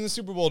 who's winning the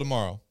Super Bowl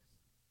tomorrow?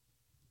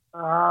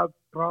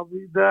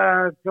 Probably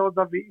the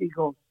Philadelphia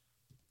Eagles.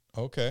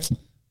 Okay.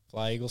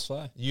 Fly, Eagles,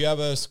 fly. You have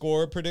a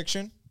score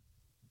prediction?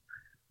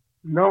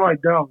 No, I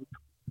don't.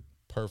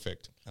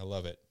 Perfect. I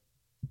love it.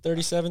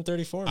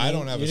 37-34. I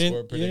don't have a score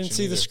You prediction didn't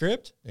see the either.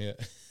 script? Yeah.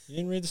 You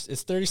didn't read this?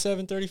 It's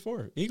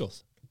 37-34.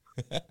 Eagles.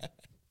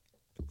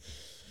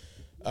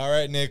 All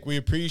right, Nick. We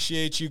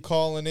appreciate you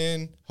calling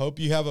in. Hope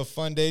you have a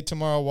fun day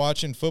tomorrow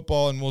watching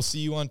football, and we'll see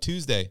you on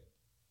Tuesday.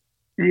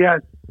 Yes,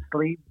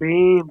 sleep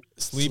beams.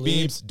 Sleep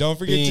beams. Don't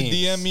forget to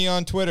DM me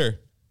on Twitter.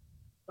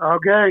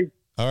 Okay.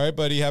 All right,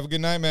 buddy. Have a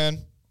good night, man.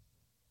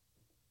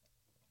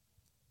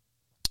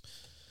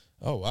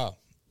 Oh, wow.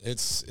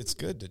 It's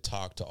good to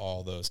talk to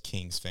all those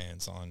Kings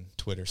fans on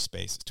Twitter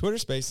Spaces. Twitter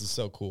Spaces is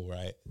so cool,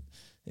 right?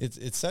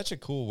 It's such a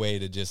cool way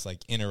to just like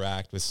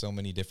interact with so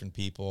many different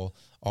people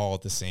all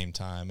at the same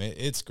time.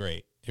 It's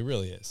great. It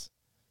really is.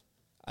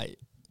 I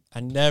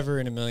never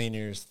in a million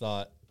years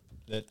thought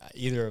that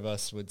either of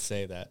us would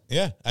say that.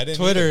 Yeah, I didn't.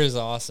 Twitter either. is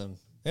awesome.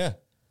 Yeah.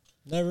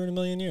 Never in a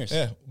million years.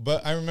 Yeah,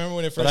 but I remember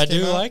when it first But I came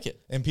do out, like it.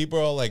 and people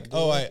are all like,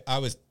 "Oh, I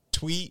was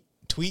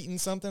tweeting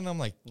something." I'm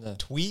like, No.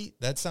 "Tweet?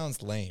 That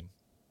sounds lame."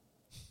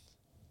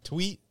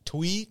 Tweet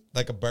tweet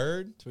like a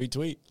bird.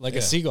 Tweet like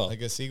a seagull.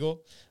 Like a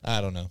seagull.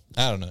 I don't know.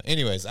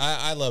 Anyways,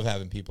 I love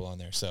having people on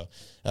there. So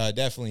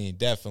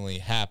definitely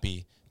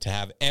happy to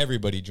have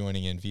everybody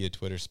joining in via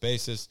Twitter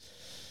Spaces.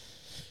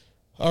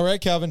 All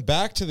right, Calvin,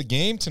 back to the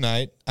game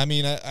tonight. I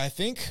mean, I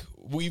think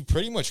we've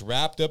pretty much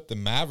wrapped up the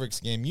Mavericks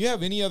game. You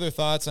have any other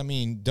thoughts? I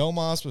mean,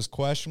 Domas was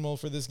questionable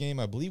for this game,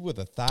 I believe, with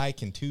a thigh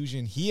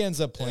contusion. He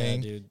ends up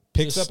playing,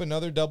 picks up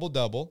another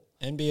double-double.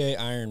 NBA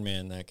Iron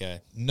Man, that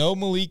guy. No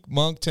Malik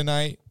Monk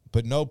tonight,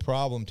 but no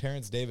problem.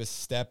 Terrence Davis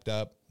stepped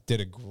up, did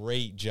a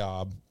great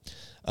job.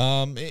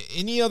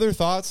 Any other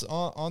thoughts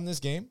on this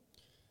game?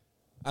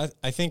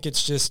 I think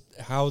it's just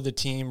how the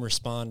team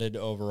responded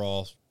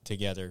overall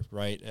together,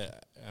 right?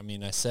 I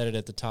mean, I said it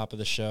at the top of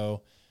the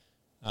show.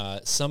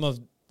 Some of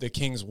the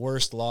Kings'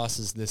 worst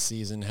losses this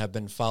season have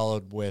been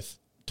followed with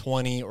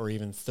 20 or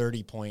even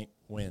 30-point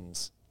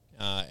wins,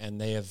 and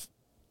they have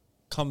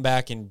come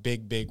back in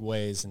big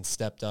ways and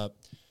stepped up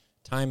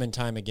time and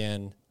time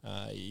again.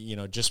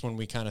 Just when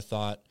we kind of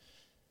thought,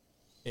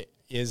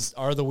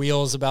 are the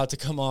wheels about to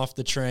come off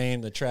the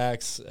train, the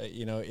tracks?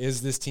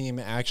 Is this team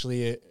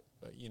actually,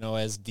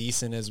 as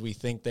decent as we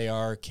think they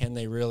are? Can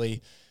they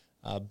really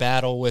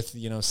battle with,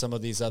 some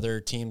of these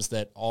other teams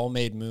that all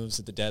made moves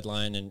at the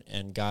deadline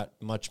and got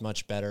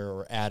much better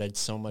or added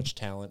so much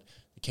talent?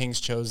 The Kings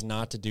chose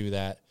not to do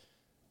that.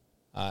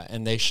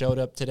 And they showed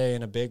up today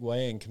in a big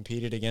way and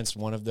competed against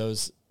one of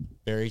those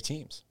very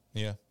teams.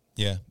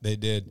 Yeah, they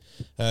did.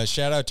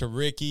 Shout out to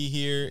Ricky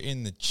here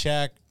in the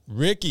chat.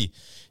 Ricky,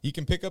 you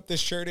can pick up this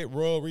shirt at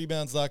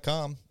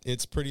royalrebounds.com.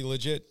 It's pretty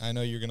legit. I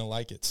know you're going to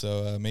like it,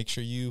 so make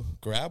sure you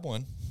grab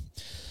one.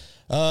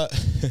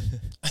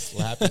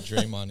 Slapping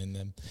Draymond in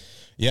them.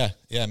 Yeah,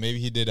 maybe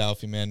he did,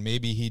 Alfie, man.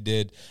 Maybe he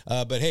did.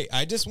 But, hey,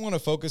 I just want to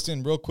focus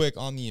in real quick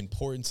on the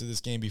importance of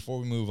this game before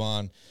we move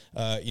on.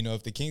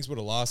 If the Kings would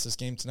have lost this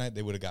game tonight,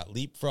 they would have got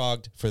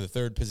leapfrogged for the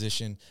third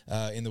position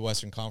in the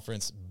Western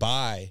Conference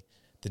by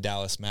the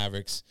Dallas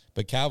Mavericks.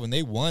 But, Calvin,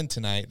 they won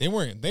tonight. They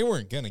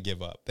weren't going to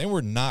give up. They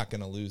were not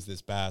going to lose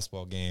this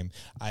basketball game.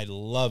 I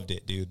loved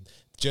it, dude.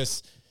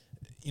 Just –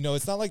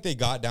 it's not like they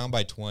got down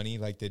by 20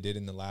 like they did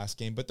in the last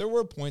game, but there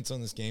were points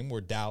on this game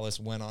where Dallas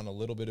went on a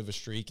little bit of a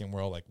streak, and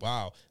we're all like,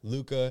 wow,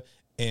 Luka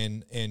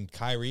and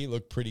Kyrie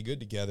look pretty good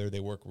together.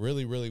 They work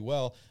really, really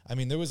well. I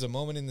mean, there was a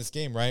moment in this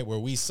game, right, where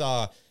we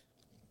saw,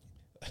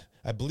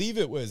 I believe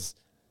it was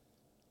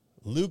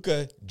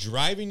Luka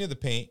driving to the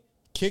paint,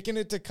 kicking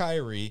it to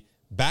Kyrie,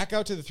 back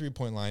out to the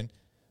three-point line.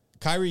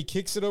 Kyrie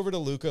kicks it over to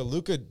Luka.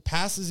 Luka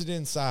passes it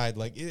inside.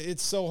 Like,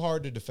 it's so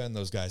hard to defend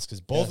those guys because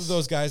both of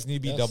those guys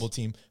need to be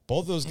double-teamed.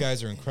 Both of those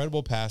guys are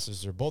incredible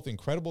passers. They're both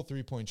incredible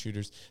three-point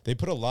shooters. They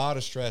put a lot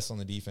of stress on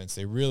the defense.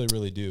 They really,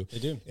 really do. They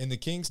do. And the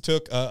Kings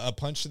took a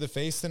punch to the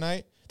face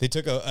tonight. They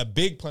took a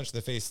big punch to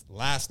the face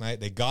last night.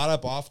 They got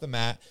up off the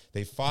mat.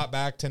 They fought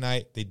back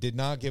tonight. They did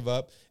not give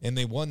up, and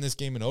they won this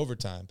game in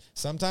overtime.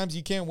 Sometimes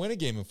you can't win a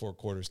game in 4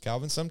 quarters,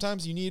 Calvin.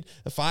 Sometimes you need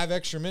 5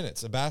 extra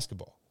minutes of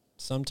basketball.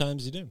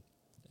 Sometimes you do.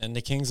 And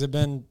the Kings have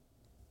been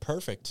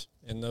perfect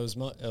in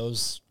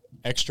those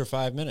extra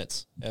 5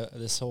 minutes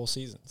this whole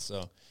season.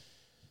 So,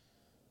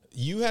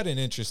 you had an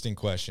interesting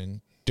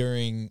question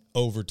during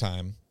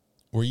overtime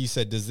where you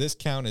said, does this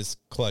count as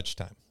clutch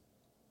time?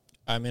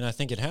 I mean, I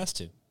think it has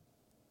to.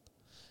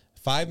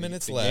 5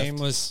 minutes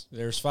left.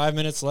 There's 5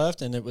 minutes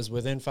left, and it was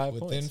within 5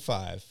 points. Within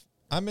 5.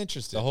 I'm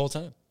interested. The whole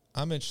time.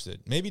 I'm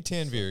interested. Maybe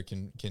Tanvir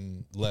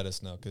can let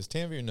us know because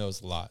Tanvir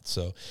knows a lot.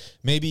 So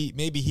maybe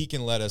he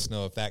can let us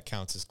know if that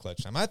counts as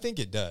clutch time. I think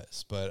it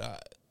does,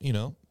 but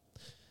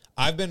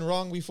I've been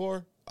wrong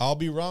before. I'll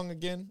be wrong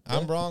again. Yeah.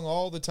 I'm wrong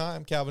all the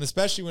time, Calvin,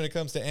 especially when it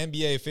comes to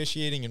NBA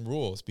officiating and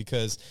rules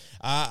because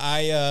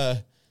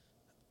I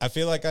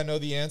feel like I know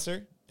the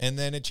answer and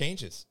then it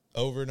changes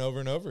over and over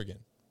and over again.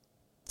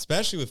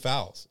 Especially with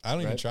fouls. I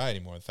don't even try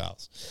anymore with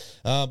fouls.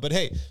 But,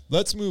 hey,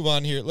 let's move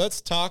on here.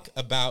 Let's talk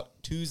about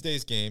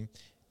Tuesday's game.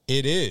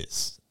 It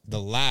is the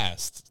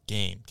last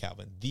game,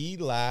 Calvin. The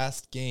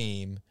last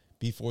game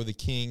before the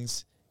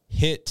Kings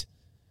hit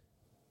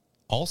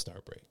All-Star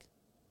break.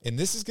 And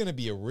this is going to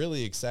be a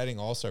really exciting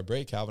All-Star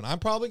break, Calvin. I'm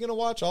probably going to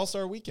watch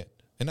All-Star Weekend.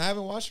 And I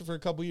haven't watched it for a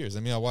couple years. I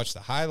mean, I watched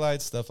the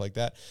highlights, stuff like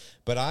that.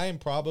 But I am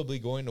probably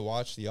going to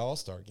watch the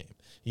All-Star game.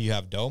 You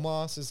have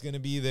Domas is going to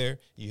be there.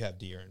 You have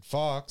De'Aaron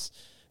Fox.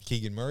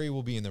 Keegan Murray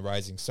will be in the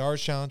Rising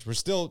Stars Challenge. We're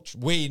still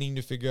waiting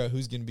to figure out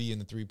who's going to be in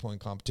the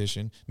three-point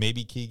competition.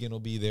 Maybe Keegan will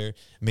be there.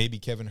 Maybe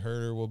Kevin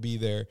Huerter will be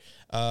there.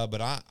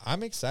 But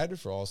I'm excited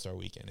for All-Star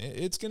Weekend.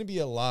 It's going to be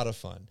a lot of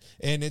fun.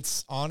 And I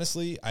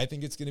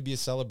think it's going to be a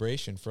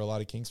celebration for a lot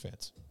of Kings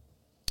fans.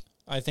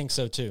 I think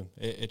so, too.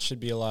 It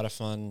should be a lot of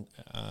fun.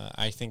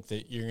 I think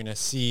that you're going to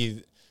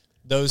see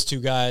those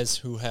two guys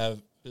who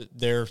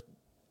they're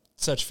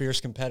such fierce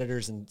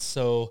competitors and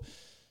so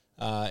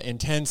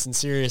intense and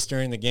serious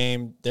during the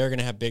game. They're going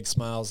to have big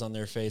smiles on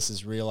their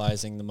faces,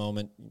 realizing the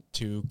moment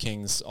to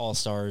Kings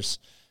All-Stars,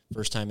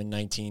 first time in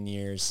 19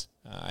 years.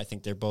 I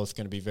think they're both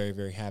going to be very,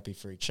 very happy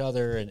for each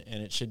other, and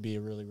it should be a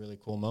really, really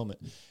cool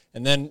moment.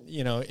 And then,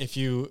 if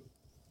you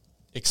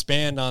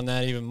expand on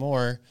that even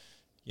more,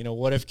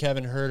 what if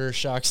Kevin Huerter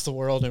shocks the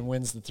world and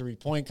wins the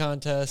 3-point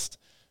contest?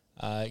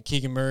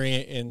 Keegan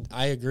Murray, and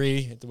I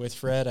agree with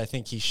Fred. I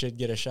think he should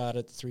get a shot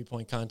at the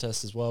 3-point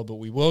contest as well, but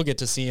we will get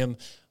to see him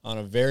on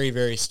a very,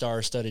 very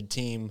star-studded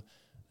team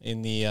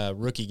in the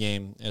rookie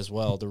game as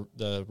well,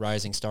 the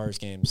Rising Stars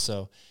game.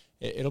 So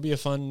it'll be a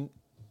fun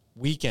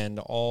weekend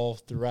all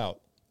throughout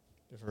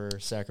for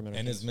Sacramento.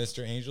 And Kings. as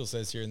Mr. Angel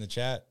says here in the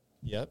chat,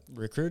 yep,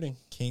 recruiting.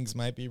 Kings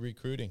might be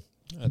recruiting.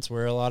 That's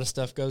where a lot of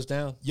stuff goes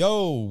down.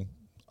 Yo,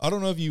 I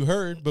don't know if you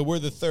heard, but we're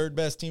the 3rd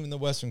best team in the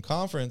Western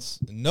Conference.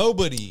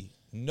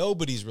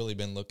 Nobody's really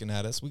been looking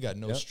at us. We got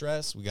no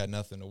stress. We got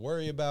nothing to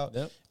worry about.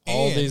 Yep.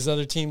 All these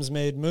other teams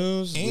made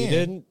moves. We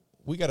didn't.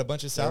 We got a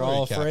bunch of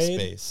salary cap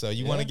space. So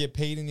you want to get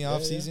paid in the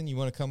offseason? You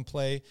want to come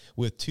play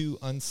with 2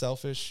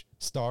 unselfish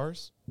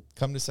stars?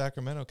 Come to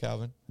Sacramento,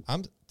 Calvin.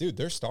 Dude,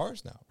 they're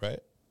stars now, right?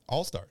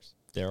 All stars.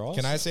 They're all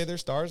Can I say they're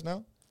stars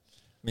now?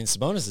 I mean,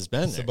 Sabonis has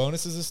been there.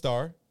 Sabonis is a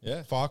star.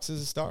 Yeah. Fox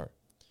is a star.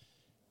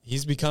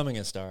 He's becoming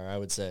a star, I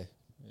would say,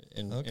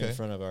 in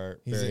front of our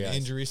He's very an eyes.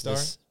 injury star?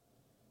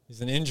 He's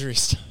an injury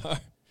star.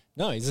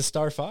 No, he's a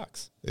star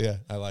Fox. Yeah,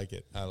 I like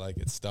it.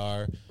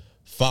 Star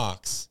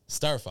Fox.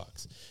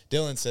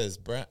 Dylan says,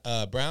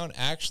 Brown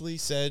actually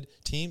said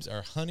teams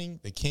are hunting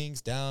the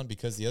Kings down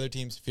because the other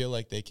teams feel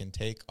like they can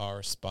take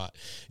our spot.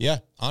 Yeah,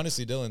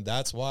 honestly, Dylan,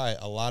 that's why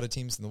a lot of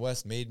teams in the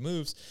West made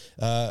moves.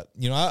 I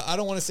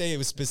don't want to say it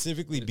was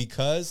specifically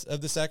because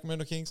of the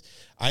Sacramento Kings.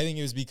 I think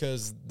it was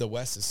because the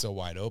West is so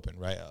wide open,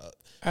 right?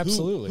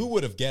 Absolutely. Who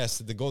would have guessed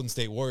that the Golden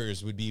State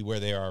Warriors would be where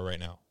they are right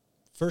now?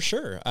 For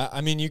sure.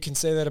 I mean, you can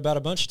say that about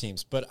a bunch of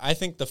teams, but I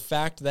think the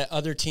fact that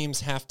other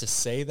teams have to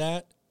say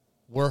that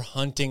we're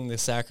hunting the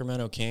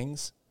Sacramento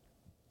Kings,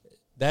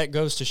 that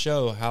goes to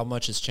show how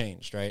much has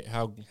changed, right?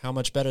 How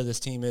much better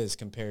this team is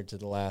compared to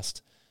the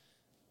last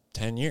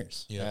 10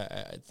 years.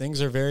 Yeah.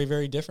 Things are very,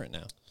 very different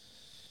now.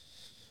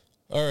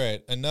 All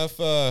right, enough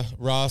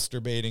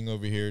roster baiting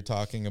over here,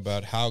 talking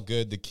about how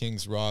good the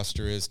Kings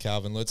roster is,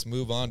 Calvin. Let's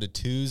move on to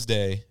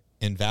Tuesday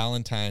and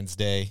Valentine's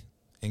Day.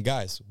 And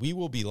guys, we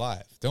will be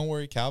live. Don't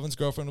worry, Calvin's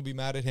girlfriend will be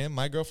mad at him.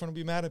 My girlfriend will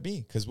be mad at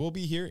me because we'll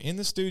be here in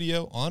the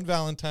studio on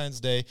Valentine's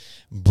Day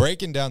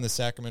breaking down the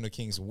Sacramento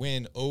Kings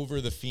win over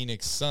the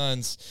Phoenix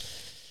Suns.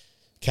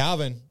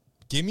 Calvin,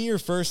 give me your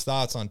first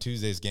thoughts on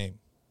Tuesday's game.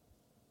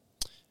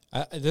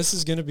 This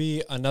is going to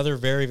be another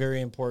very,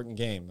 very important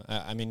game.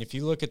 I mean, if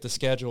you look at the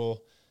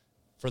schedule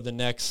for the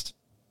next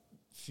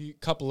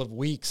couple of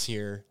weeks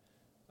here,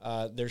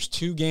 there's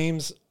 2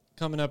 games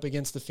coming up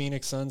against the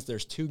Phoenix Suns.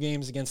 There's 2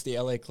 games against the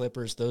LA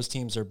Clippers. Those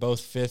teams are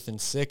both 5th and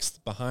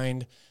 6th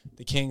behind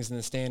the Kings in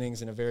the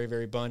standings in a very,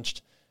 very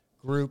bunched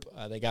group.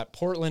 They got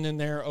Portland in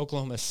there,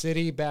 Oklahoma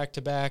City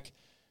back-to-back.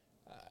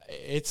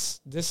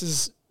 This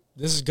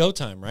is go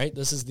time, right?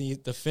 This is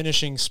the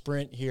finishing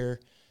sprint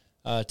here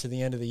to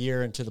the end of the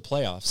year and to the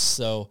playoffs.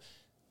 So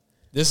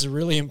this is a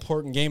really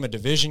important game, a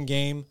division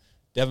game.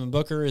 Devin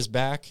Booker is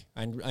back.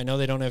 I know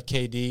they don't have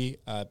KD,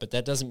 but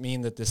that doesn't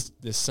mean that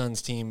this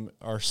Suns team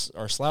are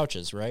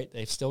slouches, right?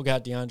 They've still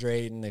got DeAndre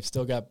Ayton. They've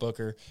still got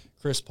Booker,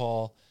 Chris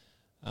Paul,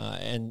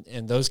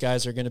 and those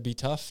guys are going to be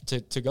tough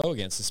to go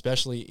against,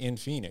 especially in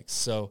Phoenix.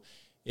 So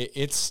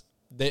this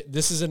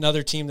is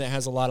another team that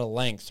has a lot of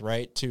length,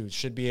 right, too.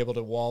 Should be able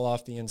to wall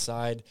off the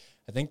inside.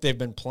 I think they've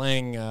been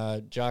playing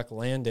Jock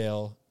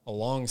Landale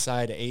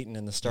alongside Ayton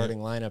in the starting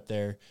lineup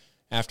there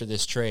after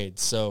this trade.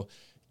 So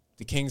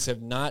the Kings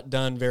have not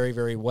done very,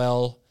 very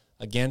well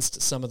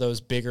against some of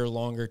those bigger,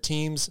 longer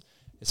teams,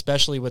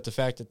 especially with the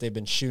fact that they've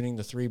been shooting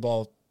the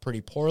 3-ball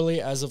pretty poorly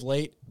as of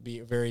late. Be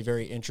a very,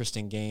 very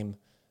interesting game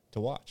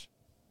to watch.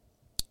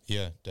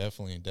 Yeah,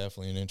 definitely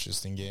an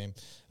interesting game.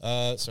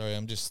 Sorry,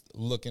 I'm just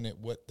looking at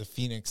what the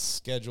Phoenix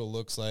schedule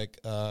looks like.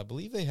 I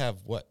believe they have,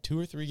 2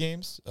 or 3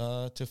 games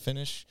to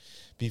finish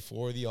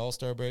before the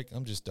All-Star break.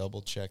 I'm just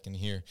double-checking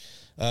here.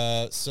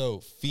 So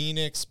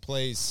Phoenix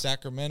plays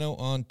Sacramento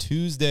on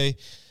Tuesday.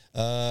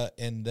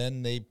 And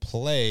then they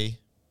play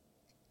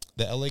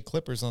the LA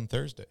Clippers on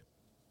Thursday.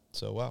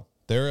 So, wow.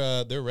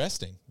 They're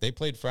resting. They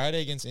played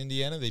Friday against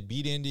Indiana. They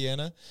beat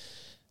Indiana.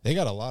 They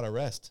got a lot of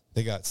rest.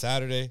 They got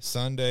Saturday,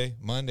 Sunday,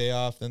 Monday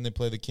off. Then they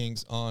play the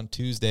Kings on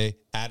Tuesday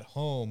at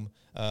home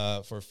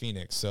for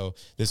Phoenix. So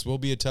this will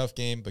be a tough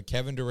game, but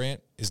Kevin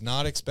Durant is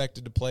not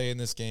expected to play in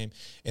this game,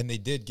 and they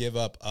did give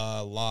up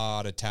a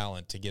lot of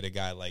talent to get a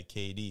guy like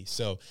KD.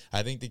 So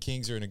I think the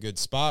Kings are in a good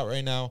spot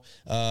right now,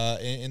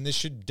 and this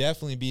should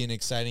definitely be an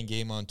exciting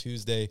game on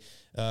Tuesday.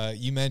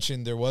 You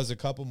mentioned there was a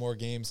couple more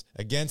games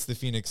against the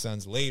Phoenix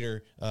Suns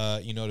later,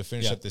 to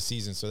finish up the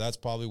season. So that's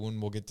probably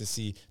when we'll get to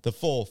see the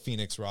full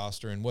Phoenix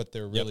roster and what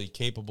they're really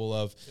capable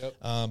of.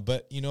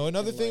 But,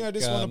 another thing I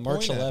just want to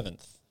point out. March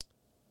 11th.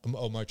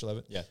 Oh, March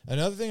 11th? Yeah.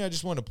 Another thing I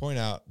just want to point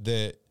out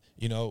that,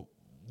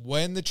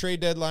 when the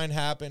trade deadline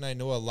happened, I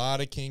know a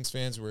lot of Kings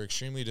fans were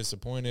extremely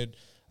disappointed,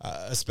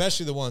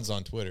 especially the ones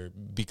on Twitter,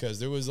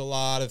 because there was a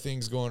lot of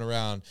things going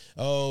around.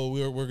 Oh,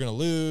 we're going to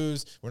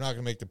lose. We're not going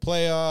to make the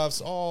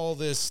playoffs, all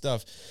this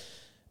stuff.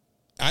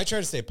 I try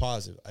to stay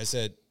positive. I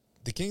said,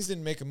 the Kings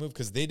didn't make a move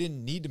because they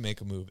didn't need to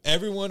make a move.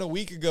 Everyone a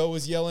week ago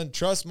was yelling,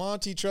 trust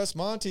Monty, trust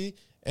Monty.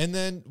 And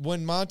then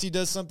when Monty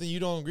does something you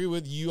don't agree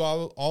with, you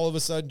all of a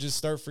sudden just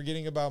start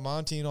forgetting about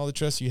Monty and all the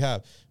trust you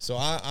have. So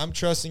I'm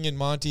trusting in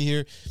Monty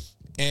here.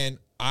 And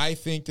I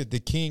think that the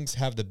Kings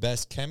have the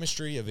best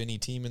chemistry of any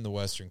team in the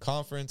Western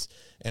Conference,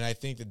 and I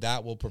think that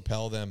that will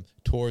propel them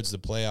towards the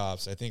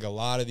playoffs. I think a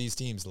lot of these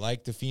teams,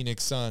 like the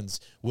Phoenix Suns,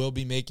 will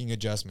be making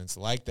adjustments.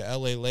 Like the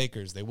LA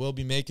Lakers, they will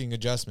be making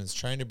adjustments,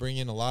 trying to bring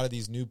in a lot of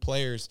these new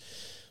players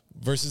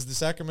versus the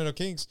Sacramento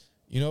Kings.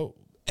 You know,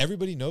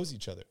 everybody knows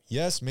each other.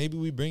 Yes, maybe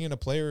we bring in a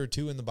player or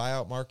two in the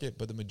buyout market,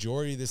 but the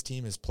majority of this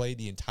team has played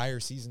the entire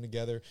season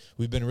together.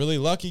 We've been really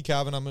lucky,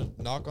 Calvin. I'm going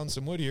to knock on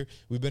some wood here.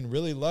 We've been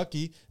really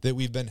lucky that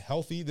we've been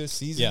healthy this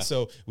season. Yeah.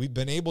 So we've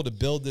been able to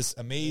build this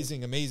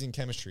amazing, amazing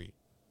chemistry.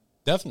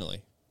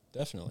 Definitely.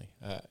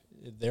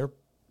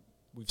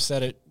 We've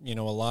said it,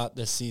 a lot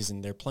this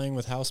season. They're playing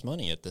with house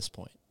money at this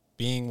point,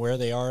 being where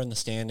they are in the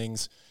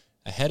standings,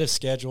 ahead of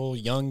schedule,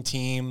 young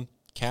team,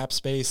 cap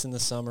space in the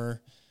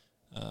summer.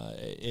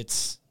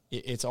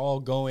 It's all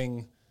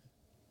going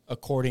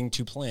according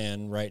to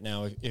plan right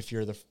now. If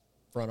you're the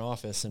front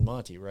office in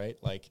Monty, right?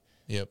 Like,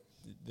 yep,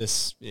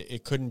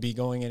 it couldn't be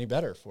going any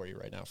better for you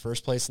right now.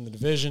 First place in the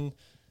division.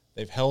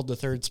 They've held the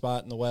third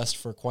spot in the West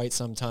for quite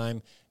some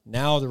time.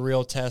 Now the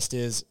real test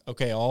is,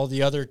 okay, all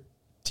the other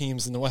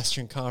teams in the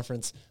Western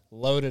Conference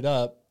loaded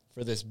up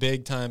for this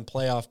big time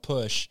playoff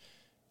push.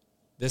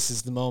 This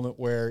is the moment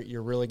where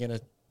you're really going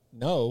to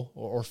know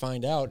or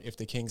find out if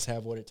the Kings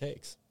have what it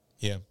takes.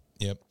 Yeah.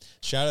 Yep.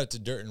 Shout out to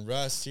Dirt and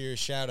Rust here.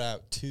 Shout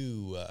out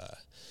to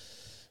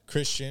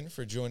Christian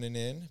for joining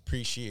in.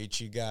 Appreciate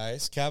you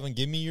guys. Calvin,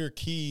 give me your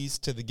keys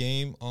to the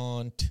game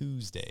on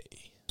Tuesday.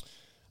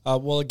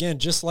 Well, again,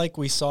 just like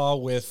we saw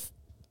with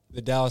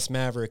the Dallas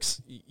Mavericks,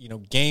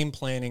 game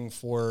planning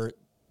for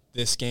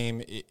this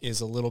game is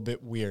a little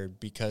bit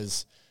weird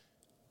because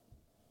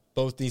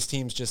both these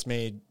teams just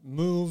made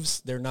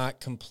moves. They're not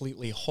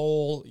completely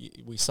whole.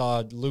 We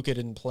saw Luka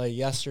didn't play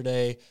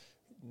yesterday.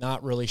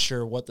 Not really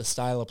sure what the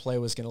style of play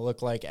was going to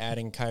look like,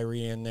 adding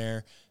Kyrie in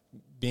there,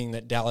 being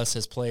that Dallas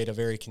has played a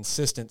very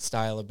consistent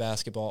style of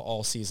basketball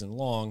all season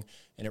long,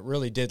 and it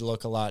really did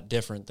look a lot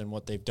different than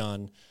what they've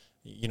done,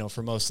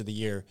 for most of the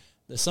year.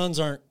 The Suns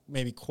aren't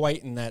maybe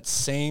quite in that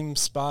same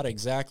spot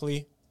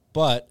exactly,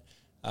 but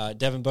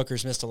Devin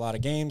Booker's missed a lot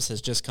of games,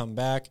 has just come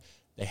back.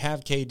 They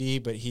have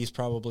KD, but he's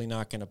probably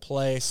not going to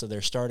play, so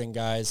they're starting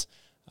guys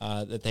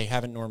that they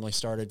haven't normally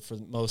started for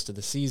most of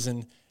the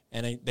season.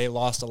 And they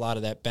lost a lot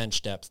of that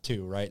bench depth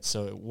too, right?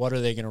 So what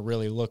are they going to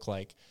really look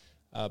like?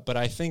 But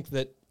I think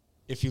that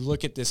if you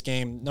look at this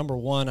game, number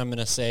one, I'm going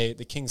to say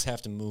the Kings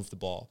have to move the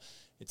ball.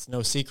 It's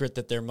no secret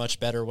that they're much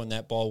better when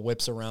that ball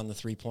whips around the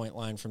three-point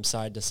line from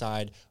side to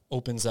side,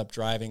 opens up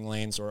driving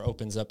lanes or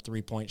opens up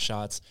three-point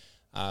shots.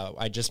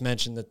 I just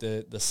mentioned that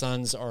the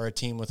Suns are a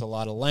team with a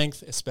lot of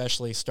length,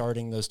 especially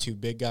starting those two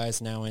big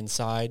guys now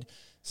inside.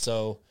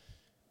 So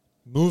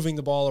moving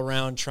the ball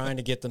around, trying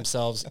to get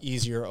themselves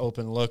easier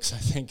open looks, I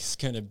think is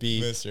going to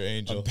be Mr.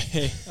 Angel.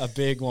 a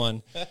big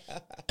one.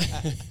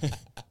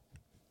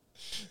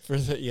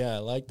 I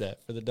like that,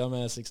 for the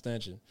dumbass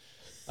extension.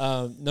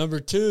 Number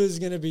two is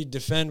going to be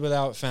defend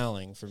without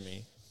fouling for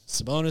me.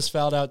 Sabonis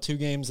fouled out 2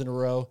 games in a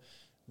row.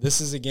 This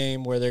is a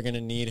game where they're going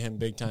to need him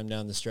big time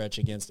down the stretch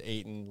against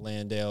Ayton,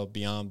 Landale,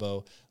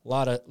 Biyombo. A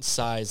lot of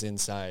size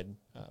inside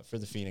for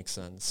the Phoenix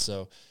Suns.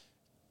 So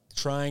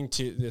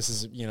this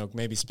is,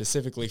 maybe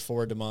specifically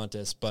for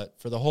DeMontis, but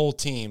for the whole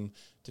team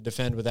to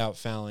defend without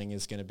fouling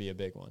is going to be a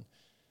big one.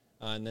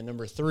 And then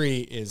number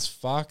 3 is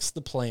Fox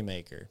the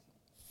playmaker.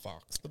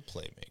 Fox the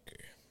playmaker.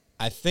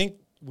 I think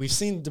we've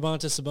seen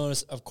DeMontis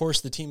Sabonis. Of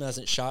course, the team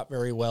hasn't shot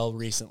very well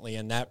recently,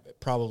 and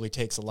that probably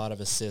takes a lot of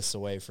assists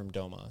away from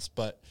Domas.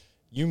 But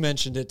you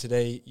mentioned it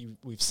today.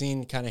 We've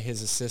seen kind of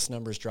his assist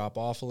numbers drop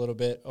off a little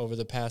bit over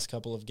the past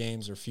couple of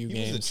games or games.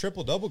 He was a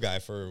triple-double guy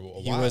for a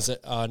while. He was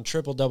on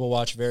triple-double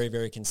watch very,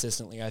 very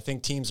consistently. I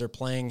think teams are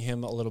playing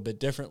him a little bit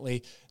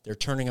differently. They're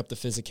turning up the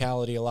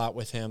physicality a lot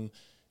with him.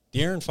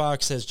 De'Aaron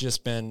Fox has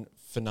just been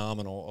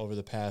phenomenal over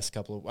the past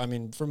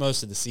for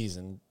most of the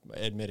season,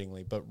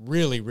 admittingly, but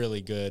really,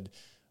 really good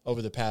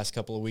over the past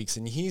couple of weeks.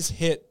 And he's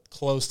hit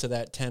close to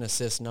that 10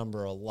 assist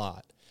number a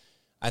lot.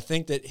 I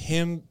think that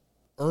him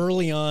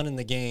early on in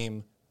the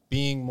game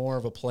being more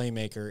of a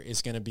playmaker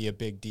is going to be a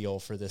big deal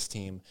for this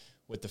team,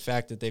 with the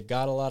fact that they've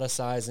got a lot of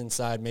size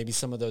inside, maybe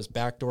some of those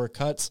backdoor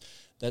cuts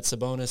that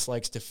Sabonis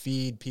likes to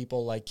feed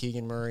people like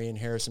Keegan Murray and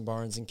Harrison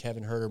Barnes and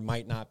Kevin Huerter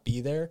might not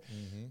be there.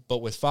 Mm-hmm. But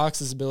with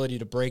Fox's ability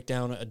to break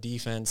down a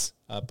defense,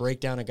 break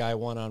down a guy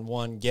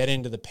one-on-one, get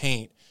into the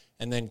paint,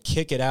 and then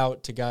kick it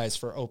out to guys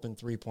for open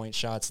three-point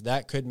shots,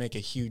 that could make a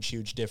huge,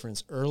 huge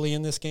difference early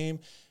in this game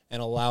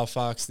and allow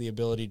Fox the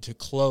ability to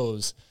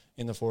close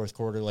in the fourth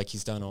quarter like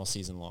he's done all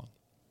season long.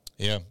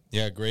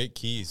 Yeah, great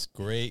keys.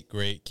 Great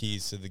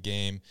keys to the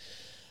game.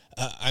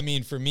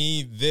 For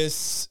me,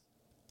 this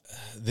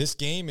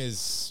game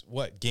is,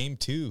 game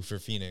 2 for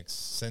Phoenix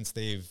since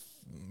they've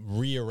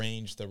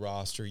rearranged the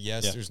roster.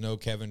 Yes, There's no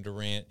Kevin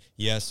Durant.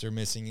 Yes, they're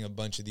missing a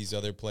bunch of these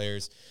other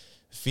players.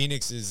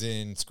 Phoenix is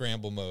in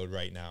scramble mode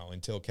right now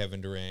until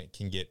Kevin Durant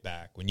can get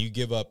back. When you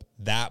give up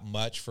that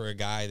much for a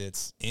guy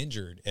that's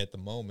injured at the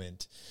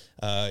moment,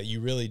 you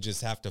really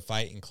just have to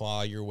fight and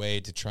claw your way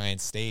to try and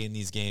stay in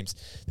these games.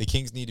 The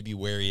Kings need to be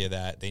wary of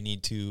that. They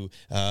need to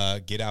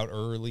get out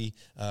early,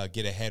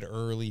 get ahead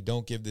early.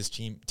 Don't give this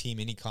team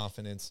any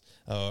confidence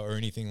or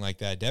anything like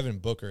that. Devin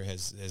Booker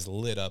has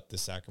lit up the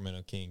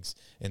Sacramento Kings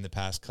in the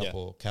past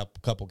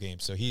couple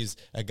games. So he's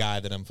a guy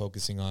that I'm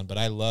focusing on. But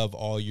I love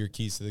all your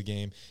keys to the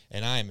game,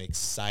 and I am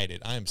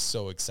excited. I am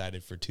so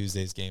excited for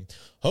Tuesday's game.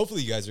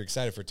 Hopefully you guys are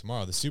excited for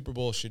tomorrow. The Super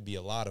Bowl should be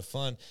a lot of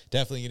fun.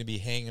 Definitely going to be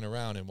hanging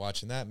around and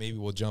watching that. Maybe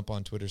we'll jump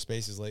on Twitter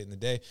Spaces late in the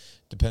day.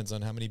 Depends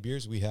on how many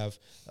beers we have.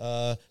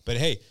 But,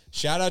 hey,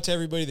 shout out to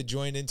everybody that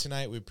joined in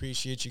tonight. We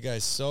appreciate you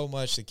guys so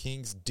much. The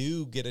Kings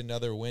do get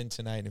another win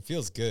tonight, and it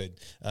feels good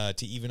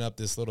to even up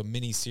this little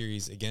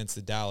mini-series against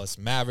the Dallas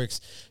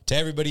Mavericks. To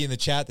everybody in the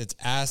chat that's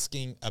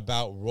asking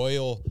about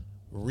Royal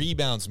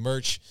Rebounds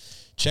merch,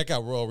 check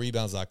out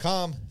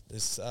royalrebounds.com.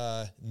 This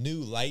new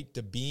Light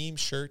to Beam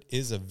shirt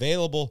is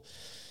available.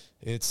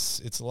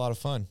 It's a lot of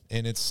fun,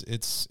 and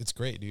it's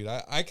great, dude.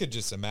 I could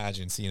just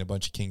imagine seeing a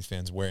bunch of Kings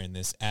fans wearing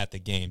this at the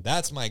game.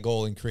 That's my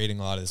goal in creating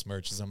a lot of this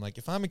merch is I'm like,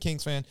 if I'm a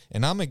Kings fan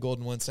and I'm at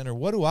Golden One Center,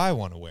 what do I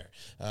want to wear?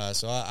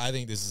 So I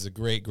think this is a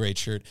great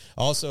shirt.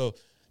 Also,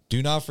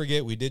 do not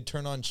forget, we did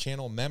turn on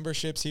channel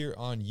memberships here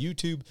on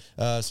YouTube.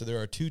 So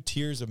there are 2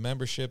 tiers of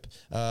membership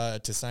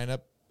to sign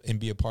up and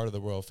be a part of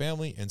the Royal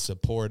family and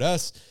support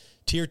us.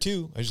 Tier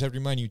 2, I just have to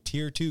remind you,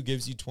 Tier 2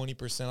 gives you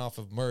 20% off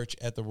of merch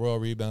at the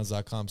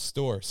royalrebounds.com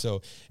store.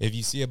 So if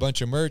you see a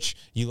bunch of merch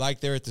you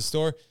like there at the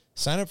store,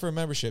 sign up for a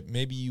membership.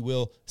 Maybe you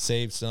will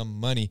save some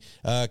money.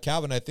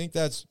 Calvin, I think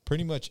that's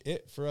pretty much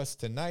it for us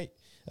tonight.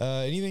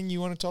 Anything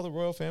you want to tell the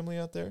Royal family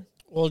out there?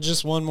 Well,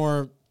 just one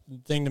more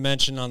thing to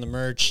mention on the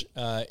merch.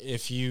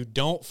 If you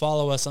don't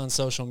follow us on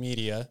social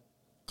media,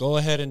 go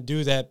ahead and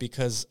do that,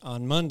 because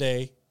on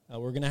Monday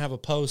we're going to have a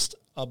post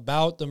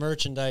about the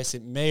merchandise.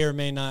 It may or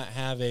may not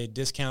have a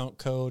discount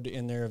code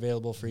in there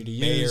available for you to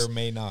use. May or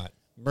may not.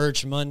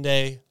 Merch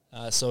Monday.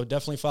 So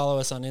definitely follow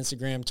us on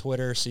Instagram,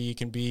 Twitter, so you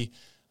can be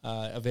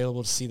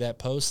available to see that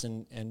post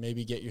and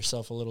maybe get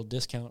yourself a little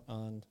discount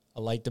on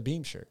a Light the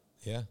Beam shirt.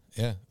 Yeah,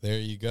 there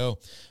you go.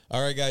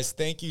 All right, guys,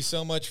 thank you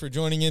so much for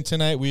joining in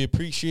tonight. We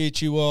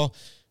appreciate you all.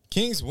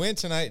 Kings win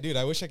tonight. Dude,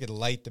 I wish I could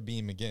light the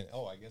beam again.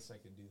 Oh, I guess I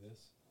could do this.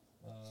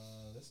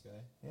 This guy.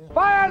 Yeah.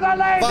 Fire the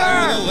laser!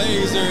 Fire the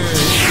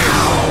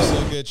laser!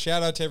 So good.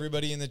 Shout out to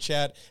everybody in the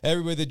chat,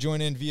 everybody that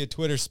joined in via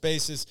Twitter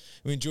Spaces.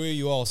 We enjoy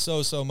you all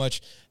so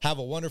much. Have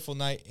a wonderful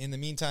night. In the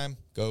meantime,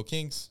 go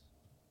Kings.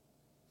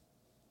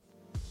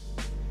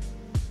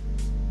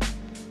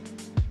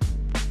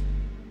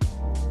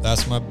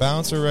 That's my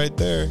bouncer right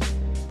there.